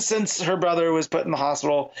since her brother was put in the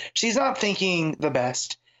hospital, she's not thinking the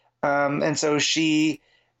best, and so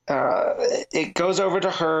it goes over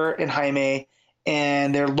to her and Jaime,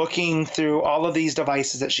 and they're looking through all of these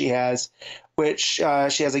devices that she has, which she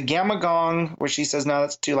has a gamma gong, which she says, no,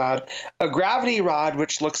 that's too loud. A gravity rod,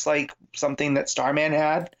 which looks like something that Starman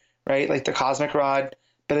had, right? Like the cosmic rod,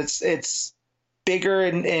 but it's bigger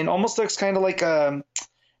and almost looks kind of like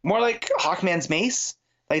more like Hawkman's mace.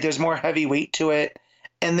 Like there's more heavy weight to it.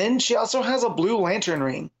 And then she also has a blue lantern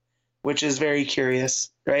ring, which is very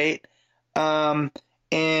curious, right?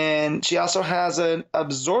 And she also has an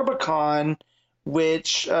Absorbicon,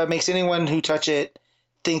 which makes anyone who touch it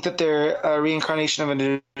think that they're a reincarnation of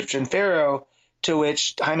an Egyptian pharaoh, to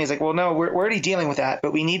which Jaime's like, well, no, we're already dealing with that,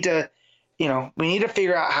 but we need to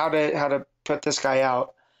figure out how to put this guy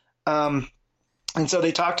out. And so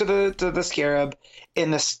they talk to the Scarab,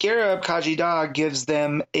 and the Scarab, Khaji-Da, gives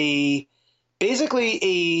them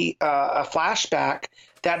basically a flashback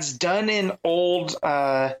that's done in old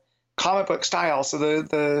comic book style. So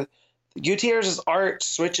the Gutierrez's art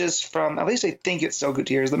switches from, at least I think it's still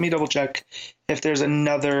Gutierrez. Let me double check if there's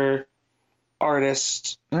another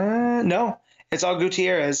artist. No, it's all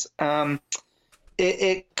Gutierrez.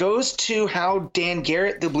 It goes to how Dan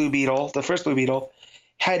Garrett, the Blue Beetle, the first Blue Beetle,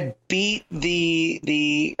 had beat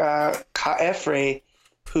the Ka-Efre,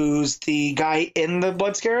 who's the guy in the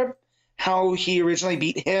Blood Scarab, how he originally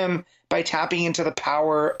beat him by tapping into the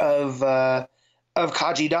power of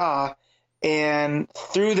Khaji-Da. And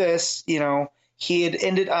through this, he had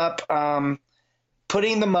ended up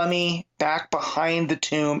putting the mummy back behind the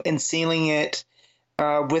tomb and sealing it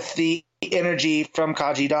with the energy from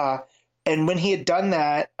Khaji-Da. And when he had done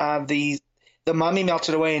that, the mummy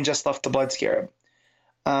melted away and just left the Blood Scarab.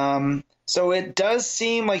 So it does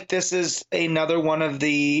seem like this is another one of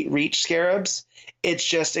the Reach Scarabs. It's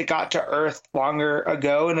just it got to Earth longer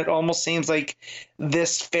ago, and it almost seems like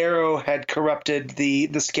this pharaoh had corrupted the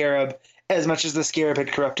Scarab as much as the Scarab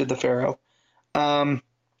had corrupted the pharaoh. And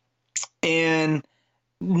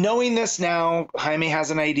knowing this now, Jaime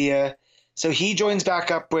has an idea. So he joins back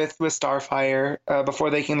up with Starfire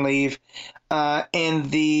before they can leave.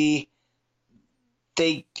 And they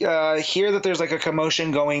hear that there's like a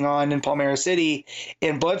commotion going on in Palmera City,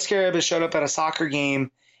 and Blood Scarab has showed up at a soccer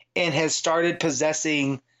game and has started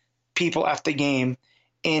possessing people at the game.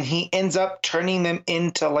 And he ends up turning them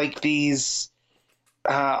into like these,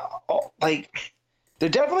 like they're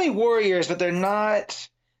definitely warriors, but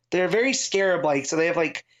they're very Scarab-like. So they have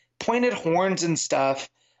like pointed horns and stuff,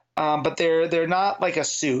 but they're not like a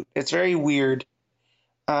suit. It's very weird.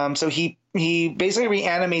 So he basically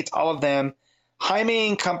reanimates all of them. Jaime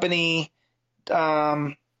and company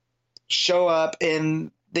show up,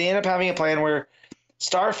 and they end up having a plan where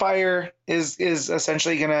Starfire is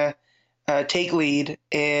essentially gonna take lead,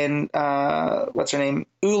 and what's her name,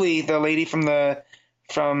 Uli, the lady from the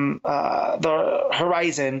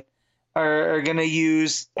Horizon, are gonna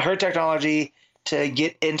use her technology to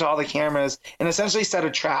get into all the cameras and essentially set a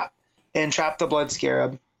trap and trap the Blood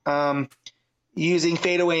Scarab, using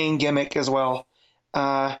fadeaway and gimmick as well.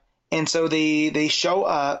 And so they show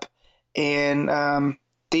up, and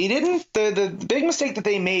they didn't. The big mistake that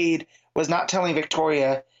they made was not telling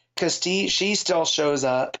Victoria, because she still shows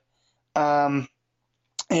up, and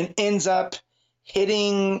ends up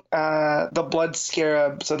hitting the Blood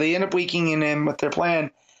Scarab. So they end up weakening him with their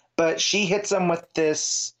plan, but she hits him with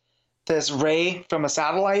this ray from a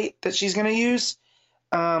satellite that she's going to use,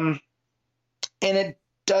 and it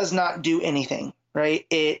does not do anything. Right?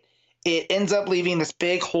 It ends up leaving this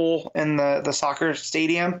big hole in the soccer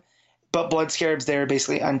stadium, but Blood Scarab's there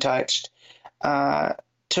basically untouched.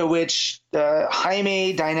 To which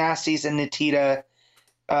Jaime, Dynasties, and Natita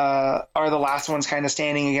are the last ones kind of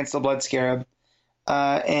standing against the Blood Scarab.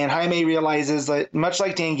 And Jaime realizes that, much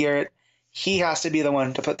like Dan Garrett, he has to be the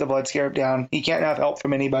one to put the Blood Scarab down. He can't have help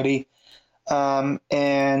from anybody.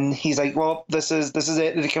 And he's like, well, this is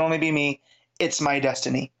it. It can only be me. It's my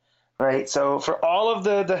destiny. Right? So for all of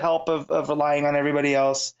the help of relying on everybody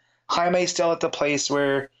else, Jaime's still at the place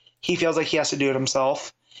where he feels like he has to do it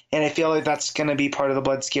himself. And I feel like that's going to be part of the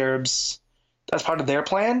Blood Scarabs. That's part of their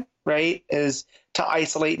plan, right? Is to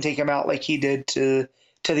isolate and take him out like he did to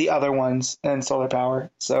the other ones in Solar Power.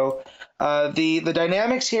 So the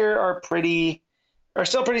dynamics here are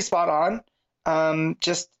still pretty spot on.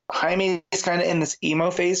 Just Jaime is kind of in this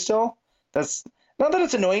emo phase still. That's not that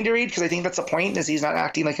it's annoying to read, because I think that's the point, is he's not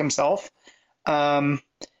acting like himself. But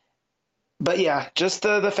yeah, just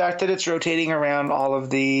the fact that it's rotating around all of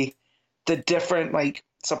the different like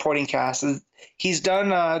supporting casts. He's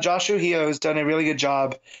done Josh Trujillo has done a really good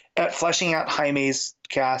job at fleshing out Jaime's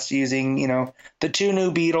cast using, the two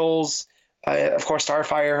new Beatles, of course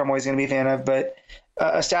Starfire, I'm always going to be a fan of, but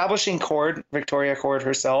establishing Cord, Victoria Cord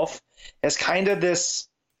herself, as kind of this.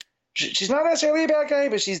 She's not necessarily a bad guy,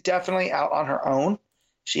 but she's definitely out on her own.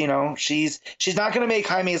 She's not going to make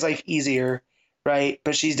Jaime's life easier, right?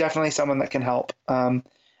 But she's definitely someone that can help. I'm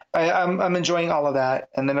enjoying all of that,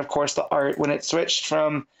 and then of course the art when it switched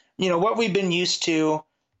from what we've been used to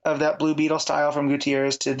of that Blue Beetle style from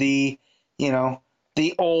Gutierrez to the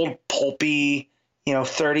the old pulpy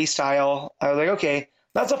 30 style. I was like, okay,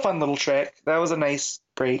 that's a fun little trick. That was a nice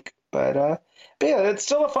break, but yeah, it's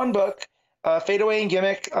still a fun book. Fade Away and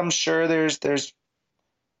Gimmick, I'm sure there's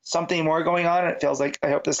something more going on, and it feels like I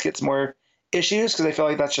hope this gets more issues, because I feel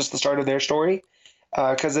like that's just the start of their story,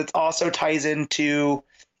 because it also ties into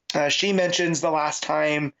she mentions the last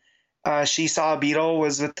time she saw a Beetle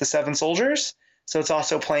was with the Seven Soldiers, so it's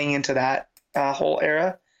also playing into that whole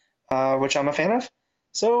era, which I'm a fan of.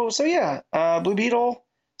 So yeah, Blue Beetle,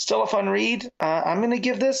 still a fun read. I'm going to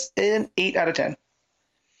give this an 8 out of 10.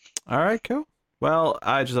 All right, cool. Well,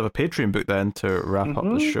 I just have a Patreon book then to wrap up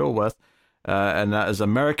the show with, and that is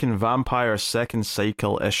American Vampire Second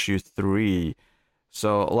Cycle Issue 3.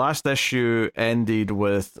 So last issue ended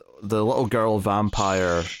with the little girl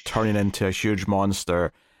vampire turning into a huge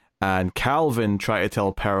monster, and Calvin trying to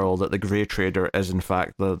tell Pearl that the Grey Trader is in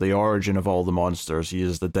fact the origin of all the monsters. He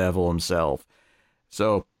is the devil himself.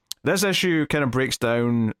 So this issue kind of breaks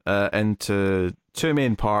down into two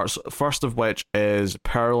main parts, first of which is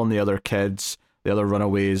Pearl and the other kids, the other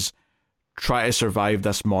runaways, try to survive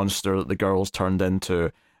this monster that the girl's turned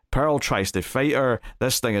into. Pearl tries to fight her.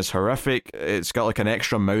 This thing is horrific. It's got like an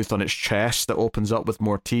extra mouth on its chest that opens up with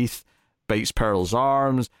more teeth, bites Pearl's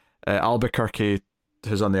arms. Albuquerque,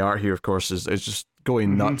 who's on the art here, of course, is just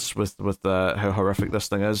going nuts with how horrific this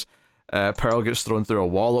thing is. Pearl gets thrown through a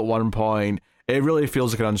wall at one point. It really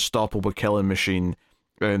feels like an unstoppable killing machine.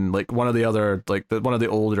 And like one of the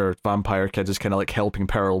older vampire kids is kind of like helping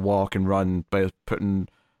Pearl walk and run by putting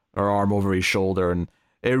her arm over his shoulder, and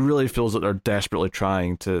it really feels like they're desperately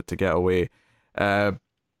trying to get away.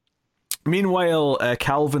 Meanwhile,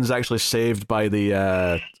 Calvin's actually saved by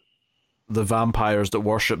the vampires that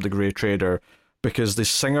worship the Grey Trader, because the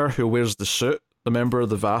singer who wears the suit, the member of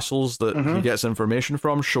the Vassals that he gets information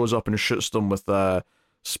from, shows up and shoots them with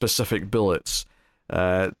specific bullets.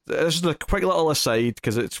 This is a quick little aside,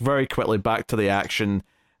 because it's very quickly back to the action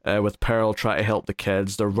with Pearl trying to help the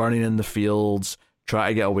kids. They're running in the fields,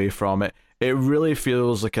 trying to get away from it. It really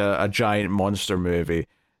feels like a giant monster movie,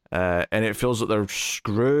 and it feels like they're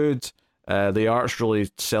screwed. The art's really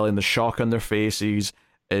selling the shock on their faces,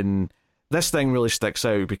 and this thing really sticks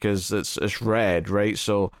out because it's red, right?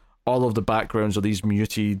 So all of the backgrounds are these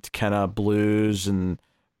muted kind of blues and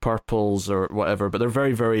purples or whatever, but they're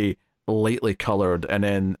very, very lightly colored, and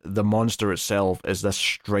then the monster itself is this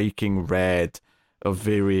striking red of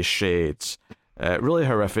various shades. Really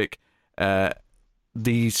horrific.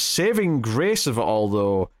 The saving grace of it all,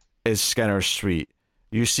 though, is Skinner's suite.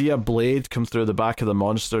 You see a blade come through the back of the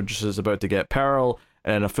monster just as it's about to get Pearl,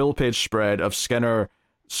 and a full page spread of Skinner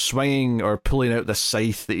swinging or pulling out the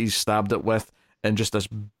scythe that he's stabbed it with, and just this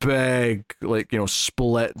big,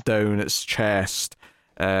 split down its chest.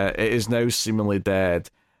 It is now seemingly dead.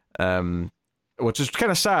 Which is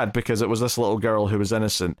kind of sad, because it was this little girl who was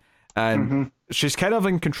innocent, and she's kind of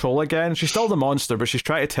in control again. She's still the monster, but she's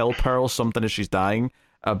trying to tell Pearl something as she's dying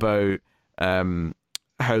about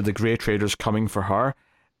how the Grey Trader's coming for her,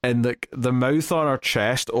 and the mouth on her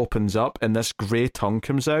chest opens up and this grey tongue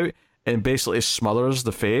comes out and basically smothers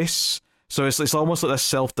the face. So it's almost like this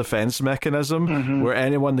self-defense mechanism where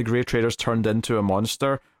anyone the Grey Trader's turned into a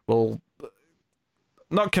monster will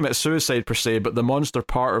not commit suicide per se, but the monster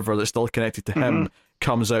part of her that's still connected to him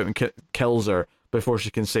comes out and kills her before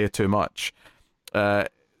she can say too much. It's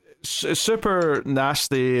super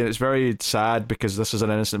nasty, and it's very sad because this is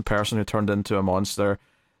an innocent person who turned into a monster.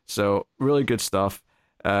 So really good stuff.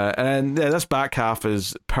 And then this back half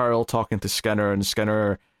is Pearl talking to Skinner, and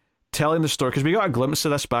Skinner telling the story, because we got a glimpse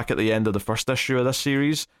of this back at the end of the first issue of this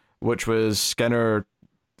series, which was Skinner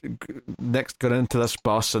next got into this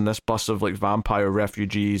bus, and this bus of like vampire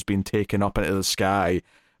refugees being taken up into the sky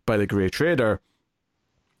by the Grey Trader.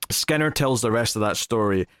 Skinner tells the rest of that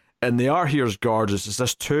story, and the art here is gorgeous. It's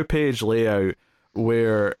this 2-page layout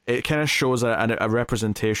where it kind of shows a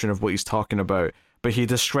representation of what he's talking about, but he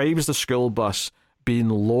describes the school bus being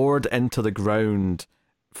lowered into the ground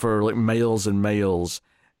for like miles and miles,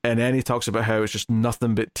 and then he talks about how it's just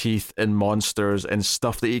nothing but teeth and monsters and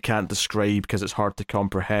stuff that he can't describe because it's hard to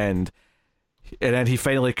comprehend. And then he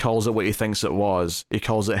finally calls it what he thinks it was. He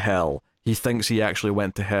calls it hell. He thinks he actually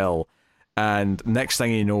went to hell. And next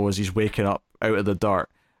thing he knows, he's waking up out of the dirt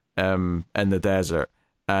in the desert.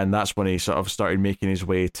 And that's when he sort of started making his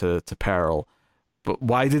way to Pearl. But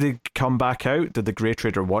why did he come back out? Did the Grey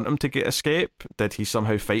Trader want him to escape? Did he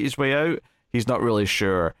somehow fight his way out? He's not really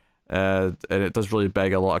sure. And it does really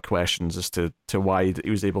beg a lot of questions as to why he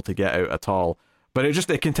was able to get out at all. But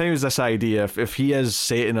it continues this idea, if he is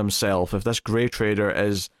Satan himself, if this Grey Trader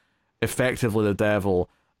is effectively the devil,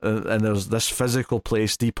 and there's this physical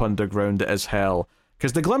place deep underground that is hell.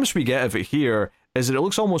 Because the glimpse we get of it here is that it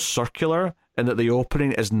looks almost circular, and that the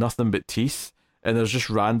opening is nothing but teeth, and there's just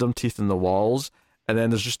random teeth in the walls, and then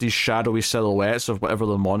there's just these shadowy silhouettes of whatever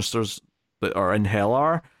the monsters that are in hell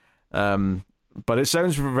are. But it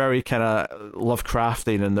sounds very kind of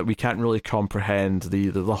Lovecraftian, in that we can't really comprehend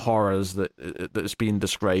the horrors that's being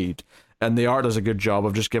described. And the art does a good job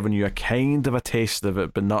of just giving you a kind of a taste of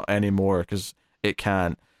it, but not anymore, because it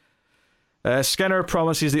can't. Skinner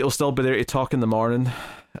promises that he'll still be there to talk in the morning,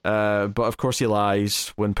 but of course he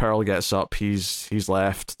lies. When Pearl gets up, he's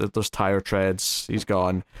left. There's tire treads. He's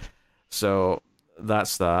gone. So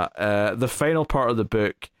that's that. The final part of the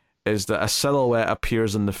book is that a silhouette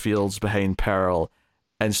appears in the fields behind Pearl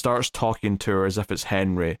and starts talking to her as if it's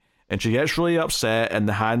Henry. And she gets really upset, and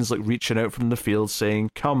the hand's like reaching out from the field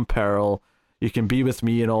saying, "Come, Pearl, you can be with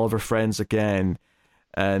me and all of her friends again."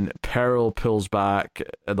 And Pearl pulls back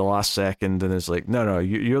at the last second and is like, no,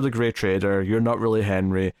 you're the Grey Trader, you're not really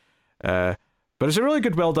Henry. But it's a really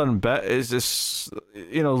good, well done bit. It's this,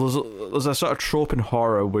 there's a sort of trope in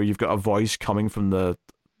horror where you've got a voice coming from the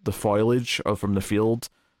foliage or from the field.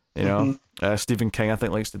 Stephen King, I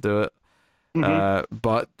think, likes to do it.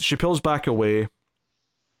 But she pulls back away,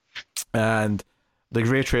 and the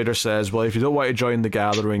Grey Trader says, well, if you don't want to join the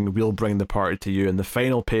gathering, we'll bring the party to you. And the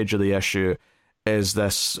final page of the issue is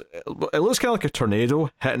this, it looks kind of like a tornado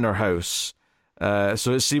hitting her house.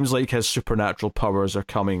 So it seems like his supernatural powers are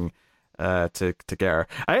coming to get her.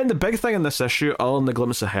 I think the big thing in this issue, all in the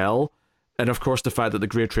glimpse of hell, and of course the fact that the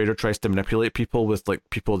Grey Trader tries to manipulate people with like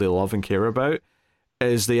people they love and care about,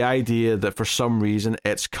 is the idea that for some reason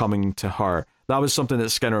it's coming to her. That was something that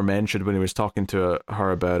Skinner mentioned when he was talking to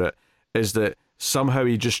her about it, is that somehow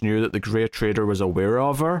he just knew that the Grey Trader was aware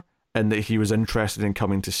of her and that he was interested in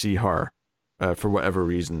coming to see her. For whatever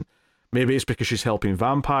reason. Maybe it's because she's helping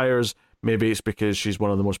vampires. Maybe it's because she's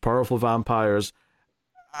one of the most powerful vampires.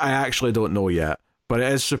 I actually don't know yet. But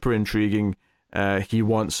it is super intriguing. He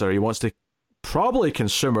wants her. He wants to probably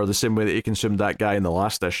consume her the same way that he consumed that guy in the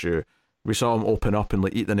last issue. We saw him open up and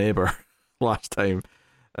like eat the neighbour last time.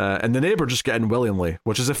 And the neighbour just get in willingly,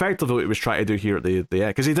 which is effectively what he was trying to do here at the end.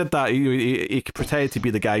 Because he did that. He pretended to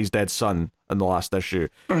be the guy's dead son in the last issue.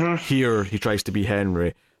 Here, he tries to be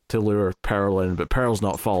Henry to lure Pearl in, but Pearl's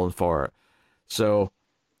not falling for it. So,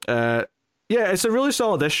 it's a really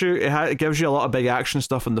solid issue. It gives you a lot of big action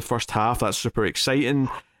stuff in the first half. That's super exciting.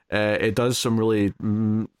 It does some really,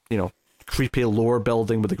 creepy lore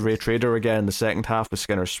building with the Grey Trader again in the second half with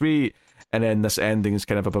Skinner Sweet, and then this ending is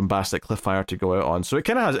kind of a bombastic cliffhanger to go out on. So it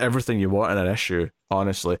kind of has everything you want in an issue,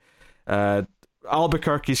 honestly.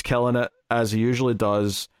 Albuquerque's killing it, as he usually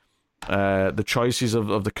does. The choices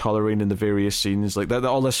of the colouring in the various scenes, like that,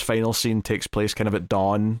 all this final scene takes place kind of at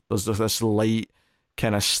dawn. There's this light,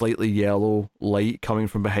 kind of slightly yellow light coming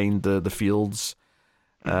from behind the fields.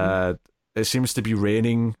 It seems to be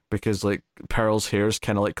raining because like Pearl's hair's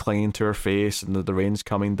kind of like clinging to her face, and the rain's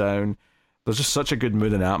coming down. There's just such a good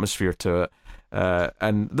mood and atmosphere to it.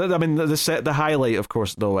 The highlight, of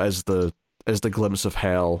course, though, is the glimpse of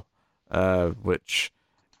hell, which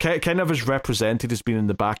kind of is represented as being in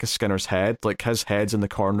the back of Skinner's head. Like his head's in the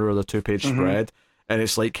corner of the 2-page spread, and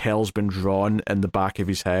it's like hell's been drawn in the back of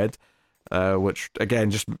his head, which again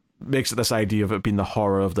just makes it this idea of it being the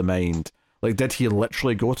horror of the mind. Like, did he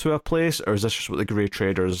literally go to a place, or is this just what the Grey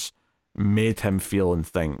Traders made him feel and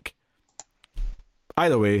think?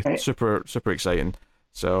 Either way, super exciting.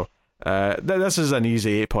 So this is an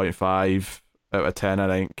easy 8.5 out of 10, I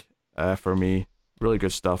think, for me. Really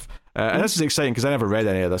good stuff. And this is exciting because I never read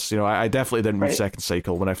any of this. I definitely didn't read Second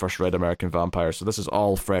Cycle when I first read American Vampire, so this is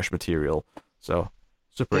all fresh material. So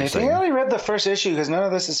Super I exciting. think I only read the first issue because none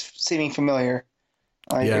of this is seeming familiar.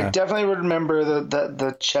 I definitely would remember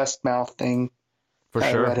the chest mouth thing. For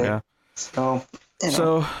I sure, read it. yeah. So,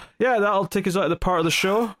 So, yeah, that'll take us out of the part of the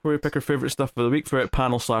show where we pick our favourite stuff for the week, favourite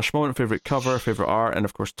panel/moment, favourite cover, favourite art, and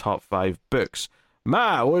of course, top 5 books.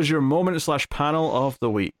 Matt, what is your moment/panel of the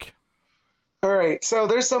week? All right, so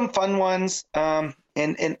there's some fun ones.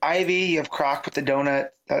 In Ivy, you have Croc with the donut.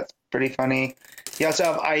 That's pretty funny. You also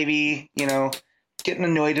have Ivy, getting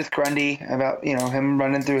annoyed with Grundy about, him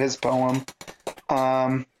running through his poem.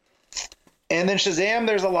 And then Shazam,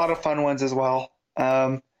 there's a lot of fun ones as well.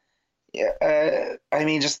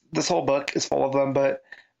 Just this whole book is full of them, but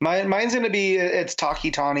mine's going to be, it's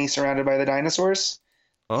Taki Tani surrounded by the dinosaurs.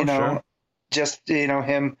 Oh, sure. Just,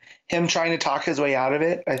 him trying to talk his way out of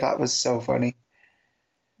it, I thought was so funny.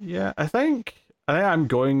 Yeah, I think I'm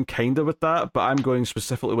going kind of with that, but I'm going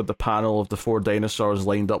specifically with the panel of the 4 dinosaurs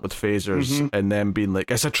lined up with phasers and them being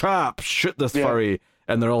like, it's a trap, shoot the furry,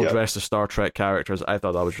 and they're all dressed as Star Trek characters. I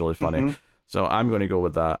thought that was really funny. So I'm going to go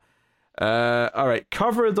with that. All right,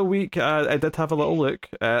 cover of the week. I did have a little look.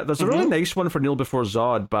 There's a really nice one for Kneel Before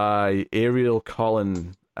Zod by Ariel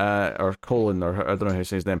Collin, or Colin, or I don't know how to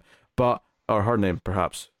say his name, or her name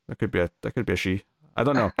perhaps. That could be a she. I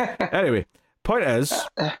don't know. Anyway, point is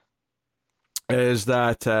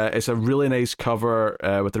that it's a really nice cover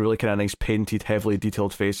with a really kind of nice painted, heavily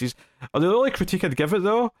detailed faces. The only critique I'd give it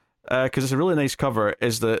though, because it's a really nice cover,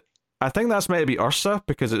 is that I think that's meant to be Ursa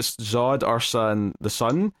because it's Zod, Ursa, and the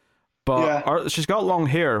sun. But she's got long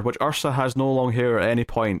hair, which Ursa has no long hair at any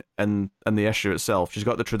point in the issue itself. She's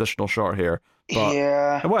got the traditional short hair.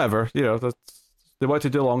 But whatever, they want to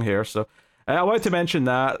do long hair. So I wanted to mention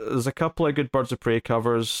that. There's a couple of good Birds of Prey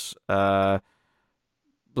covers. There's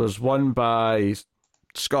one by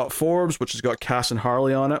Scott Forbes, which has got Cass and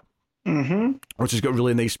Harley on it. Which has got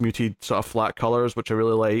really nice muted sort of flat colours, which I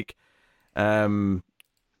really like.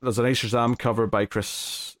 There's a nice Shazam cover by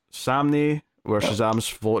Chris Samney, where Shazam's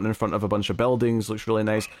floating in front of a bunch of buildings. Looks really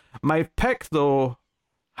nice. My pick, though,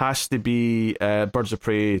 has to be Birds of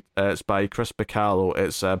Prey. It's by Chris Bacallo.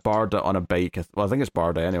 It's Barda on a bike. Well, I think it's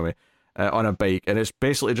Barda anyway. On a bike. And it's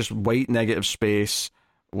basically just white negative space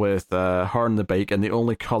with her on the bike, and the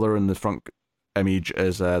only colour in the front image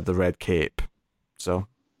is the red cape. So,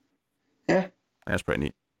 yeah. That's pretty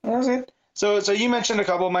neat. That was it. So you mentioned a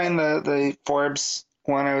couple of mine, the Forbes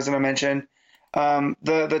one I was going to mention.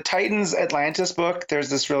 The Titans Atlantis book, there's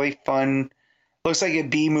this really fun, looks like a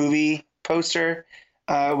B-movie poster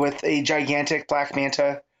with a gigantic black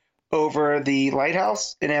manta over the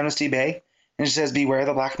lighthouse in Amnesty Bay. And it says, "Beware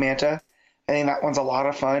the Black Manta." I think that one's a lot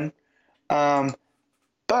of fun.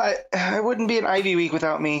 But it wouldn't be an Ivy week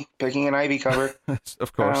without me picking an Ivy cover.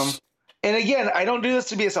 Of course. And again, I don't do this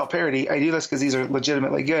to be a self-parody. I do this because these are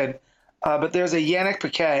legitimately good. But there's a Yannick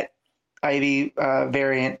Paquette Ivy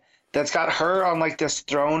variant that's got her on like this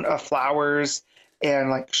throne of flowers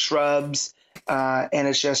and like shrubs. And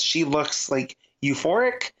it's just, she looks like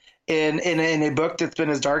euphoric. In a book that's been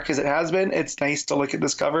as dark as it has been, it's nice to look at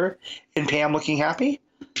this cover and Pam looking happy.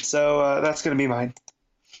 So that's going to be mine.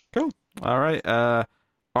 Cool. All right.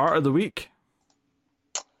 Art of the week.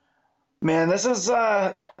 Man, this is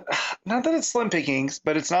not that it's slim pickings,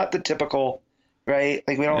 but it's not the typical, right?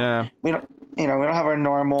 Like we don't have our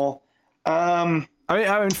normal. I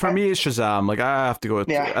mean, for me, it's Shazam. Like I have to go with.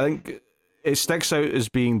 I think it sticks out as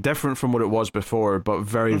being different from what it was before, but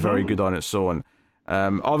very, very good on its own.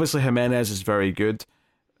 Obviously, Jimenez is very good,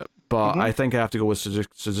 but I think I have to go with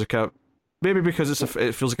Suzuka. Maybe because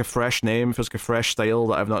it feels like a fresh name, feels like a fresh style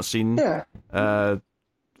that I've not seen.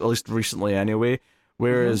 At least recently, anyway.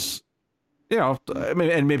 Whereas, I mean,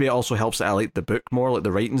 and maybe it also helps that I like the book more, like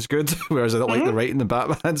the writing's good, whereas I don't like the writing in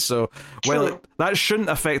Batman. So, that shouldn't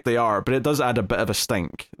affect the art, but it does add a bit of a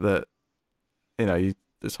stink that,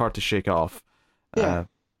 it's hard to shake off. So,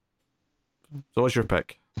 what's your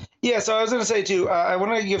pick? Yeah, so I was going to say, too, I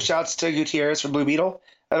want to give shouts to Gutierrez for Blue Beetle.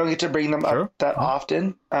 I don't get to bring them up that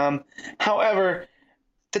often. However,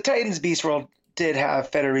 the Titans Beast World did have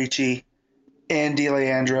Federici and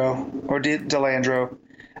DeLandro.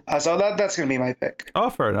 So that's going to be my pick. Oh,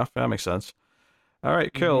 fair enough. That makes sense. All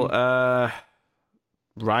right, cool.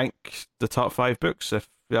 Rank the top 5 books.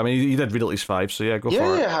 You did read at least 5, so go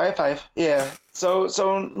for it. Yeah, high 5. Yeah.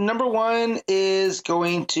 So number 1 is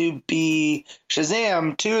going to be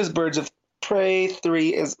Shazam. 2 is Birds of Prey.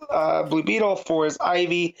 3 is Blue Beetle. 4 is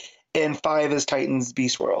Ivy, and 5 is Titans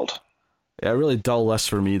Beast World. Yeah, really dull list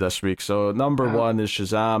for me this week. So number 1 is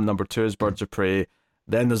Shazam. Number 2 is Birds of Prey.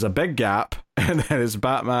 Then there's a big gap, and then it's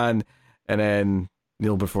Batman, and then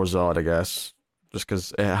Kneel Before Zod, I guess, just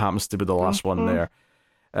because it happens to be the last one there.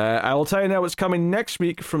 I will tell you now what's coming next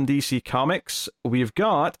week from DC Comics. We've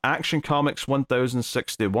got Action Comics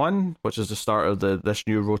 1061, which is the start of this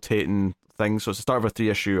new rotating thing. So it's the start of a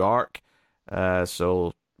 3-issue arc.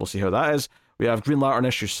 So we'll see how that is. We have Green Lantern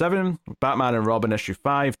issue 7, Batman and Robin issue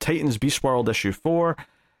 5, Titans Beast World issue 4,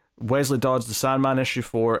 Wesley Dodds the Sandman issue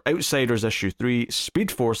 4, Outsiders issue 3,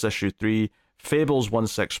 Speed Force issue 3, Fables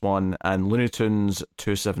 161, and Looney Tunes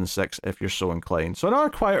 276 if you're so inclined. So another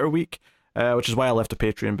quieter week, which is why I left a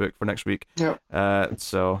Patreon book for next week. Yeah.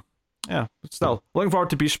 So yeah, still looking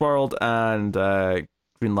forward to Beast World and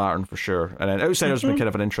Green Lantern for sure. And then Outsiders has been kind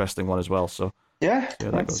of an interesting one as well. So yeah,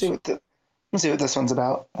 let's see what this one's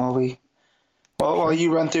about while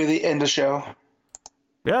you run through the end of show.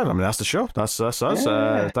 Yeah, I mean, that's the show. That's us.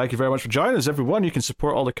 Yeah. Thank you very much for joining us, everyone. You can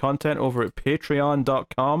support all the content over at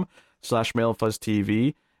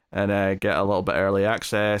patreon.com/MailFuzzTV and get a little bit early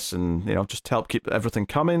access and, just help keep everything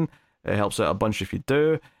coming. It helps out a bunch if you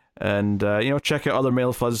do. And, check out other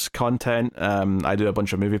MailFuzz content. I do a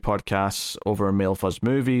bunch of movie podcasts over in MailFuzz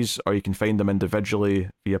Movies, or you can find them individually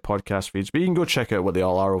via podcast feeds. But you can go check out what they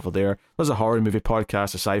all are over there. There's a horror movie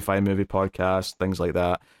podcast, a sci-fi movie podcast, things like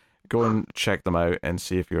that. Go and check them out and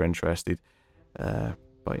see if you're interested.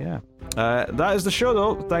 But yeah, that is the show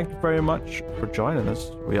though. Thank you very much for joining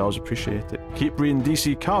us. We always appreciate it. Keep reading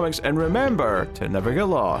DC Comics and remember to never get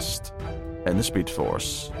lost in the Speed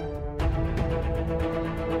Force.